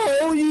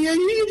 Oh, yeah,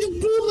 you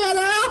just pull that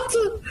out.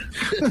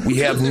 We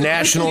have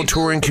national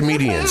touring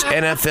comedians,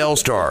 NFL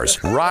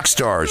stars, rock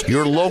stars,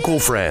 your local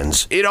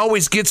friends. It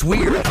always gets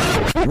weird.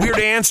 Weird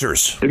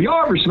answers. Have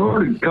y'all ever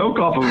snorted coke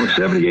off of a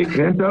 78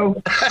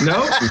 Pinto?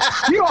 No?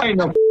 You ain't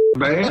no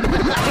man.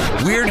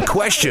 Weird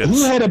questions.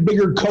 Who had a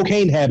bigger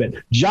cocaine habit,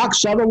 Jock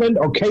Sutherland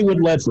or Kaywood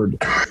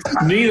Ledford?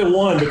 Neither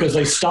one, because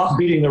they stopped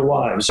beating their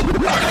wives.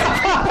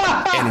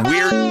 And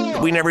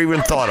weird we never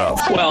even thought of.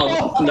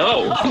 Well,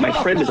 no, my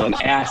friend is on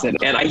acid,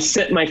 and I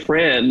sent my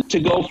friend to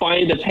go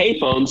find a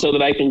payphone so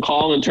that I can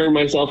call and turn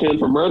myself in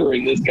for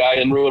murdering this guy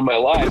and ruin my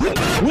life.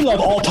 We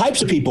love all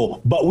types of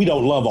people, but we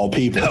don't love all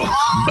people.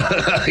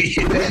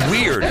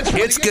 Weird.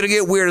 It's Gonna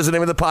Get Weird is the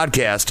name of the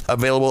podcast,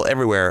 available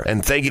everywhere.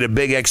 And thank you to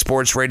Big X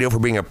Sports Radio for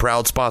being a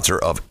proud sponsor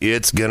of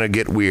It's Gonna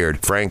Get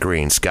Weird. Frank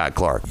Green, Scott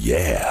Clark.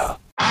 Yeah.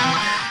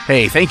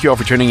 Hey, thank you all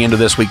for tuning into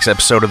this week's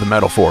episode of The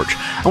Metal Forge.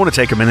 I want to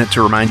take a minute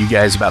to remind you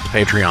guys about the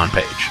Patreon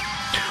page.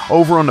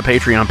 Over on the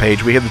Patreon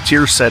page, we have the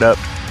tiers set up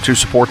to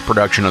support the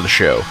production of the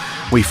show.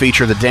 We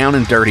feature the Down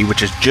and Dirty,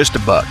 which is just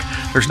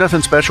 $1. There's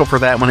nothing special for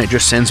that one, it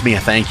just sends me a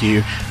thank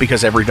you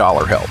because every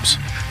dollar helps.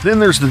 Then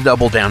there's the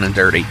Double Down and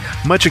Dirty.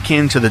 Much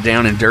akin to the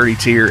Down and Dirty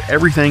tier,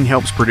 everything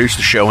helps produce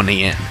the show in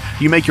the end.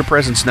 You make your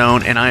presence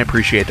known, and I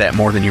appreciate that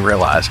more than you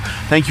realize.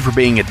 Thank you for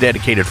being a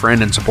dedicated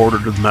friend and supporter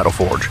to the Metal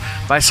Forge.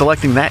 By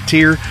selecting that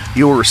tier,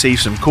 you will receive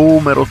some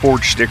cool Metal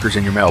Forge stickers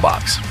in your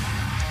mailbox.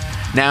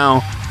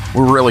 Now,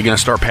 we're really going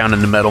to start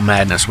pounding the metal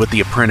madness with the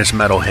Apprentice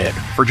Metalhead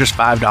for just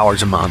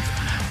 $5 a month.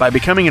 By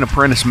becoming an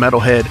Apprentice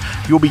Metalhead,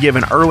 you'll be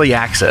given early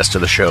access to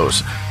the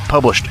shows,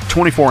 published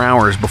 24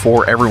 hours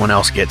before everyone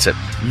else gets it.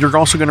 You're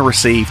also going to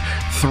receive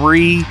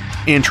 3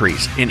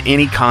 entries in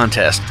any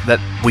contest that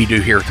we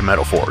do here at the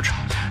Metal Forge.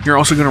 You're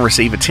also going to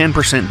receive a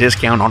 10%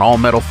 discount on all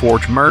Metal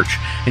Forge merch,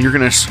 and you're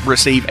going to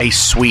receive a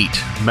sweet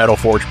Metal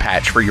Forge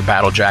patch for your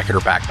battle jacket or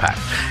backpack.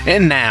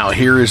 And now,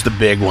 here is the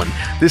big one.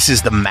 This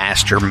is the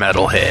Master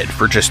Metalhead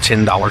for just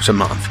 $10 a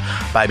month.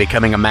 By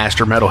becoming a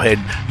Master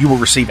Metalhead, you will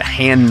receive a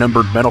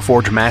hand-numbered Metal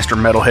Forge Master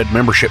Metalhead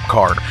membership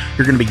card.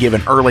 You're going to be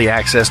given early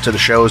access to the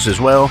shows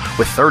as well,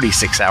 with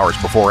 36 hours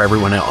before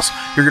everyone else.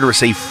 You're going to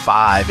receive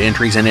 5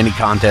 entries in any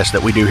contest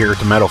that we do here at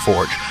the Metal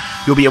Forge.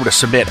 You'll be able to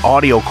submit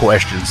audio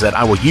questions that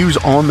I will use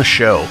on the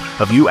show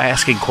of you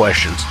asking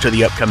questions to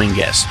the upcoming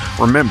guests.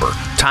 Remember,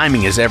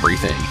 timing is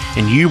everything,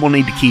 and you will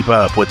need to keep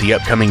up with the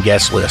upcoming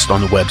guest list on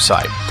the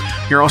website.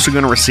 You're also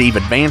going to receive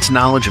advanced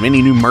knowledge of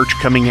any new merch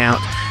coming out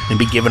and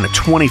be given a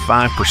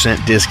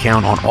 25%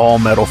 discount on all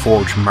Metal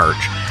Forge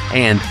merch.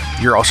 And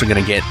you're also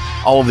going to get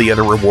all of the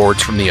other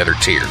rewards from the other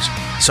tiers.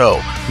 So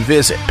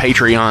visit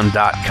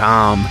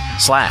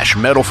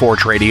patreon.com/Metal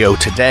Forge Radio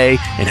today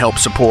and help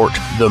support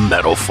the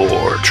Metal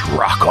Forge.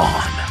 Rock on.